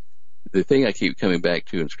 The thing I keep coming back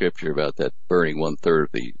to in Scripture about that burning 1/3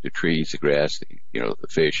 of the trees, the grass, the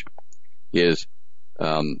fish, is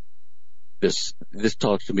this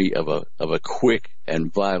talks to me of a quick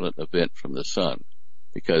and violent event from the sun,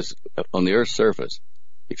 because on the Earth's surface,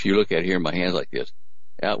 if you look at here in my hands like this,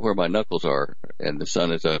 out where my knuckles are, and the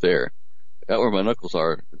sun is up there, out where my knuckles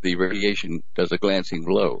are, the radiation does a glancing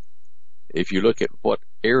blow. If you look at what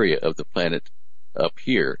area of the planet up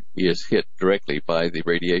here is hit directly by the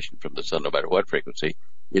radiation from the sun, no matter what frequency,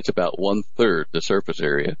 it's about 1/3 the surface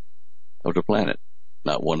area of the planet,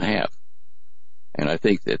 not 1/2. And I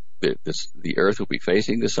think that the Earth will be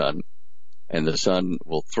facing the sun, and the sun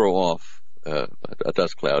will throw off a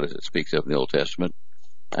dust cloud, as it speaks of in the Old Testament.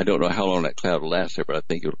 I don't know how long that cloud will last there, but I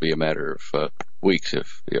think it'll be a matter of weeks,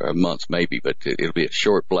 or months maybe, but it'll be a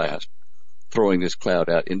short blast, throwing this cloud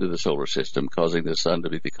out into the solar system, causing the sun to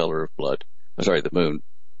be the color of blood. The moon,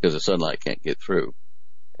 because the sunlight can't get through.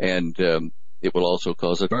 And it will also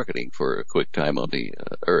cause a darkening for a quick time on the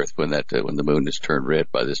Earth when the moon is turned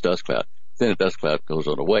red by this dust cloud. Then the dust cloud goes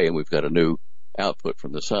on away, and we've got a new output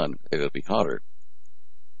from the sun. It'll be hotter.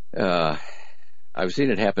 I've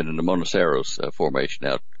seen it happen in the Monoceros formation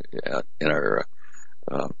out in our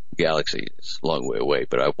galaxy. It's a long way away,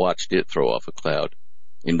 but I watched it throw off a cloud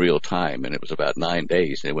in real time, and it was about 9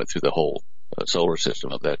 days, and it went through the whole solar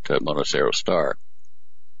system of that Monoceros star.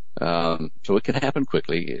 So it can happen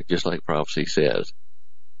quickly, just like prophecy says.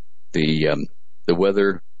 The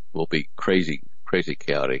weather will be crazy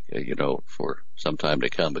chaotic, for some time to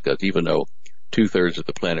come, because even though 2/3 of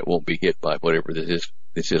the planet won't be hit by whatever this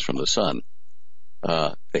is from the sun,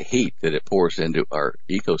 the heat that it pours into our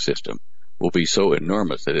ecosystem will be so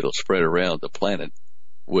enormous that it'll spread around the planet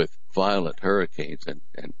with violent hurricanes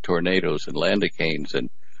and tornadoes and landicanes and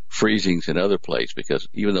freezings in other places, because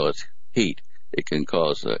even though it's heat, it can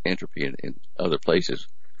cause entropy in other places,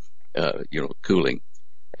 cooling.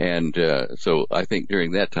 And so I think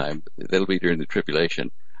during that time, that'll be during the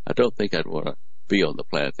tribulation. I don't think I'd want to be on the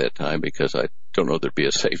planet at that time, because I don't know there'd be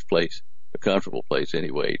a safe place, a comfortable place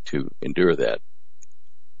anyway, to endure that.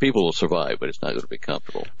 People will survive, but it's not going to be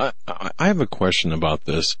comfortable. I have a question about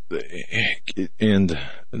this, and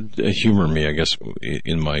humor me, I guess,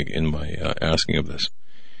 in my asking of this.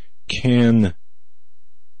 Can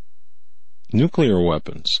nuclear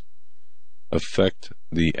weapons affect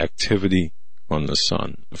the activity on the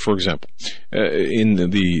sun? For example, in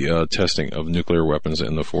the testing of nuclear weapons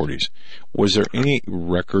in the 40s, was there any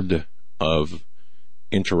record of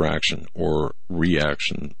interaction or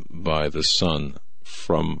reaction by the sun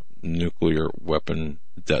from nuclear weapon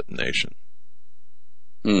detonation?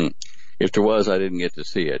 If there was, I didn't get to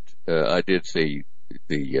see it. I did see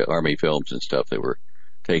the Army films and stuff that were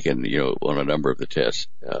taken, on a number of the tests,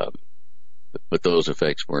 but those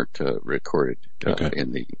effects weren't recorded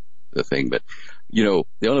in the thing. But the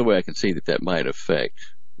only way I can see that might affect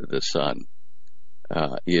the sun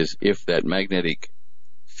is if that magnetic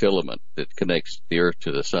filament that connects the Earth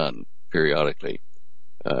to the sun periodically,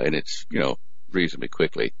 and it's reasonably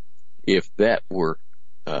quickly, if that were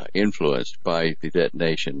influenced by the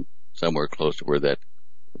detonation somewhere close to where that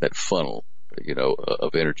funnel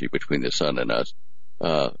of energy between the sun and us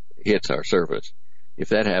hits our surface. If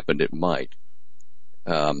that happened, it might.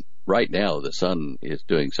 Right now, the sun is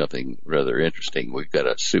doing something rather interesting. We've got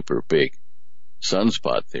a super big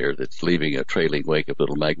sunspot there that's leaving a trailing wake of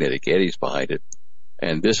little magnetic eddies behind it,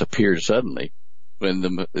 and this appeared suddenly when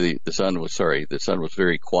the sun was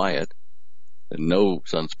very quiet, and no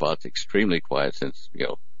sunspots, extremely quiet since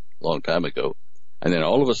a long time ago, and then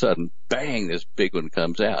all of a sudden, bang! This big one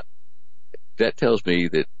comes out. That tells me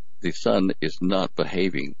that the sun is not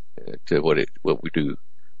behaving to what we do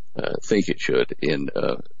think it should in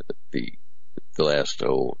the last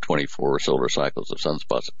 24 solar cycles of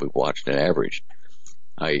sunspots that we've watched and averaged.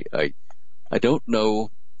 I don't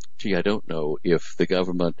know. I don't know if the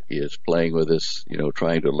government is playing with us,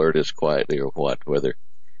 trying to alert us quietly or what. Whether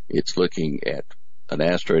it's looking at an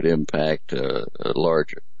asteroid impact, a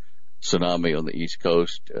large tsunami on the East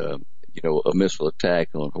Coast, a missile attack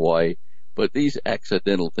on Hawaii. But these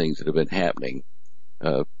accidental things that have been happening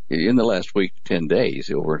in the last week to 10 days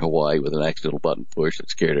over in Hawaii with an accidental button push that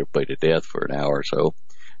scared everybody to death for an hour or so.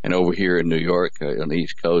 And over here in New York on the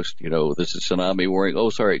East Coast, this is tsunami warning. Oh,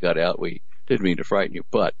 sorry, it got out. We didn't mean to frighten you.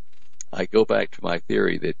 But I go back to my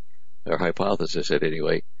theory or hypothesis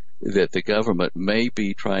anyway, that the government may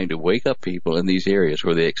be trying to wake up people in these areas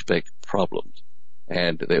where they expect problems.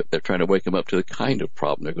 And they're trying to wake them up to the kind of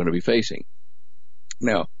problem they're going to be facing.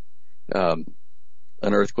 Now, an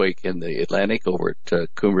earthquake in the Atlantic over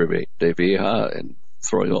at Cumbre de Vieja and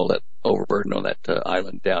throwing all that overburden on that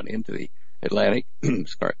island down into the Atlantic,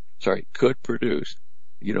 could produce,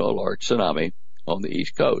 a large tsunami on the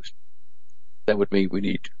East Coast. That would mean we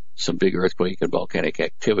need some big earthquake and volcanic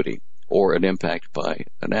activity, or an impact by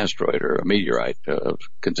an asteroid or a meteorite of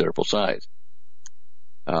considerable size.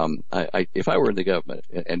 If I were in the government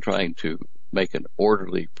and trying to make an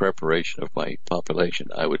orderly preparation of my population,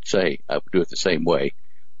 I would say I would do it the same way,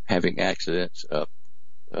 having accidents,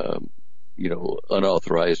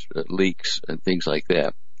 unauthorized leaks and things like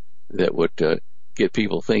that, that would get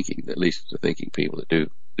people thinking, at least the thinking people that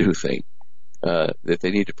do think, that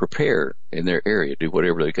they need to prepare in their area, do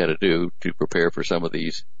whatever they got to do to prepare for some of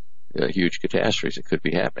these huge catastrophes that could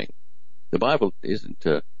be happening. The Bible isn't,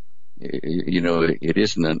 it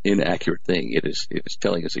isn't an inaccurate thing. It is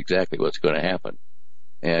telling us exactly what's going to happen.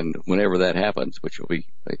 And whenever that happens, which will be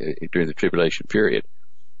during the tribulation period,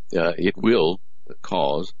 it will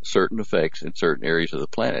cause certain effects in certain areas of the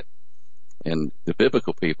planet. And the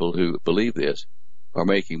biblical people who believe this are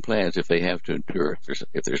making plans if they have to endure,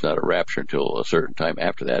 if there's not a rapture until a certain time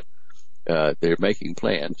after that, they're making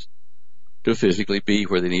plans to physically be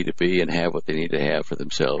where they need to be and have what they need to have for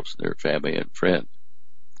themselves, their family and friends.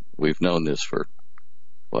 We've known this for,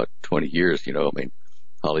 20 years,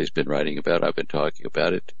 Holly's been writing about it, I've been talking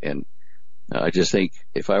about it, and I just think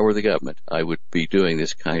if I were the government, I would be doing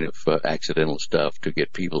this kind of accidental stuff to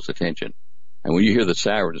get people's attention. And when you hear the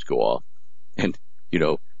sirens go off and,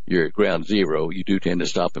 you're at ground zero, you do tend to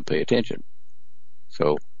stop and pay attention.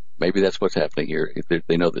 So maybe that's what's happening here. If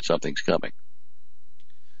they know that something's coming.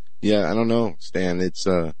 Yeah, I don't know, Stan. It's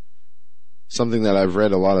something that I've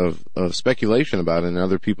read a lot of speculation about and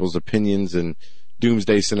other people's opinions and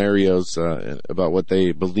doomsday scenarios about what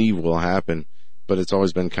they believe will happen. But it's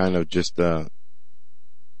always been kind of just, I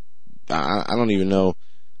don't even know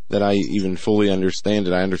that I even fully understand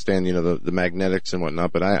it. I understand, the magnetics and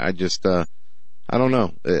whatnot, but I just, I don't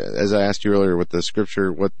know. As I asked you earlier with the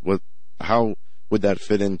scripture, how would that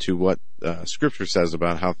fit into what scripture says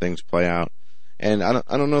about how things play out? And I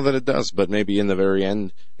don't know that it does, but maybe in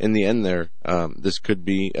the end there, this could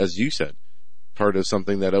be, as you said, part of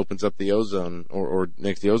something that opens up the ozone or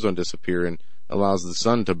makes the ozone disappear and allows the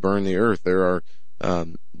sun to burn the earth. There are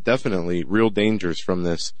definitely real dangers from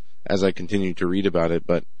this as I continue to read about it,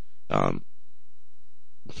 but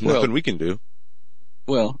nothing we can do.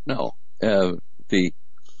 Well, no.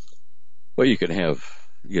 You can have,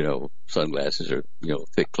 sunglasses or,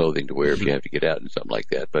 thick clothing to wear if you have to get out and something like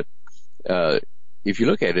that. But if you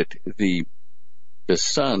look at it, the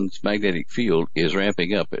sun's magnetic field is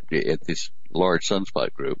ramping up at this large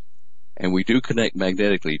sunspot group, and we do connect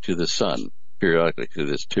magnetically to the sun periodically through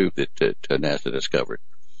this tube that NASA discovered.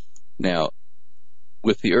 Now,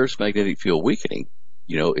 with the Earth's magnetic field weakening,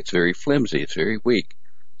 it's very flimsy, it's very weak.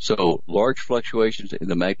 So large fluctuations in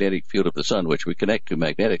the magnetic field of the sun, which we connect to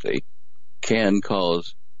magnetically, can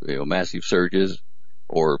cause, massive surges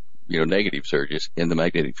or, negative surges in the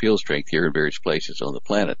magnetic field strength here in various places on the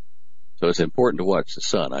planet. So it's important to watch the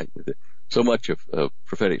sun. So much of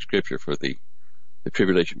prophetic scripture for the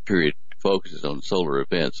tribulation period focuses on solar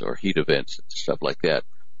events or heat events and stuff like that,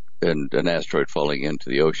 and an asteroid falling into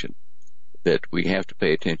the ocean, that we have to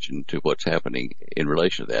pay attention to what's happening in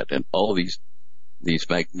relation to that. And all these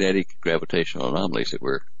magnetic gravitational anomalies that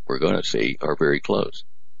we're going to see are very close.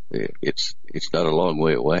 It's not a long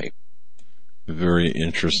way away. Very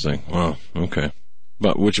interesting. Wow. Okay.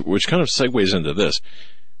 But which kind of segues into this.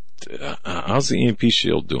 How's the EMP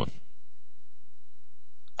shield doing?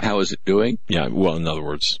 How is it doing? Yeah. Well, in other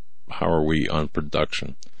words, how are we on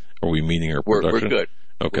production? Are we meeting our production? We're good.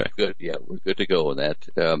 Okay. We're good. Yeah, we're good to go on that.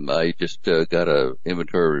 I just got a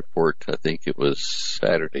inventory report. I think it was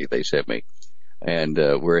Saturday they sent me, and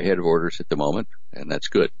we're ahead of orders at the moment, and that's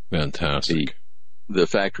good. Fantastic. The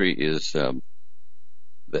factory is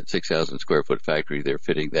that 6,000 square foot factory. They're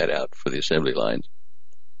fitting that out for the assembly lines,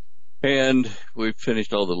 and we've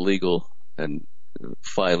finished all the legal and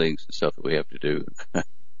filings and stuff that we have to do.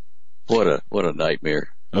 What a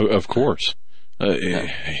nightmare. Of course.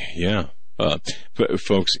 Yeah.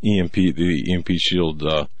 Folks, the EMP shield,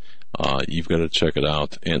 you've got to check it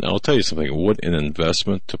out. And I'll tell you something, what an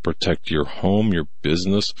investment to protect your home, your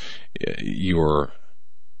business, your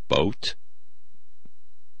boat.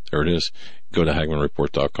 There it is. Go to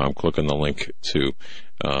HagmannReport.com, click on the link to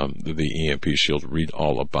the EMP shield, read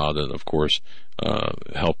all about it. Of course,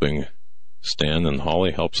 helping Stan and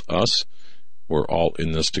Holly helps us. We're all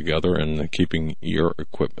in this together and keeping your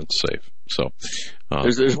equipment safe. So,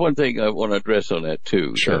 there's one thing I want to address on that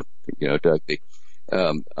too. Sure. Doug,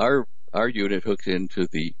 our unit hooks into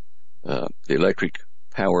the electric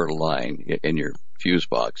power line in your fuse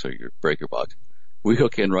box or your breaker box. we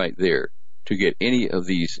hook in right there to get any of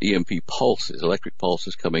these EMP pulses, electric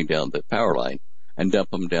pulses coming down the power line, and dump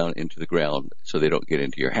them down into the ground so they don't get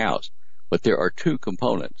into your house. But there are two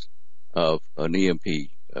components of an EMP,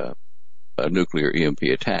 a nuclear EMP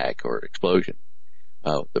attack or explosion.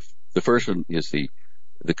 The first one is the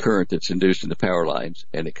current that's induced in the power lines,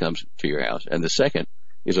 and it comes to your house. And the second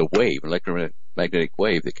is a wave, an electromagnetic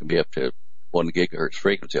wave that can be up to 1 gigahertz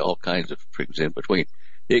frequency, all kinds of frequencies in between.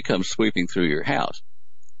 It comes sweeping through your house.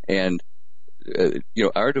 And,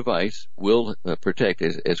 our device will protect,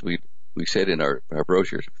 as we said in our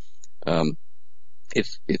brochures.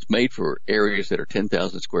 It's made for areas that are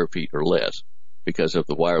 10,000 square feet or less because of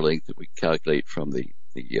the wire length that we calculate from the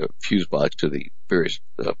fuse box to the various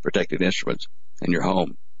protected instruments in your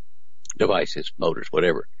home, devices, motors,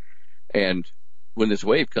 whatever. And when this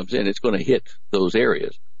wave comes in, it's going to hit those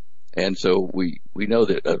areas. And so we know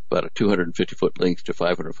that about a 250-foot length to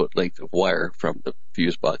 500-foot length of wire from the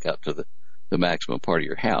fuse box out to the maximum part of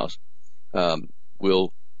your house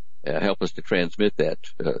will help us to transmit that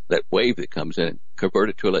wave that comes in, convert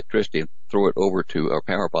it to electricity, and throw it over to our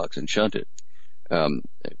power box and shunt it.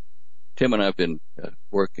 Tim and I have been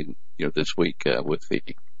working, this week with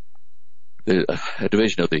the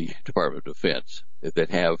division of the Department of Defense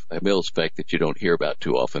that have a mil spec that you don't hear about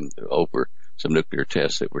too often over some nuclear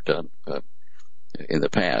tests that were done in the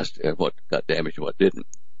past and what got damaged and what didn't.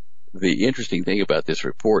 The interesting thing about this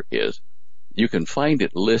report is you can find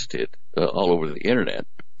it listed all over the internet,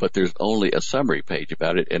 but there's only a summary page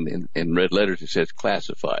about it, and in red letters it says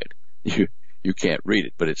classified. You can't read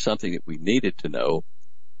it, but it's something that we needed to know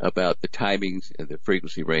about the timings and the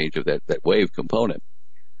frequency range of that wave component.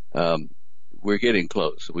 We're getting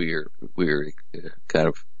close. We're kind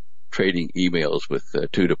of trading emails with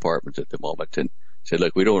two departments at the moment and said,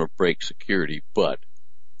 look, we don't want to break security, but,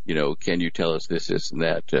 can you tell us this and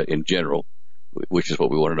that in general, which is what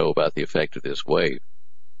we want to know about the effect of this wave.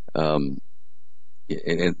 And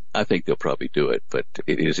I think they'll probably do it, but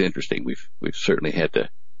it is interesting. We've certainly had to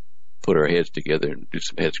put our heads together and do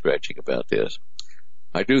some head scratching about this.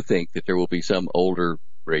 I do think that there will be some older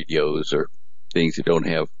radios or things that don't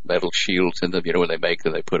have metal shields in them. When they make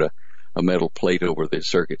them, they put a metal plate over the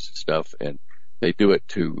circuits and stuff, and they do it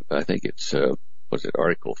to, I think it's,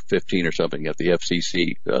 Article 15 or something of the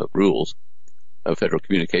FCC rules, Federal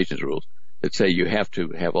Communications rules, that say you have to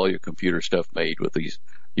have all your computer stuff made with these,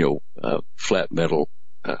 flat metal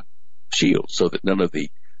shields, so that none of the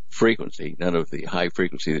high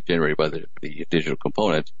frequency that's generated by the digital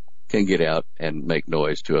components can get out and make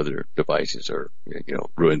noise to other devices or,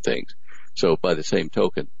 ruin things. So by the same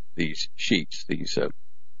token, these sheets, they're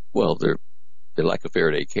like a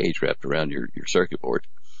Faraday cage wrapped around your circuit board.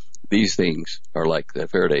 These things are like the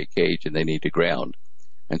Faraday cage, and they need to ground.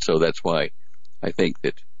 And so that's why I think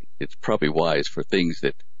that it's probably wise for things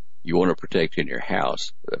that you want to protect in your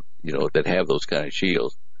house, that have those kind of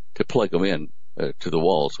shields, to plug them in to the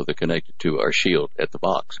wall so they're connected to our shield at the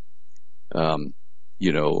box. There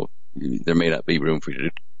may not be room for you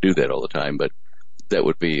to do that all the time, but that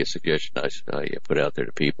would be a suggestion I put out there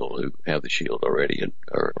to people who have the shield already and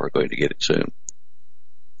are going to get it soon.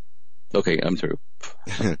 Okay, I'm through.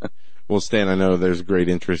 Well, Stan, I know there's great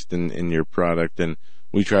interest in your product, and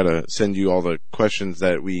we try to send you all the questions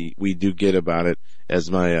that we do get about it. As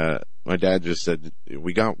my dad just said,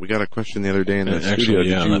 we got a question the other day in the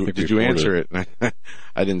studio. Did you answer it?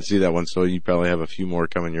 I didn't see that one, so you probably have a few more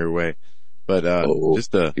coming your way. But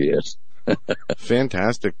just a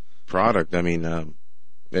fantastic product. I mean,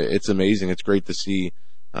 it's amazing. It's great to see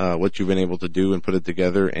what you've been able to do and put it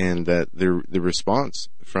together, and that the response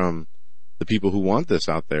from the people who want this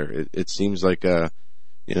out there. It seems like you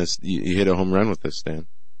hit a home run with this, Stan.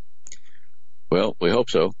 Well, we hope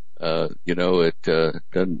so. There's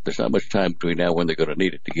not much time between now and when they're going to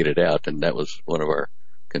need it to get it out, and that was one of our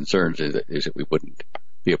concerns is that we wouldn't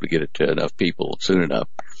be able to get it to enough people soon enough.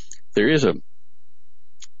 There is a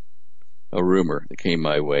rumor that came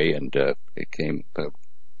my way, and it came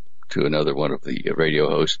to another one of the radio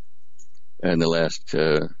hosts in the last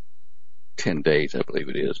 10 days, I believe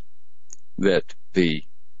it is, that the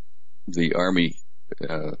Army,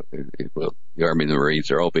 the Army and the Marines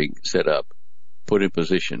are all being set up, put in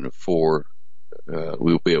position for,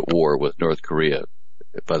 we'll be at war with North Korea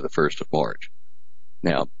by the 1st of March.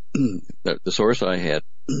 Now, the source I had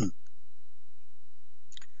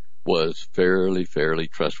was fairly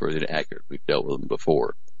trustworthy and accurate. We've dealt with them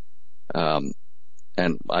before.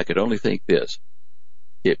 And I could only think this.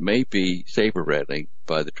 It may be saber rattling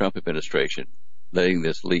by the Trump administration, letting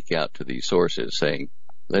this leak out to these sources, saying,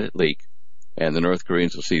 let it leak, and the North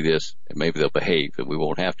Koreans will see this, and maybe they'll behave, and we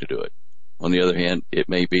won't have to do it. On the other hand, it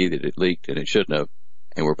may be that it leaked and it shouldn't have,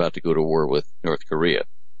 and we're about to go to war with North Korea.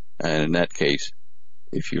 And in that case,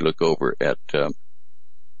 if you look over at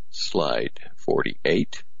slide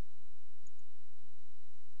 48.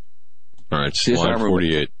 All right, slide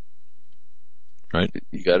 48. Right?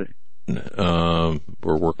 You got it?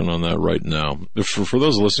 We're working on that right now. For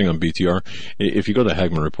those listening on BTR, if you go to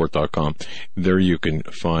HagmannReport.com, there you can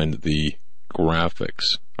find the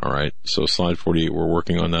graphics. All right. So slide 48, we're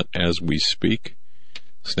working on that as we speak.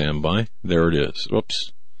 Stand by. There it is.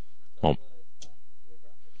 Oops. Oh.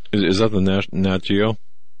 Is that the Nat Geo?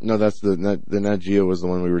 No, that's the Nat Geo was the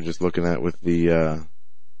one we were just looking at with the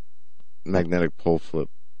magnetic pole flip.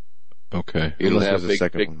 Okay. It'll have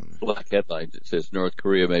big black headlines. It says North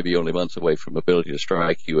Korea may be only months away from ability to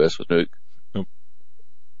strike U.S. with nuke. Oh.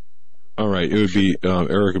 All right. It would be,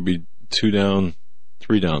 Eric, would be 2 down,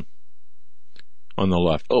 3 down on the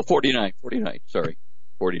left. Oh, 49. Sorry.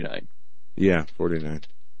 49. Yeah, 49.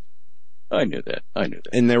 I knew that.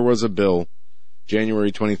 And there was a bill,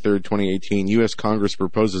 January 23rd, 2018, U.S. Congress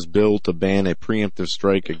proposes bill to ban a preemptive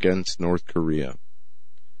strike against North Korea.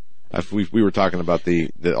 We were talking about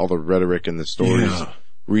all the rhetoric and the stories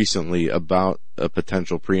recently about a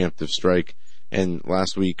potential preemptive strike, and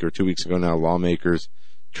last week or 2 weeks ago now, lawmakers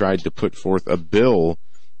tried to put forth a bill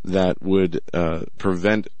that would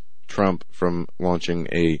prevent Trump from launching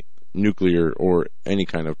a nuclear or any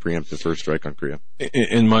kind of preemptive first strike on Korea.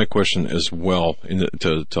 And my question as well,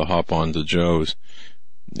 to hop on to Joe's,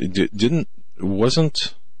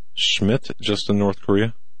 wasn't Schmidt just in North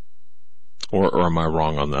Korea? Or am I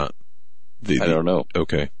wrong on that? I don't know.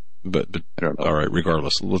 Okay. But I don't know. All right,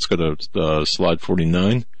 regardless. Let's go to slide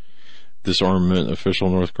 49. Disarmament official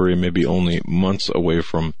North Korea may be only months away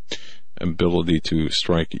from ability to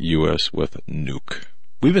strike U.S. with nuke.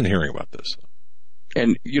 We've been hearing about this.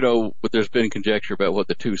 And, but there's been conjecture about what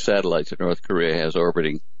the 2 satellites that North Korea has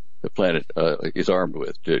orbiting the planet is armed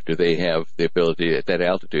with. Do they have the ability at that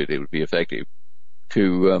altitude, it would be effective,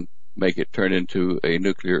 to make it turn into a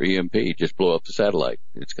nuclear EMP, just blow up the satellite?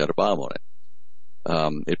 It's got a bomb on it.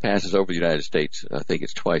 It passes over the United States. I think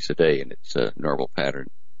it's twice a day, and it's a normal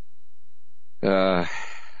pattern.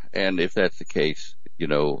 And if that's the case,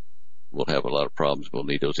 we'll have a lot of problems. We'll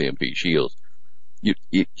need those EMP shields.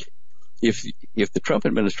 If the Trump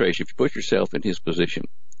administration, if you put yourself in his position,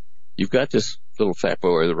 you've got this little fat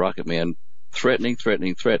boy, the Rocket Man, threatening,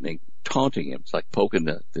 taunting him. It's like poking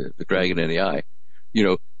the dragon in the eye.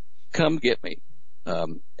 Come get me.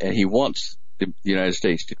 And he wants the United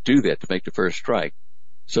States to do that, to make the first strike,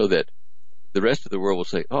 so that the rest of the world will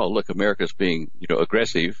say, oh, look, America's being,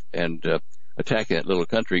 aggressive and attacking that little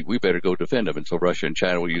country. We better go defend them. And so Russia and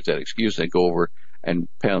China will use that excuse and go over and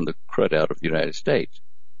pound the crud out of the United States.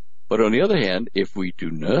 But on the other hand, if we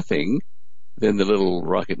do nothing, then the little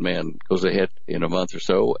rocket man goes ahead in a month or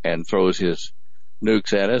so and throws his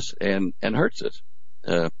nukes at us and hurts us.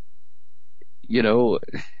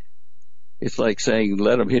 It's like saying,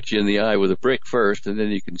 let them hit you in the eye with a brick first, and then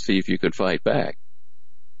you can see if you can fight back.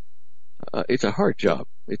 It's a hard job.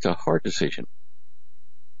 It's a hard decision.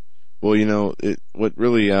 Well, what's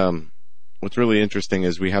really interesting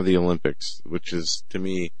is we have the Olympics, which is, to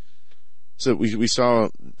me, so we saw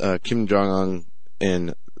Kim Jong-un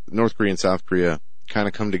and North Korea and South Korea kind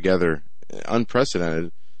of come together,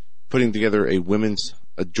 unprecedented, putting together a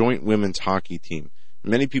joint women's hockey team.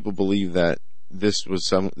 Many people believe that this is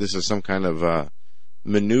some kind of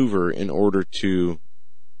maneuver in order to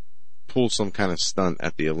pull some kind of stunt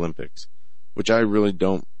at the Olympics, which I really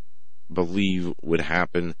don't believe would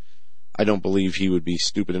happen. I don't believe he would be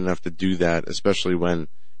stupid enough to do that, especially when,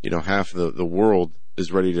 half the world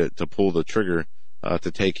is ready to pull the trigger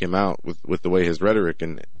to take him out with the way his rhetoric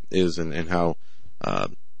is and how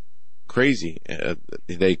crazy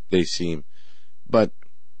they seem. But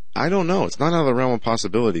I don't know. It's not out of the realm of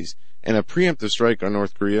possibilities. And a preemptive strike on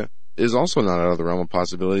North Korea is also not out of the realm of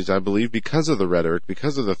possibilities, I believe, because of the rhetoric,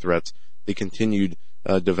 because of the threats, the continued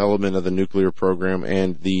development of the nuclear program,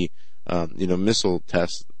 and the missile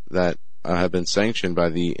tests that have been sanctioned by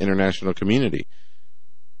the international community.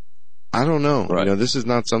 I don't know. Right. This is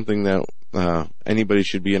not something that anybody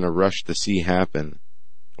should be in a rush to see happen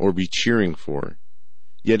or be cheering for.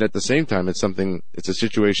 Yet at the same time, it's a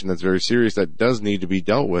situation that's very serious that does need to be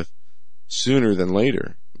dealt with sooner than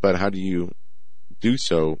later. But how do you do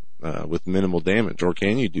so with minimal damage, or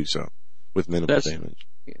can you do so with minimal damage?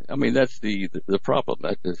 I mean, that's the problem.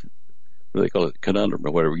 That is what they call it, conundrum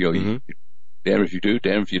or whatever. You damn if you do,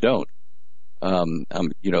 damn if you don't.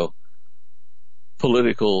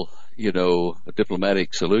 Political,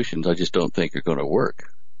 diplomatic solutions, I just don't think are going to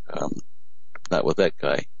work. Not with that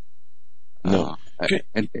guy. No. Okay.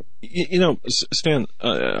 Stan,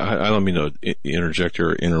 I don't mean to interject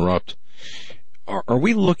or interrupt. Are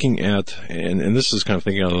we looking at, and this is kind of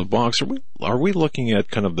thinking out of the box, are we looking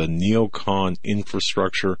at kind of the neocon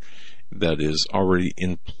infrastructure that is already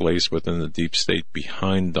in place within the deep state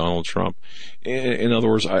behind Donald Trump? In other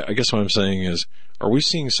words, I guess what I'm saying is, are we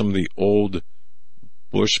seeing some of the old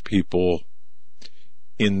Bush people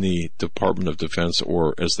in the Department of Defense,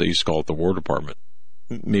 or as they used to call it, the War Department,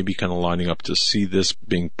 maybe kind of lining up to see this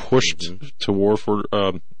being pushed to war for,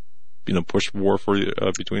 pushed war for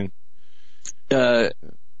between? I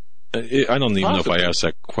don't even know if I asked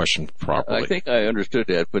that question properly. I think I understood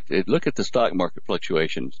that, but look at the stock market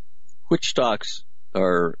fluctuations. Which stocks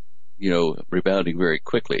are, rebounding very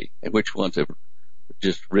quickly, and which ones have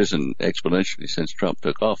just risen exponentially since Trump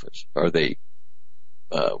took office? Are they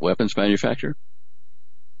weapons manufacturer?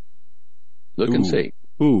 Look and see.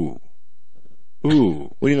 Ooh.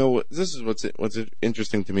 Well, this is what's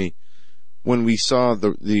interesting to me. When we saw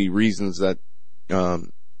the reasons that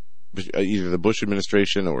either the Bush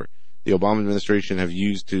administration or the Obama administration have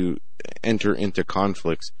used to enter into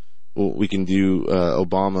conflicts. Well, we can do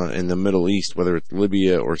Obama in the Middle East, whether it's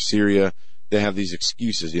Libya or Syria. They have these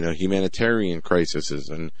excuses, humanitarian crises,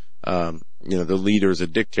 and the leader's a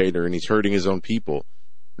dictator and he's hurting his own people.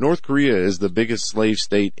 North Korea is the biggest slave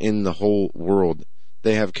state in the whole world.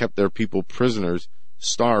 They have kept their people prisoners,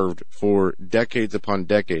 starved for decades upon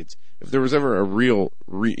decades. If there was ever a real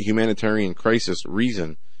humanitarian crisis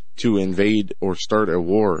reason to invade or start a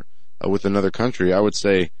war with another country, I would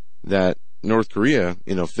say that North Korea,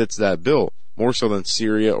 fits that bill more so than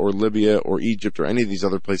Syria or Libya or Egypt or any of these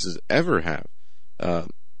other places ever have.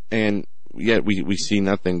 And yet we see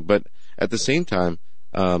nothing. But at the same time,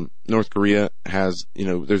 North Korea has,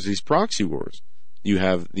 there's these proxy wars. You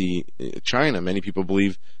have the China. Many people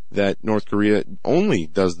believe that North Korea only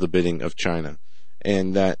does the bidding of China,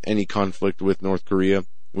 and that any conflict with North Korea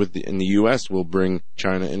in the U.S. will bring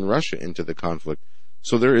China and Russia into the conflict.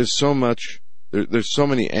 So there is so much, there's so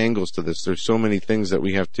many angles to this. There's so many things that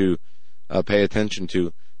we have to pay attention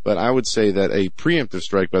to. But I would say that a preemptive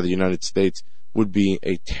strike by the United States would be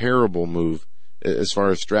a terrible move as far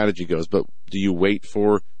as strategy goes. But do you wait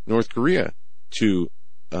for North Korea to,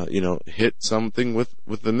 hit something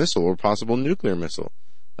with the missile or possible nuclear missile?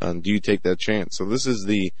 Do you take that chance? So this is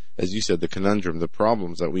as you said, the conundrum, the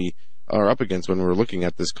problems that we are up against when we're looking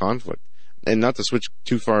at this conflict. And not to switch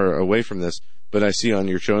too far away from this, but I see on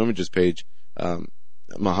your show images page,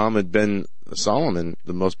 Mohammed bin Salman,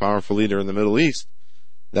 the most powerful leader in the Middle East.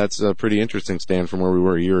 That's a pretty interesting stand from where we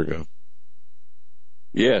were a year ago.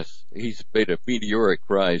 Yes, he's made a meteoric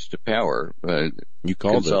rise to power. You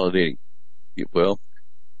called consolidating. Well,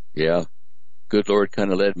 yeah. Good Lord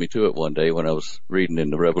kind of led me to it one day when I was reading in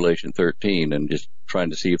the Revelation 13 and just trying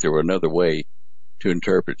to see if there were another way to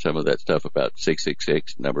interpret some of that stuff about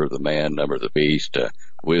 666, number of the man, number of the beast,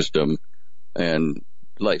 wisdom, and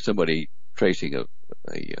like somebody tracing a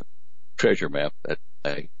treasure map, that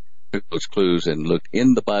I took those clues and looked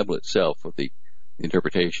in the Bible itself for the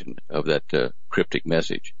interpretation of that cryptic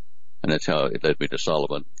message. And that's how it led me to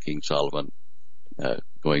Solomon, King Solomon,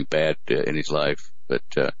 going bad in his life, but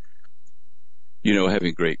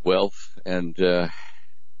having great wealth. And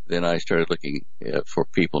then I started looking for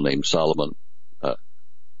people named Solomon,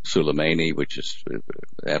 Soleimani, which is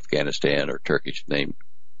Afghanistan or Turkish name,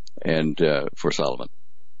 and for Solomon.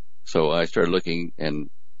 So I started looking and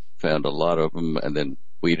found a lot of them, and then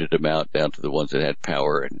weeded them out down to the ones that had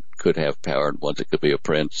power and could have power, and ones that could be a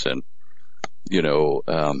prince. And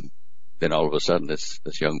then all of a sudden this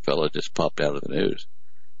young fellow just popped out of the news,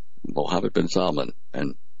 Mohammed bin Salman,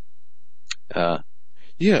 and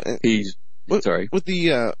he's sorry with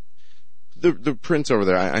the prince over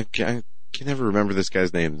there. I can never remember this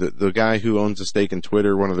guy's name. The guy who owns a stake in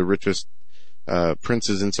Twitter, one of the richest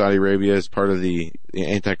princes in Saudi Arabia, is part of the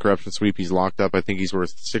anti-corruption sweep. He's locked up. I think he's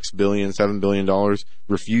worth $7 billion,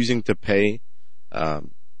 refusing to pay.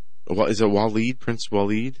 Is it Walid? Prince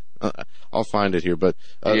Walid? I'll find it here, but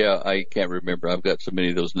yeah, I can't remember. I've got so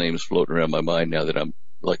many of those names floating around my mind now that I'm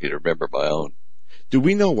lucky to remember my own. Do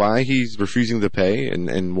we know why he's refusing to pay,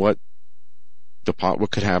 and what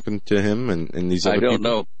could happen to him and these other people? I don't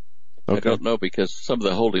know. Okay. I don't know, because some of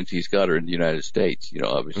the holdings he's got are in the United States,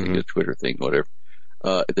 obviously the Twitter thing, whatever.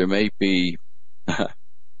 There may be,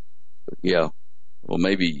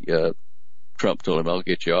 maybe Trump told him, I'll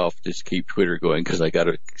get you off, just keep Twitter going because I got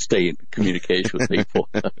to stay in communication with people.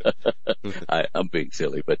 I'm being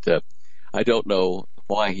silly, but I don't know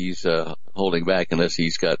why he's holding back unless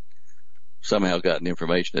he's somehow gotten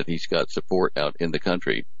information that he's got support out in the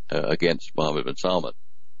country against Mohammed bin Salman.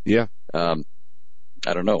 Yeah. I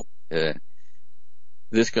don't know.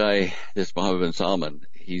 this guy, this Mohammed bin Salman,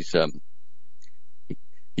 he's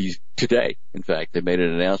today, in fact, they made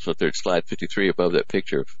an announcement there at slide 53 above that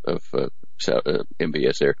picture of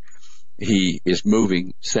MBS there. He is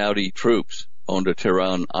moving Saudi troops onto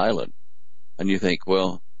Tehran Island. And you think,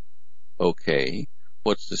 well, okay,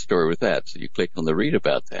 what's the story with that? So you click on the read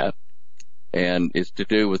about that. And it's to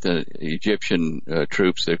do with the Egyptian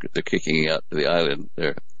troops. They're kicking out to the island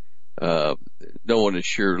there. No one is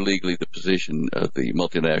sure legally the position of the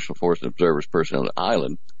multinational force and observers personnel on the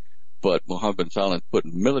island, but Mohammed bin Salman put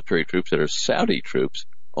military troops that are Saudi troops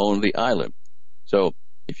on the island. So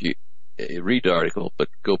if you read the article, but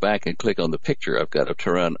go back and click on the picture I've got of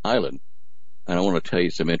Tehran Island, and I want to tell you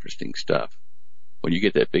some interesting stuff. When you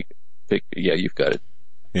get that big picture, yeah, you've got it.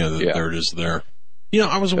 Yeah, there it is there. You know,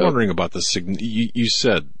 I was wondering about you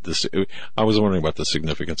said this, I was wondering about the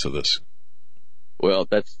significance of this. Well,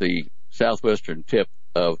 that's the southwestern tip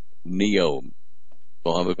of Neom,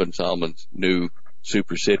 Mohammed bin Salman's new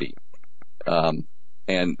super city. And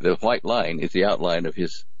the white line is the outline of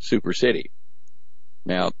his super city.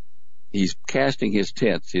 Now, he's casting his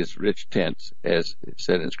tents, his rich tents, as it's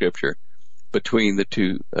said in Scripture, between the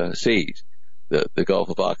two seas, the Gulf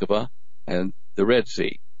of Aqaba and the Red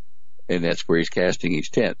Sea. And that's where he's casting his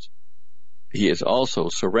tents. He has also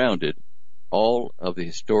surrounded all of the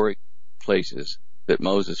historic places that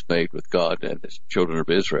Moses made with God and the children of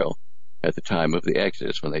Israel at the time of the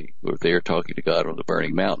Exodus, when they were there talking to God on the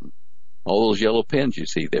burning mountain. All those yellow pins you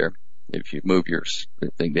see there, if you move your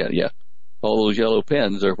thing down, all those yellow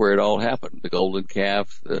pins are where it all happened. The golden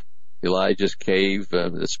calf, the Elijah's cave,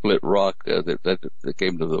 the split rock that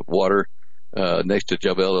came to the water, next to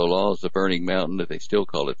Jabal al-Lawz, the burning mountain, that they still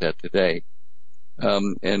call it that today.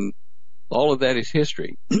 And all of that is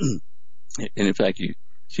history. And in fact, you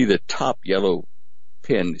see the top yellow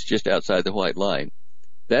pin is just outside the white line.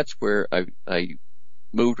 That's where I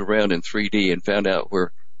moved around in 3D and found out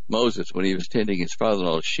where Moses, when he was tending his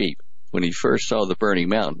father-in-law's sheep, when he first saw the burning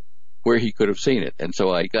mountain, where he could have seen it. And so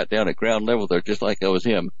I got down at ground level there, just like I was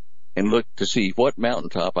him, and looked to see what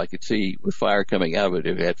mountaintop I could see with fire coming out of it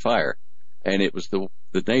if it had fire. And it was the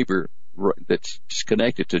neighbor that's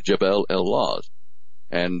connected to Jabal al-Lawz.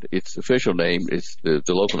 And its official name is, the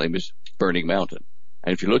local name is Burning Mountain.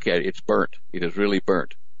 And if you look at it, it's burnt. It is really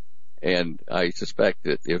burnt. And I suspect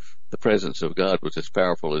that if the presence of God was as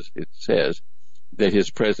powerful as it says, that his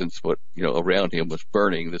presence, around him was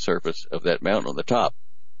burning the surface of that mountain on the top,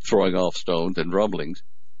 throwing off stones and rumblings,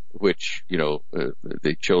 which,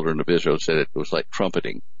 the children of Israel said it was like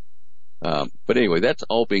trumpeting. But anyway, that's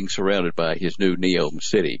all being surrounded by his new Neom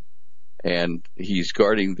city. And he's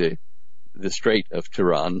guarding the Strait of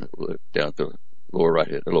Tehran down at the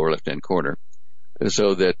lower left-hand corner,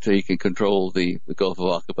 so that he can control the Gulf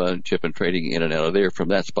of Aqaba and ship and trading in and out of there from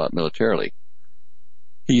that spot militarily.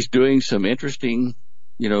 He's doing some interesting,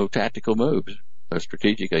 tactical moves,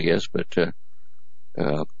 strategic, I guess, but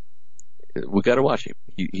we got to watch him.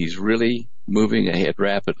 He's really moving ahead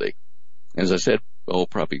rapidly. As I said,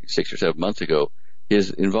 probably 6 or 7 months ago,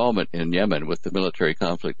 his involvement in Yemen with the military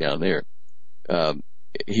conflict down there,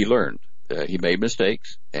 he learned. He made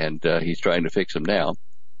mistakes, and he's trying to fix them now.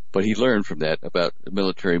 But he learned from that about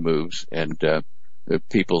military moves and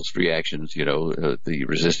people's reactions, the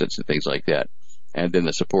resistance and things like that. And then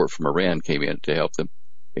the support from Iran came in to help them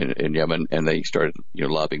in Yemen, and they started,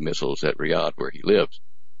 lobbing missiles at Riyadh, where he lives.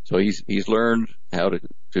 So he's learned how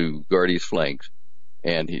to guard his flanks.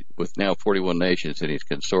 And with now 41 nations in his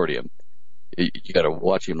consortium, you got to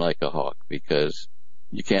watch him like a hawk, because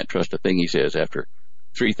you can't trust a thing he says after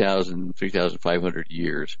 3,500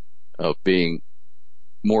 years of being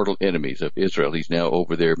mortal enemies of Israel. He's now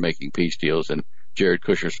over there making peace deals, and Jared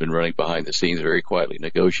Kushner's been running behind the scenes very quietly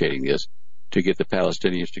negotiating this to get the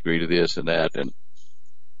Palestinians to agree to this and that. And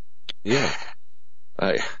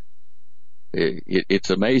it's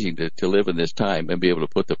amazing to live in this time and be able to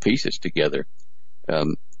put the pieces together.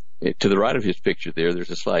 To the right of his picture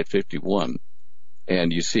there's a slide 51,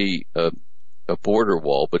 and you see a border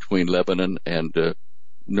wall between Lebanon and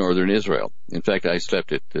northern Israel. In fact, I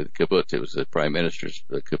slept at the kibbutz. It was the prime minister's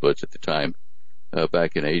kibbutz at the time,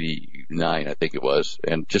 back in 89, I think it was.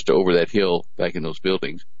 And just over that hill, back in those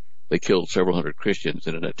buildings, they killed several hundred Christians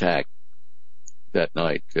in an attack that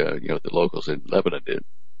night. The locals in Lebanon did.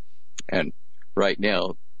 And right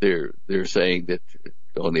now, they're saying that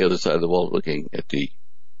on the other side of the wall, looking at the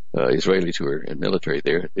Israelis who are in military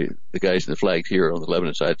there, the guys in the flags here on the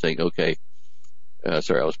Lebanon side saying, okay,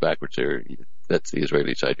 sorry, I was backwards there. That's the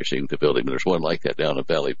Israeli side. You're seeing the building. There's one like that down the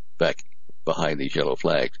valley back behind these yellow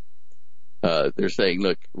flags. They're saying,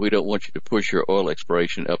 look, we don't want you to push your oil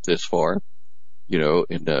exploration up this far.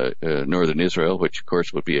 in northern Israel, which of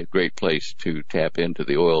course would be a great place to tap into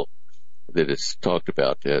the oil that is talked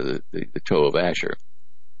about, the toe of Asher.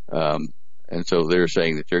 And so they're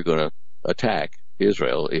saying that they're going to attack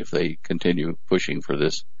Israel if they continue pushing for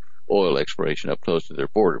this oil exploration up close to their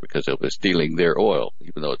border, because they'll be stealing their oil,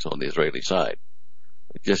 even though it's on the Israeli side.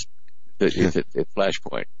 It's at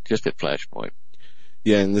Flashpoint, just at Flashpoint.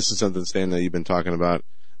 Yeah, and this is something, Stan, that you've been talking about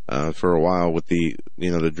for a while with the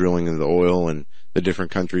drilling of the oil and the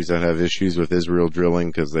different countries that have issues with Israel drilling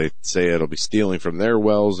because they say it'll be stealing from their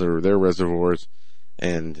wells or their reservoirs,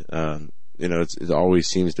 and it always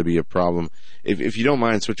seems to be a problem. If you don't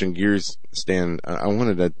mind switching gears, Stan, I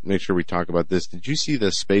wanted to make sure we talk about this. Did you see the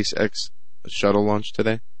SpaceX shuttle launch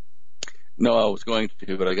today? No, I was going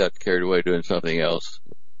to, but I got carried away doing something else.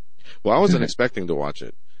 Well, I wasn't expecting to watch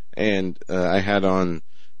it, and I had on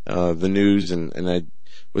the news, and I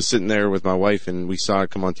was sitting there with my wife, and we saw it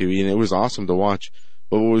come on TV, and it was awesome to watch.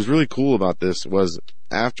 But what was really cool about this was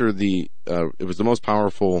after it was the most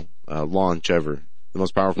powerful launch ever, the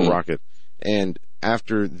most powerful rocket, and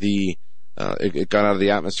after it got out of the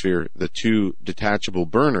atmosphere, the two detachable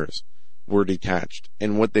burners were detached,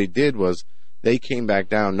 and what they did was they came back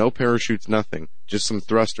down, no parachutes, nothing, just some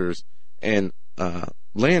thrusters, and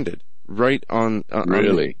landed right on.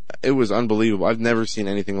 Really? It was unbelievable. I've never seen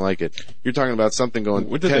anything like it. You're talking about something going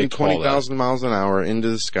 20,000 miles an hour into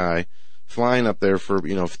the sky, flying up there for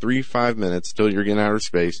 3-5 minutes till you're getting outer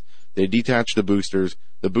space. They detach the boosters.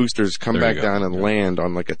 The boosters come back down and land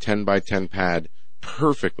on like a 10x10 pad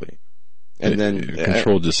perfectly. And then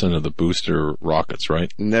controlled descent of the booster rockets,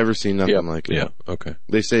 right? Never seen nothing like it. Yeah. Okay.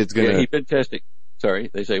 They say it's gonna. Yeah, he's been testing. Sorry,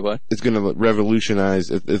 they say what? It's gonna revolutionize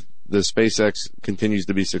if the SpaceX continues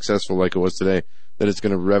to be successful like it was today. That it's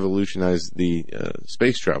gonna revolutionize the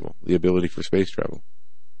space travel, the ability for space travel.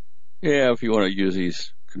 Yeah, if you want to use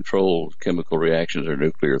these controlled chemical reactions or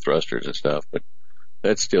nuclear thrusters and stuff, but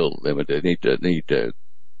that's still limited. They need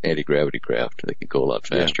anti-gravity craft. They can go a lot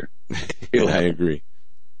faster. Yeah, I agree.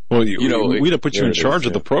 Well, we'd have put you in charge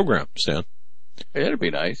of the program, Stan. That'd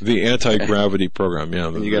be nice. The anti-gravity program, yeah.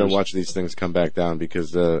 And you got to watch these things come back down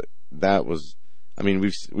because that was. I mean,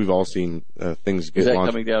 we've all seen things get launched. Is that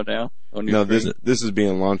coming down now? No, this is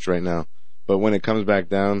being launched right now. But when it comes back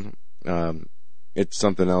down, it's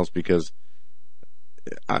something else because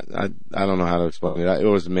I don't know how to explain it. I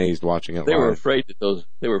was amazed watching it. They were afraid that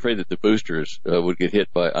the boosters would get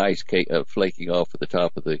hit by ice flaking off at the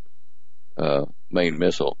top of the main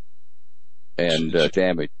missile and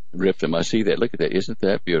rip them. I see that. Look at that. Isn't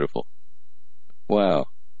that beautiful? Wow.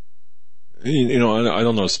 I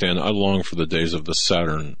don't know, Stan. I long for the days of the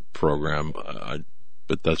Saturn program,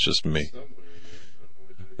 but that's just me.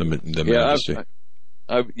 The majesty.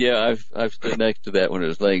 I've stood next to that when it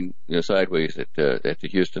was laying sideways at the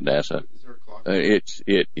Houston NASA.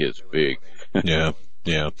 It is big. Yeah.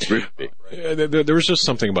 Yeah. There was just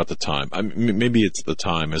something about the time. Maybe it's the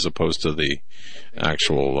time as opposed to the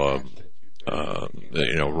actual,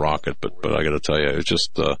 rocket, but I gotta tell you, it's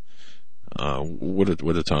just,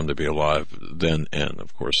 what a time to be alive then and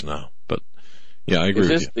of course now. But yeah, I agree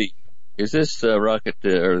with you. Is this rocket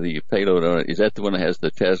or the payload on it? Is that the one that has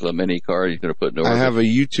the Tesla mini car you're going to put in orbit? I have a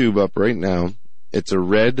YouTube up right now. It's a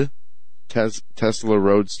red Tesla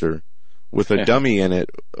Roadster with a dummy in it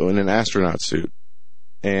in an astronaut suit.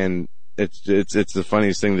 And it's the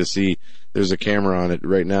funniest thing to see. There's a camera on it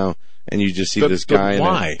right now, and you just see this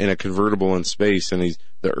guy in a convertible in space, and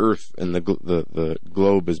the Earth and the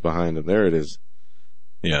globe is behind him. There it is.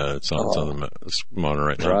 Yeah, it's on the monitor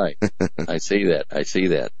right now. Right. I see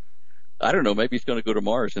that. I don't know. Maybe he's going to go to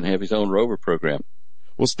Mars and have his own rover program.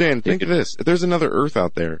 Well, Stan, think of this: if there's another Earth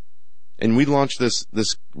out there, and we launch this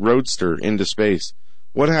Roadster into space,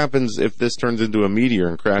 what happens if this turns into a meteor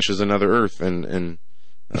and crashes another Earth and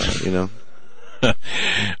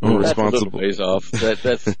we're responsible. That's a little ways off.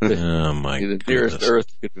 That's the nearest Earth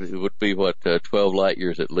would be 12 light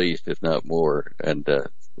years at least, if not more, and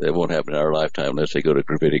that won't happen in our lifetime unless they go to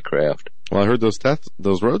gravitic craft. Well, I heard those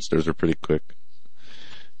Roadsters are pretty quick.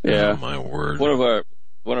 Yeah, oh, my word. One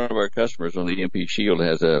of our customers on the EMP Shield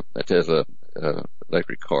has a Tesla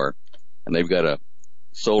electric car, and they've got a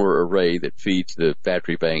solar array that feeds the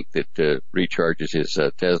battery bank that recharges his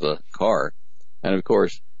Tesla car. And of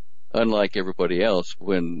course, unlike everybody else,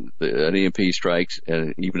 when an EMP strikes,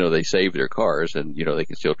 and even though they save their cars and they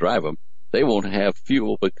can still drive them, they won't have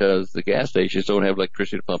fuel because the gas stations don't have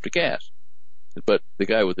electricity to pump the gas. But the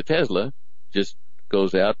guy with the Tesla just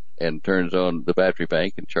goes out and turns on the battery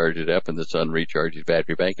bank and charges it up, and the sun recharges the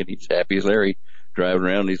battery bank, and he's happy as Larry driving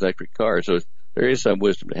around these electric cars. So there is some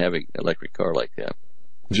wisdom to having an electric car like that.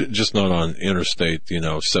 Just not on Interstate,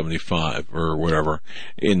 75 or whatever,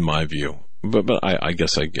 in my view. But I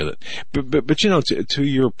guess I get it. But to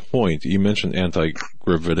your point, you mentioned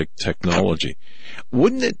anti-gravitic technology.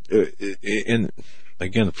 Wouldn't it, and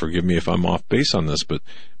again, forgive me if I'm off base on this, but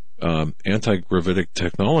anti-gravitic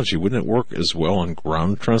technology, wouldn't it work as well on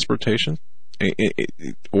ground transportation?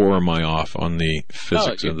 Or am I off on the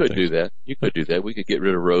physics of the thing? You could do that. We could get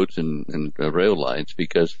rid of roads and rail lines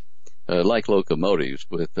because like locomotives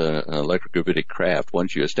with electrogravitic craft,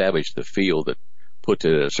 once you establish the field that puts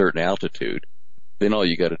it at a certain altitude, then all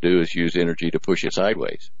you got to do is use energy to push it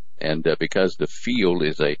sideways. And because the field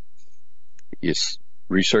is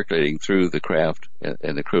recirculating through the craft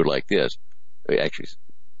and the crew like this, actually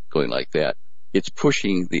going like that, it's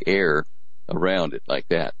pushing the air around it like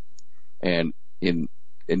that. And in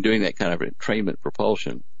doing that kind of entrainment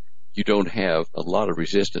propulsion, you don't have a lot of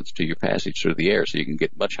resistance to your passage through the air, so you can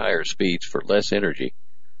get much higher speeds for less energy,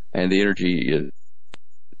 and the energy is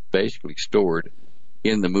basically stored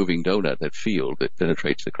in the moving donut, that field that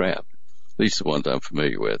penetrates the craft. At least the ones I'm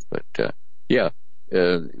familiar with. But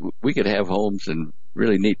we could have homes in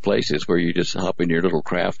really neat places where you just hop in your little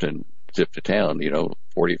craft and zip to town,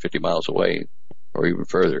 40 or 50 miles away or even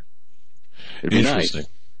further. It'd be nice.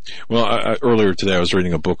 Well, earlier today I was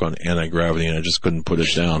reading a book on anti-gravity and I just couldn't put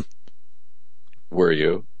it down. Were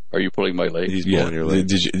you? Are you pulling my leg? He's pulling your leg.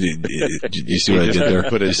 Did you see what I did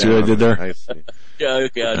there? You see what I did there? I see. Yeah,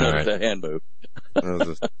 okay, I noticed that hand move.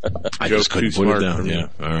 I just couldn't put it down. Yeah,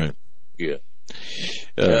 all right. Yeah.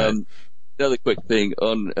 Another quick thing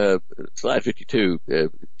on slide 52,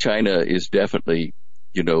 China is definitely,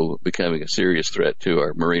 becoming a serious threat to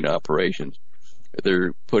our marine operations.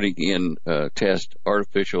 They're putting in test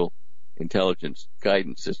artificial intelligence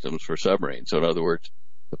guidance systems for submarines. So in other words,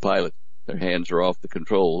 the pilot, their hands are off the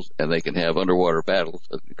controls and they can have underwater battles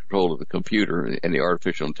at the control of the computer and the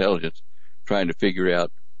artificial intelligence trying to figure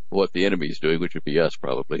out what the enemy is doing, which would be us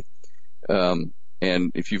probably.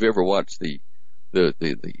 And if you've ever watched the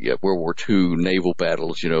World War II naval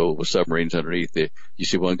battles, with submarines underneath, you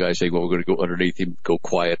see one guy saying, well, we're going to go underneath him, go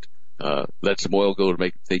quiet, let some oil go to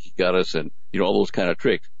make him think he got us, and, all those kind of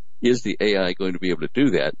tricks. Is the AI going to be able to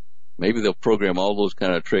do that? Maybe they'll program all those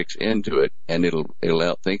kind of tricks into it, and it'll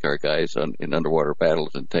outthink our guys in underwater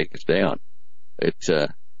battles and take us down. It's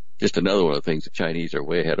just another one of the things the Chinese are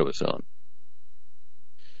way ahead of us on.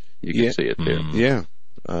 You can see it there. Yeah.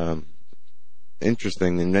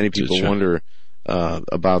 Interesting. And many people wonder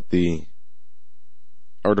about the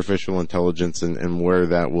artificial intelligence and where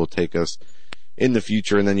that will take us in the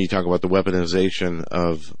future. And then you talk about the weaponization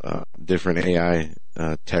of different AI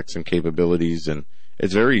techs and capabilities, and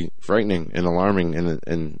it's very frightening and alarming,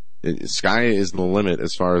 and sky is the limit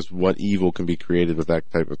as far as what evil can be created with that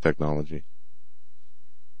type of technology.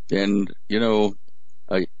 And,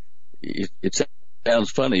 it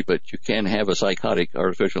sounds funny, but you can have a psychotic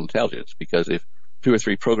artificial intelligence, because if 2 or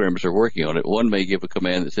 3 programmers are working on it, one may give a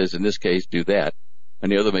command that says, in this case, do that,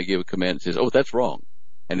 and the other may give a command that says, oh, that's wrong,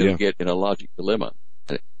 and it'll get in a logic dilemma.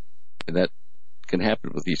 And that can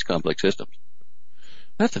happen with these complex systems.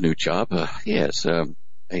 That's a new job. Yes, a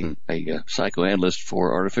psychoanalyst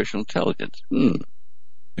for artificial intelligence.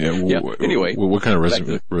 Anyway, what kind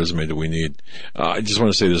of resume do we need? I just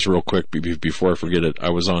want to say this real quick before I forget it. I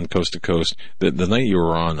was on Coast to Coast the night you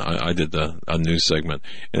were on. I did a news segment,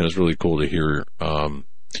 and it was really cool to hear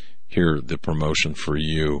the promotion for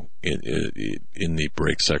you in the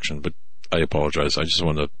break section. But I apologize. I just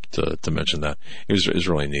wanted to mention that it was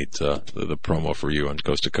really neat. The promo for you on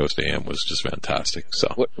Coast to Coast AM was just fantastic. So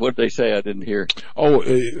what did they say? I didn't hear.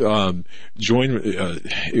 Join.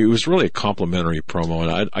 It was really a complimentary promo,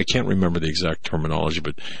 and I can't remember the exact terminology,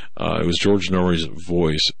 but it was George Norrie's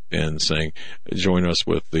voice and saying, "Join us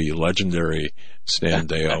with the legendary Stan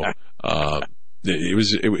Deo."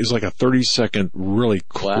 It was like a 30-second really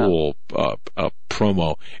cool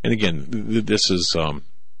promo. And again, this is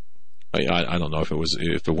I don't know if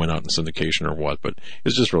it went out in syndication or what, but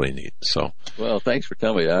it's just really neat. So, well, thanks for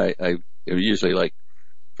telling me. I usually, like,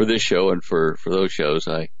 for this show and for those shows,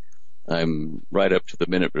 I'm right up to the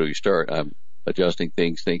minute where we start. I'm adjusting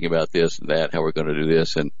things, thinking about this and that, how we're going to do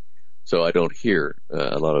this, and so I don't hear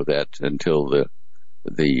a lot of that until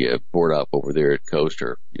the board op over there at Coast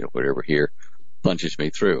or whatever here punches me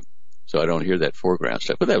through. So I don't hear that foreground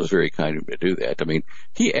stuff. But that was very kind of him to do that. I mean,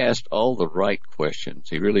 he asked all the right questions.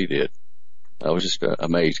 He really did. I was just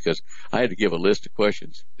amazed because I had to give a list of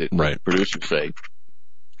questions that the producers say,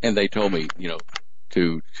 and they told me,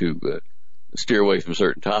 to steer away from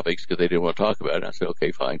certain topics because they didn't want to talk about it. I said,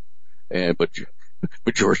 okay, fine. But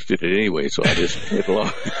but George did it anyway, so I just played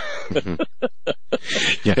along.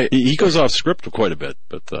 Yeah, he goes off script quite a bit,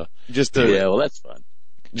 but yeah, well, that's fun.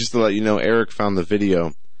 Just to let you know, Eric found the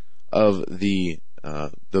video of the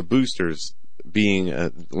boosters being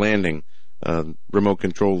landing remote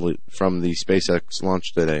control from the SpaceX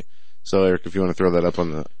launch today. So, Eric, if you want to throw that up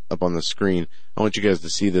on the screen, I want you guys to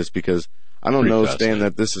see this because I don't know, Stan,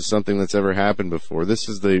 that this is something that's ever happened before. This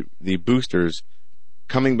is the boosters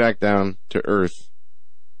coming back down to Earth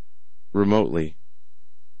remotely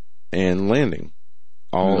and landing.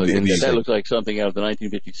 That looks like something out of the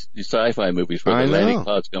 1950s sci-fi movies where the landing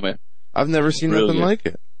pods come in. I've never seen nothing like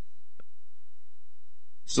it.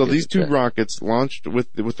 So these two rockets launched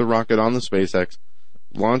with the rocket on the SpaceX,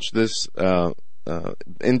 launched this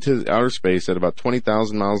into outer space at about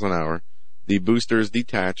 20,000 miles an hour. The boosters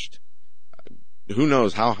detached, who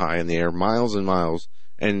knows how high in the air, miles and miles,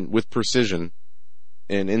 and with precision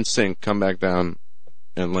and in sync, come back down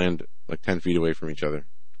and land like 10 feet away from each other.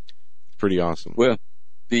 Pretty awesome. Well,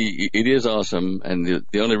 it is awesome, and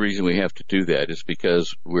the only reason we have to do that is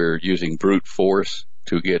because we're using brute force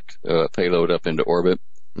to get payload up into orbit.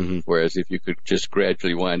 Mm-hmm. Whereas if you could just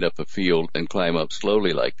gradually wind up a field and climb up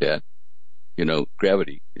slowly like that,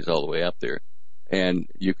 gravity is all the way up there, and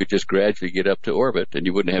you could just gradually get up to orbit, and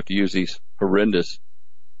you wouldn't have to use these horrendous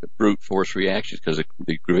brute force reactions because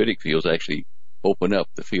the gravitic fields actually open up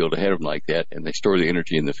the field ahead of them like that, and they store the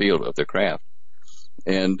energy in the field of their craft.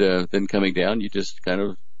 And then coming down, you just kind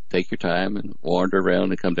of take your time and wander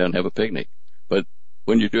around and come down and have a picnic. But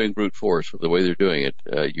when you're doing brute force, the way they're doing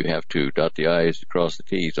it, you have to dot the I's, cross the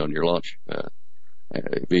T's on your launch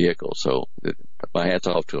vehicle. So my hat's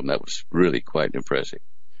off to them. That was really quite impressive.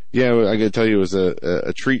 Yeah, I got to tell you, it was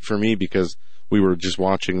a treat for me because we were just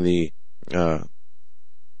watching the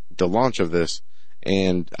launch of this,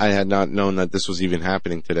 and I had not known that this was even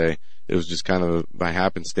happening today. It was just kind of by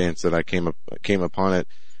happenstance that I came upon it.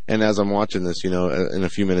 And as I'm watching this, in a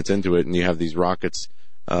few minutes into it, and you have these rockets,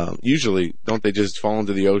 usually don't they just fall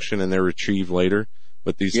into the ocean and they're retrieved later?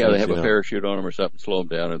 But these they have a parachute on them or something, slow them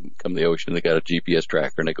down, and come to the ocean. They got a GPS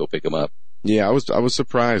tracker and they go pick them up. Yeah, I was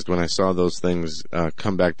surprised when I saw those things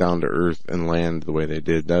come back down to Earth and land the way they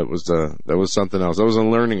did. That was something else. That was a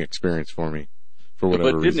learning experience for me, for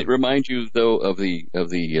whatever reason. But didn't it remind you though of the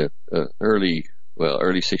early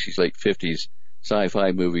 60s, late 50s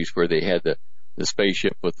sci-fi movies where they had the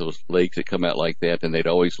spaceship with those legs that come out like that, and they'd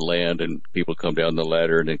always land, and people come down the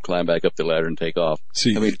ladder and then climb back up the ladder and take off.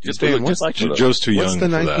 See, Joe's too young for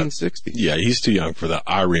that. What's the 1960s? Yeah, he's too young for that.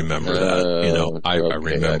 I remember that. I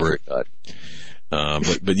remember it.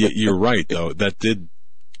 But you're right though. It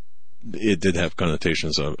did have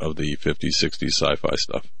connotations of the 50s, 60s sci-fi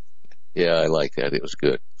stuff. Yeah, I like that. It was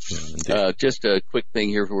good. Just a quick thing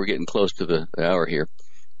here, we're getting close to the hour here.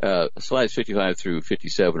 Slides 55 through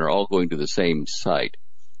 57 are all going to the same site,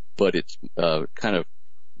 but it's kind of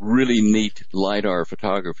really neat LiDAR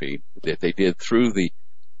photography that they did through the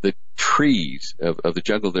trees of the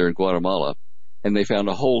jungle there in Guatemala, and they found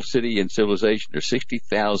a whole city and civilization. There's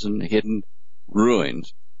 60,000 hidden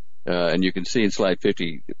ruins, and you can see in slide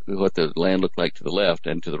 50 what the land looked like to the left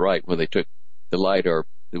and to the right when they took the LiDAR,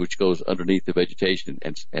 which goes underneath the vegetation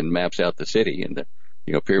and maps out the city and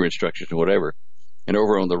the pyramid structures and whatever. And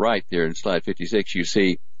over on the right there in slide 56, you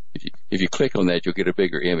see, if you click on that, you'll get a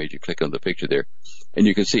bigger image. You click on the picture there, and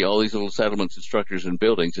you can see all these little settlements and structures and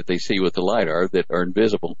buildings that they see with the LiDAR that are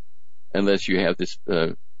invisible unless you have this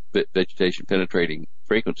vegetation penetrating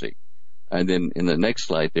frequency. And then in the next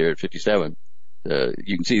slide there at 57,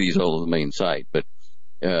 you can see these all on the main site, but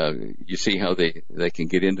you see how they can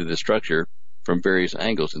get into the structure from various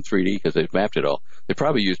angles in 3D because they've mapped it all. They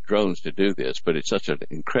probably used drones to do this, but it's such an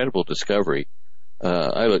incredible discovery.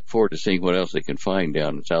 I look forward to seeing what else they can find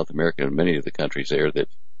down in South America and many of the countries there that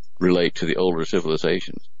relate to the older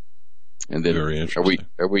civilizations. And then, very interesting.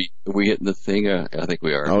 Are we hitting the thing? I think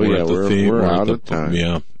we are. Oh yeah, we're out of time.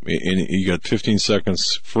 Yeah, and you got 15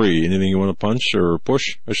 seconds free. Anything you want to punch or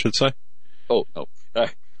push? I should say. Oh no.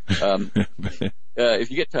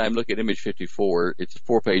 If you get time, look at image 54. It's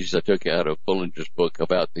 4 pages I took out of Bullinger's book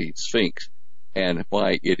about the Sphinx and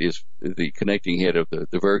why it is the connecting head of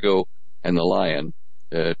the Virgo and the Lion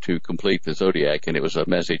to complete the zodiac. And it was a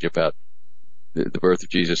message about the birth of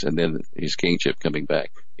Jesus and then his kingship coming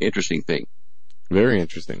back. Interesting thing. Very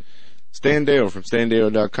interesting. Stan Deo from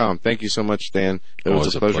StanDeo.com. Thank you so much, Stan. It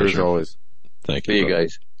was a pleasure as always. Thank you. See you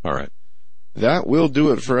guys. All right. That will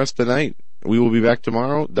do it for us tonight. We will be back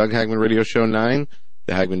tomorrow. Doug Hagmann Radio Show 9,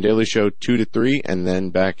 the Hagmann Daily Show 2 to 3, and then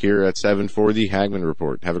back here at 7 for the Hagmann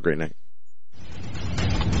Report. Have a great night.